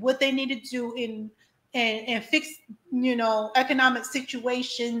what they need to do and fix, economic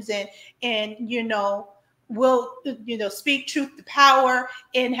situations and will, speak truth to power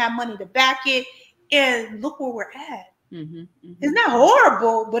and have money to back it. And look where we're at. It's not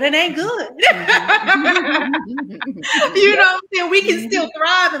horrible, but it ain't good. You know what I'm saying? We can still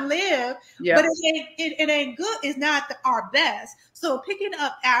thrive and live, but it ain't good. It's not our best. So picking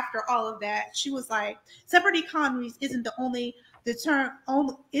up after all of that, she was like, separate economies isn't only determined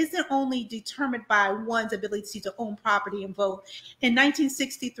by one's ability to own property and vote. In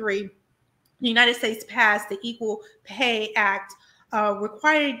 1963, the United States passed the Equal Pay Act,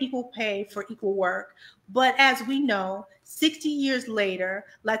 requiring equal pay for equal work. But as we know, 60 years later,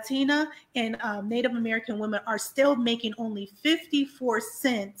 Latina and Native American women are still making only 54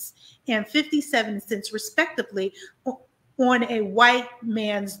 cents and 57 cents, respectively, on a white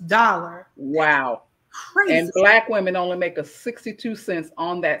man's dollar. Wow. Crazy. And Black women only make 62 cents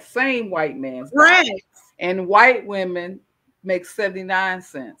on that same white man's dollar. And white women make 79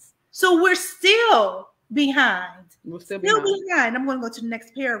 cents. So we're still behind. We're still behind. I'm going to go to the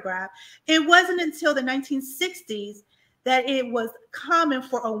next paragraph. It wasn't until the 1960s that it was common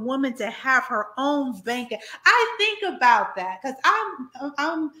for a woman to have her own bank. I think about that because I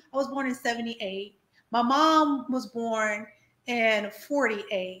was born in 78. My mom was born in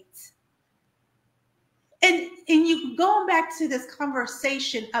 48. And you going back to this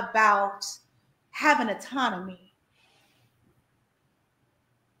conversation about having autonomy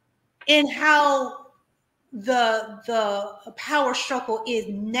and how the power struggle is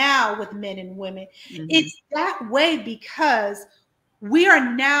now with men and women. It's that way because we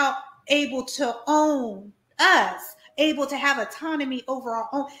are now able to own us, able to have autonomy over our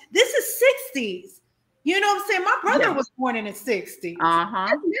own. This is 60s. You know what I'm saying? My brother was born in the 60s. It's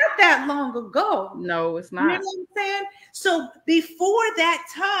not that long ago. No, it's not. You know what I'm saying? So before that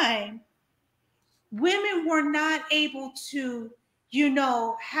time, women were not able to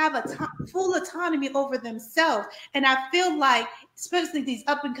have full autonomy over themselves. And I feel like, especially these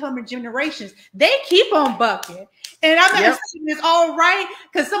up and coming generations, they keep on bucking. And I'm not saying it's all right,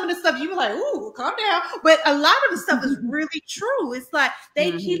 because some of the stuff you were like, ooh, calm down. But a lot of the stuff is really true. It's like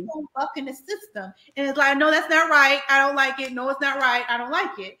they keep on bucking the system. And it's like, no, that's not right. I don't like it. No, it's not right. I don't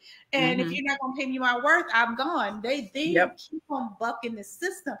like it. And if you're not going to pay me my worth, I'm gone. They keep on bucking the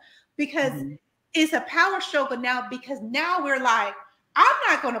system because it's a power struggle now, because now we're like, I'm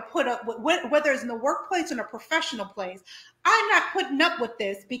not going to put up with, whether it's in the workplace or in a professional place, I'm not putting up with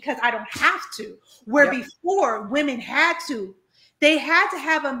this because I don't have to. Where before women had to. They had to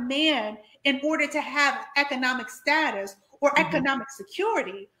have a man in order to have economic status or economic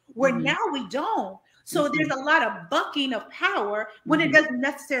security, where now we don't. So there's a lot of bucking of power when it doesn't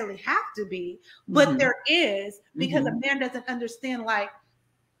necessarily have to be, but there is, because a man doesn't understand, like,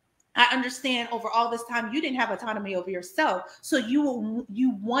 I understand over all this time you didn't have autonomy over yourself, so you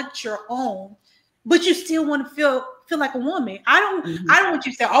want your own, but you still want to feel like a woman. I don't want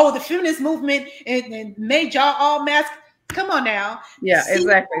you to say, oh, the feminist movement and made y'all all masculine. Come on now. Yeah,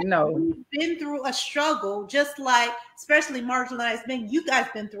 exactly. No. We've been through a struggle, just like, especially marginalized men, you guys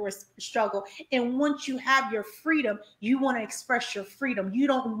been through a struggle. And once you have your freedom, you want to express your freedom. You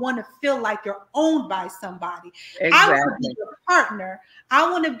don't want to feel like you're owned by somebody. Exactly. I want to be your partner.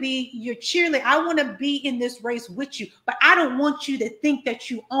 I want to be your cheerleader. I want to be in this race with you, but I don't want you to think that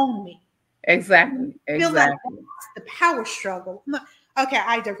you own me. Exactly. I feel like that's the power struggle. Okay,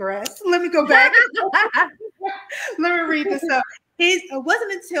 I digress. Let me go back. Let me read this up. It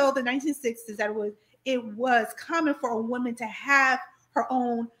wasn't until the 1960s that it was common for a woman to have her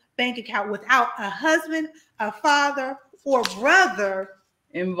own bank account without a husband, a father, or brother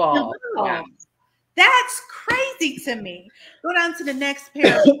involved. Wow. That's crazy to me. Go down to the next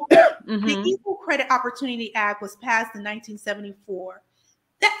paragraph. The Equal Credit Opportunity Act was passed in 1974.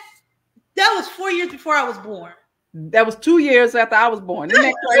 That was 4 years before I was born. That was 2 years after I was born. Isn't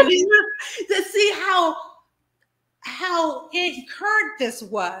that crazy? To see how current this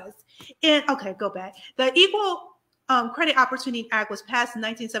was. And okay, go back. The Equal Credit Opportunity Act was passed in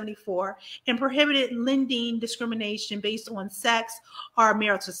 1974 and prohibited lending discrimination based on sex or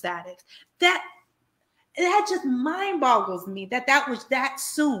marital status. That just mind boggles me that was that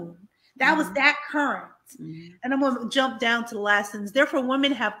soon. That was that current. And I'm going to jump down to the last sentence. Therefore,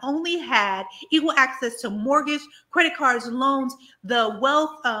 women have only had equal access to mortgage, credit cards, loans, the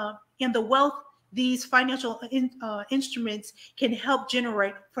wealth, and the wealth these financial instruments can help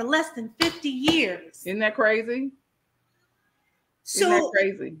generate for less than 50 years. Isn't that crazy? So Isn't that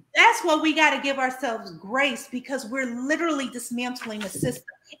crazy? That's why we got to give ourselves grace, because we're literally dismantling the system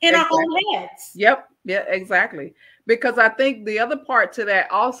in our own heads. Yep. Yeah, exactly. Because I think the other part to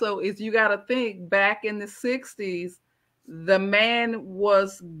that also is you got to think back in the 60s, the man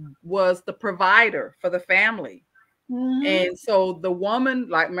was the provider for the family. And so the woman,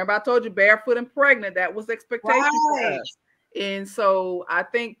 like, remember I told you, barefoot and pregnant, that was expectation for us. And so I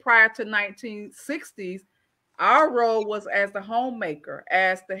think prior to 1960s, our role was as the homemaker,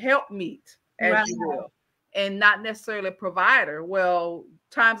 as the helpmeet, as you will, and not necessarily a provider. Well,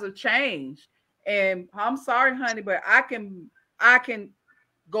 times have changed. And I'm sorry, honey, but I can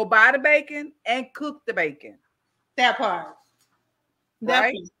go buy the bacon and cook the bacon. That part.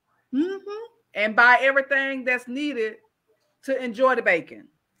 Right? And buy everything that's needed to enjoy the bacon.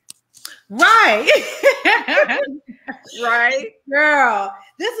 Right. Right. Girl,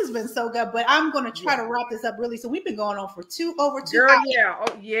 this has been so good, but I'm going to try to wrap this up really. So we've been going on for over 2 hours. Yeah.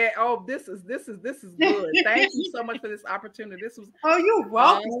 Oh, yeah. Oh, this is good. Thank you so much for this opportunity. This was you're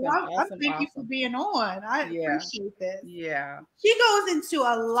welcome. Awesome, thank you for being on. I appreciate this. Yeah. She goes into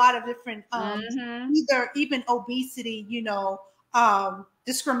a lot of different either even obesity,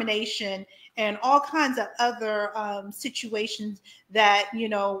 discrimination, and all kinds of other situations that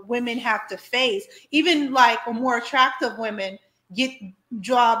women have to face. Even like more attractive women get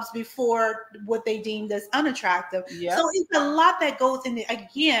jobs before what they deemed as unattractive. Yep. So it's a lot that goes in.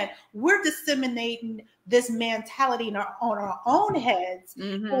 Again, we're disseminating this mentality on our own heads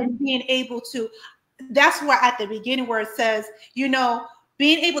and being able to. That's where at the beginning where it says, being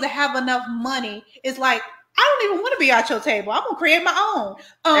able to have enough money is like, I don't even want to be at your table. I'm gonna create my own.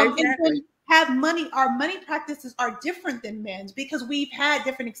 And have money. Our money practices are different than men's because we've had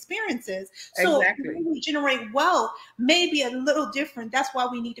different experiences. So when we generate wealth may be a little different. That's why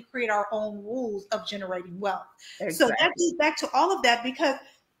we need to create our own rules of generating wealth. So that goes back to all of that, because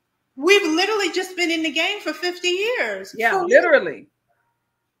we've literally just been in the game for 50 years. Yeah, literally.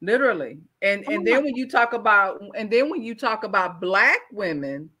 And then when you talk about Black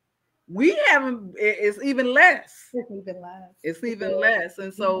women, we haven't. It's even less. It's even less.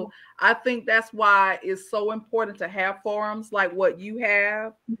 And so I think that's why it's so important to have forums like what you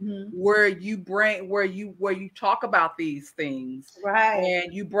have, where you talk about these things,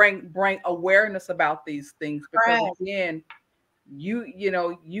 and you bring awareness about these things. Because again,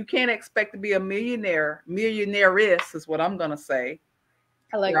 you can't expect to be a millionairess is what I'm gonna say.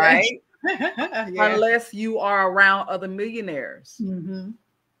 I like that. Unless you are around other millionaires.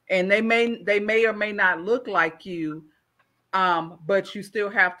 And they may or may not look like you, but you still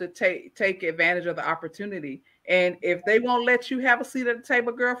have to take advantage of the opportunity. And if they won't let you have a seat at the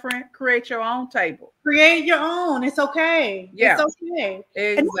table, girlfriend, create your own table. Create your own. It's okay. Yeah. It's okay.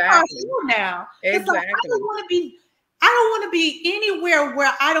 Exactly. And that's how I feel now. It's like, I don't want to be anywhere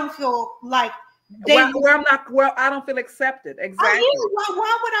where I don't feel like where I don't feel accepted. Exactly.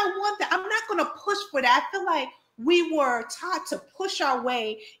 Why would I want that? I'm not going to push for that. I feel like we were taught to push our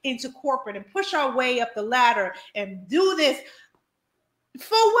way into corporate and push our way up the ladder and do this.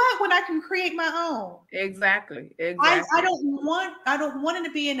 For what? When I can create my own. Exactly. I don't want it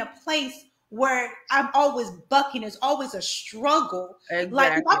to be in a place where I'm always bucking. It's always a struggle.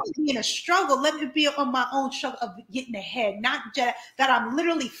 Like if I'm going to be in a struggle, let me be on my own struggle of getting ahead, not just that I'm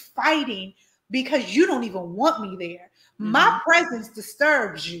literally fighting because you don't even want me there. My presence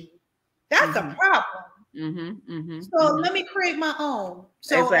disturbs you. That's a problem. So let me create my own.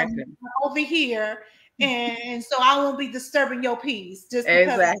 So I'm over here, and so I won't be disturbing your peace just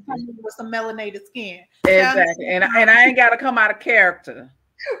because I'm coming with some melanated skin. Exactly, and I ain't got to come out of character.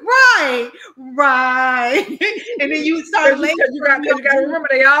 Right. And then you start because you got to remember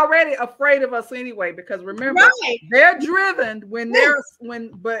they already afraid of us anyway. Because remember, they're driven when they're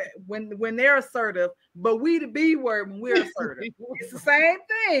assertive, but we the B word when we're assertive. It's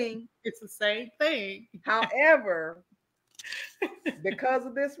the same thing. However, because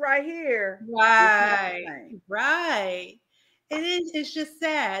of this right here, right. It's just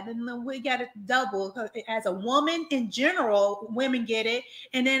sad. And then we got it double. As a woman in general, women get it.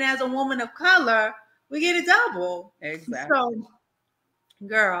 And then as a woman of color, we get it double. Exactly. So,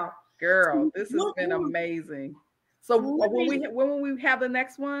 girl. This has been amazing. So when we have the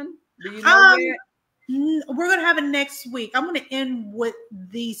next one, do you know yet? We're gonna have it next week. I'm gonna end with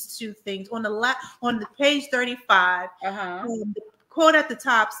these two things on the page 35. The quote at the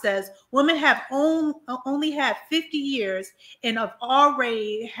top says, "Women have only had 50 years and have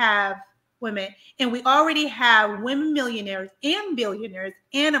already have women, and we already have women millionaires and billionaires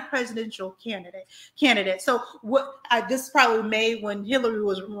and a presidential candidate." So this is probably made when Hillary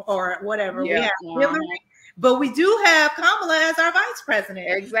was or whatever. Yeah. We have Hillary. But we do have Kamala as our vice president.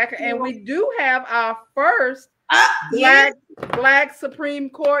 Exactly. And we do have our first black Supreme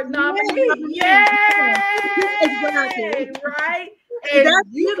Court nominee. Yay! Exactly. Right? And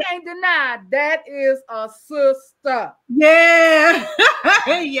you can't deny that is a sister. Yeah.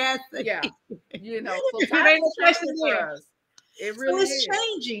 Yes. Yeah. You know, so time is for us. It really is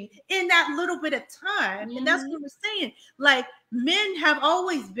changing in that little bit of time. And that's what we're saying. Like, men have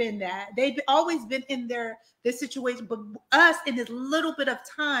always been that. They've always been in this situation. But us, in this little bit of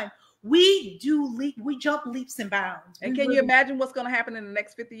time, we jump leaps and bounds. And can you imagine what's going to happen in the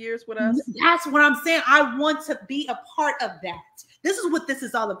next 50 years with us? That's what I'm saying. I want to be a part of that. This is what this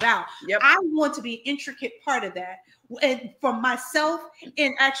is all about. Yep. I want to be an intricate part of that. And for myself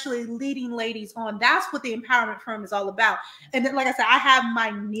and actually leading ladies on, that's what the empowerment firm is all about. And then, like I said, I have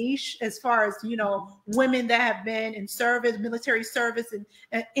my niche as far as, women that have been in service, military service,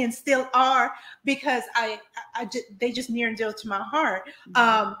 and still are, because they just near and dear to my heart.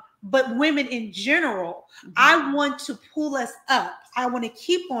 But women in general, I want to pull us up. I want to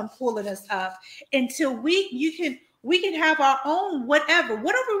keep on pulling us up until we can have our own whatever we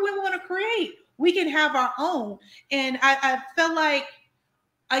want to create. We can have our own. And I felt like,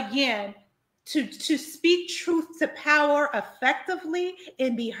 again, to speak truth to power effectively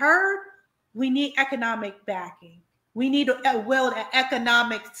and be heard, we need economic backing. We need an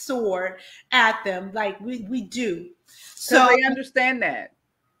economic sword at them, like we do. So they understand that.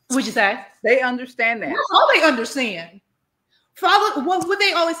 What'd you say? They understand that. That's all they understand. Follow what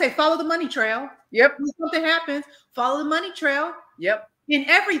they always say, follow the money trail. Yep. When something happens, follow the money trail. Yep. In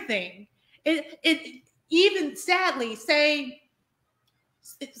everything. It even sadly say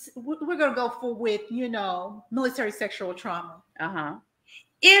we're gonna go with military sexual trauma.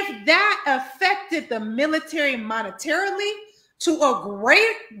 If that affected the military monetarily to a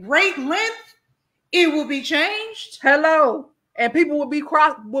great length, it will be changed. Hello. And people will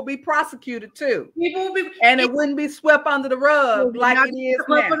be prosecuted too. It wouldn't be swept under the rug like it is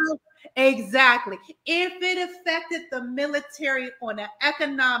now. Exactly. If it affected the military on an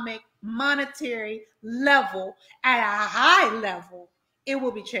economic, monetary level at a high level, it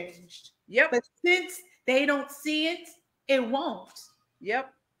will be changed. Yep. But since they don't see it, it won't.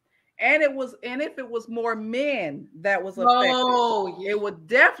 Yep. And if it was more men that was affected, it would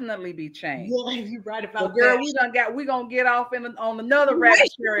definitely be changed. Yeah, you're right about girl, that. we're gonna get off on another rabbit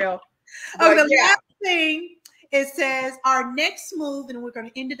trail. Last thing, it says our next move, and we're going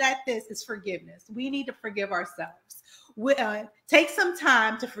to end it at this, is forgiveness. We need to forgive ourselves. Take some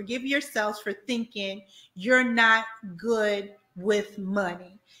time to forgive yourselves for thinking you're not good with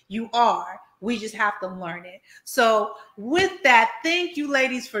money. You are. We just have to learn it. So with that, thank you,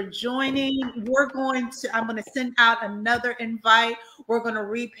 ladies, for joining. I'm going to send out another invite. We're going to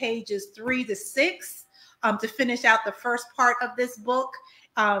read pages 3 to 6 to finish out the first part of this book.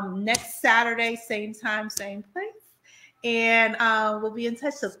 Next Saturday, same time, same place. And we'll be in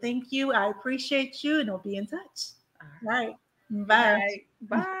touch. So thank you. I appreciate you, and we'll be in touch. All right. Bye.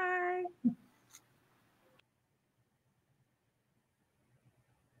 Bye.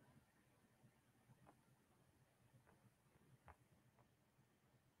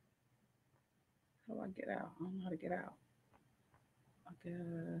 How do I get out? I don't know how to get out. I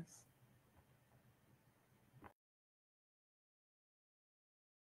guess.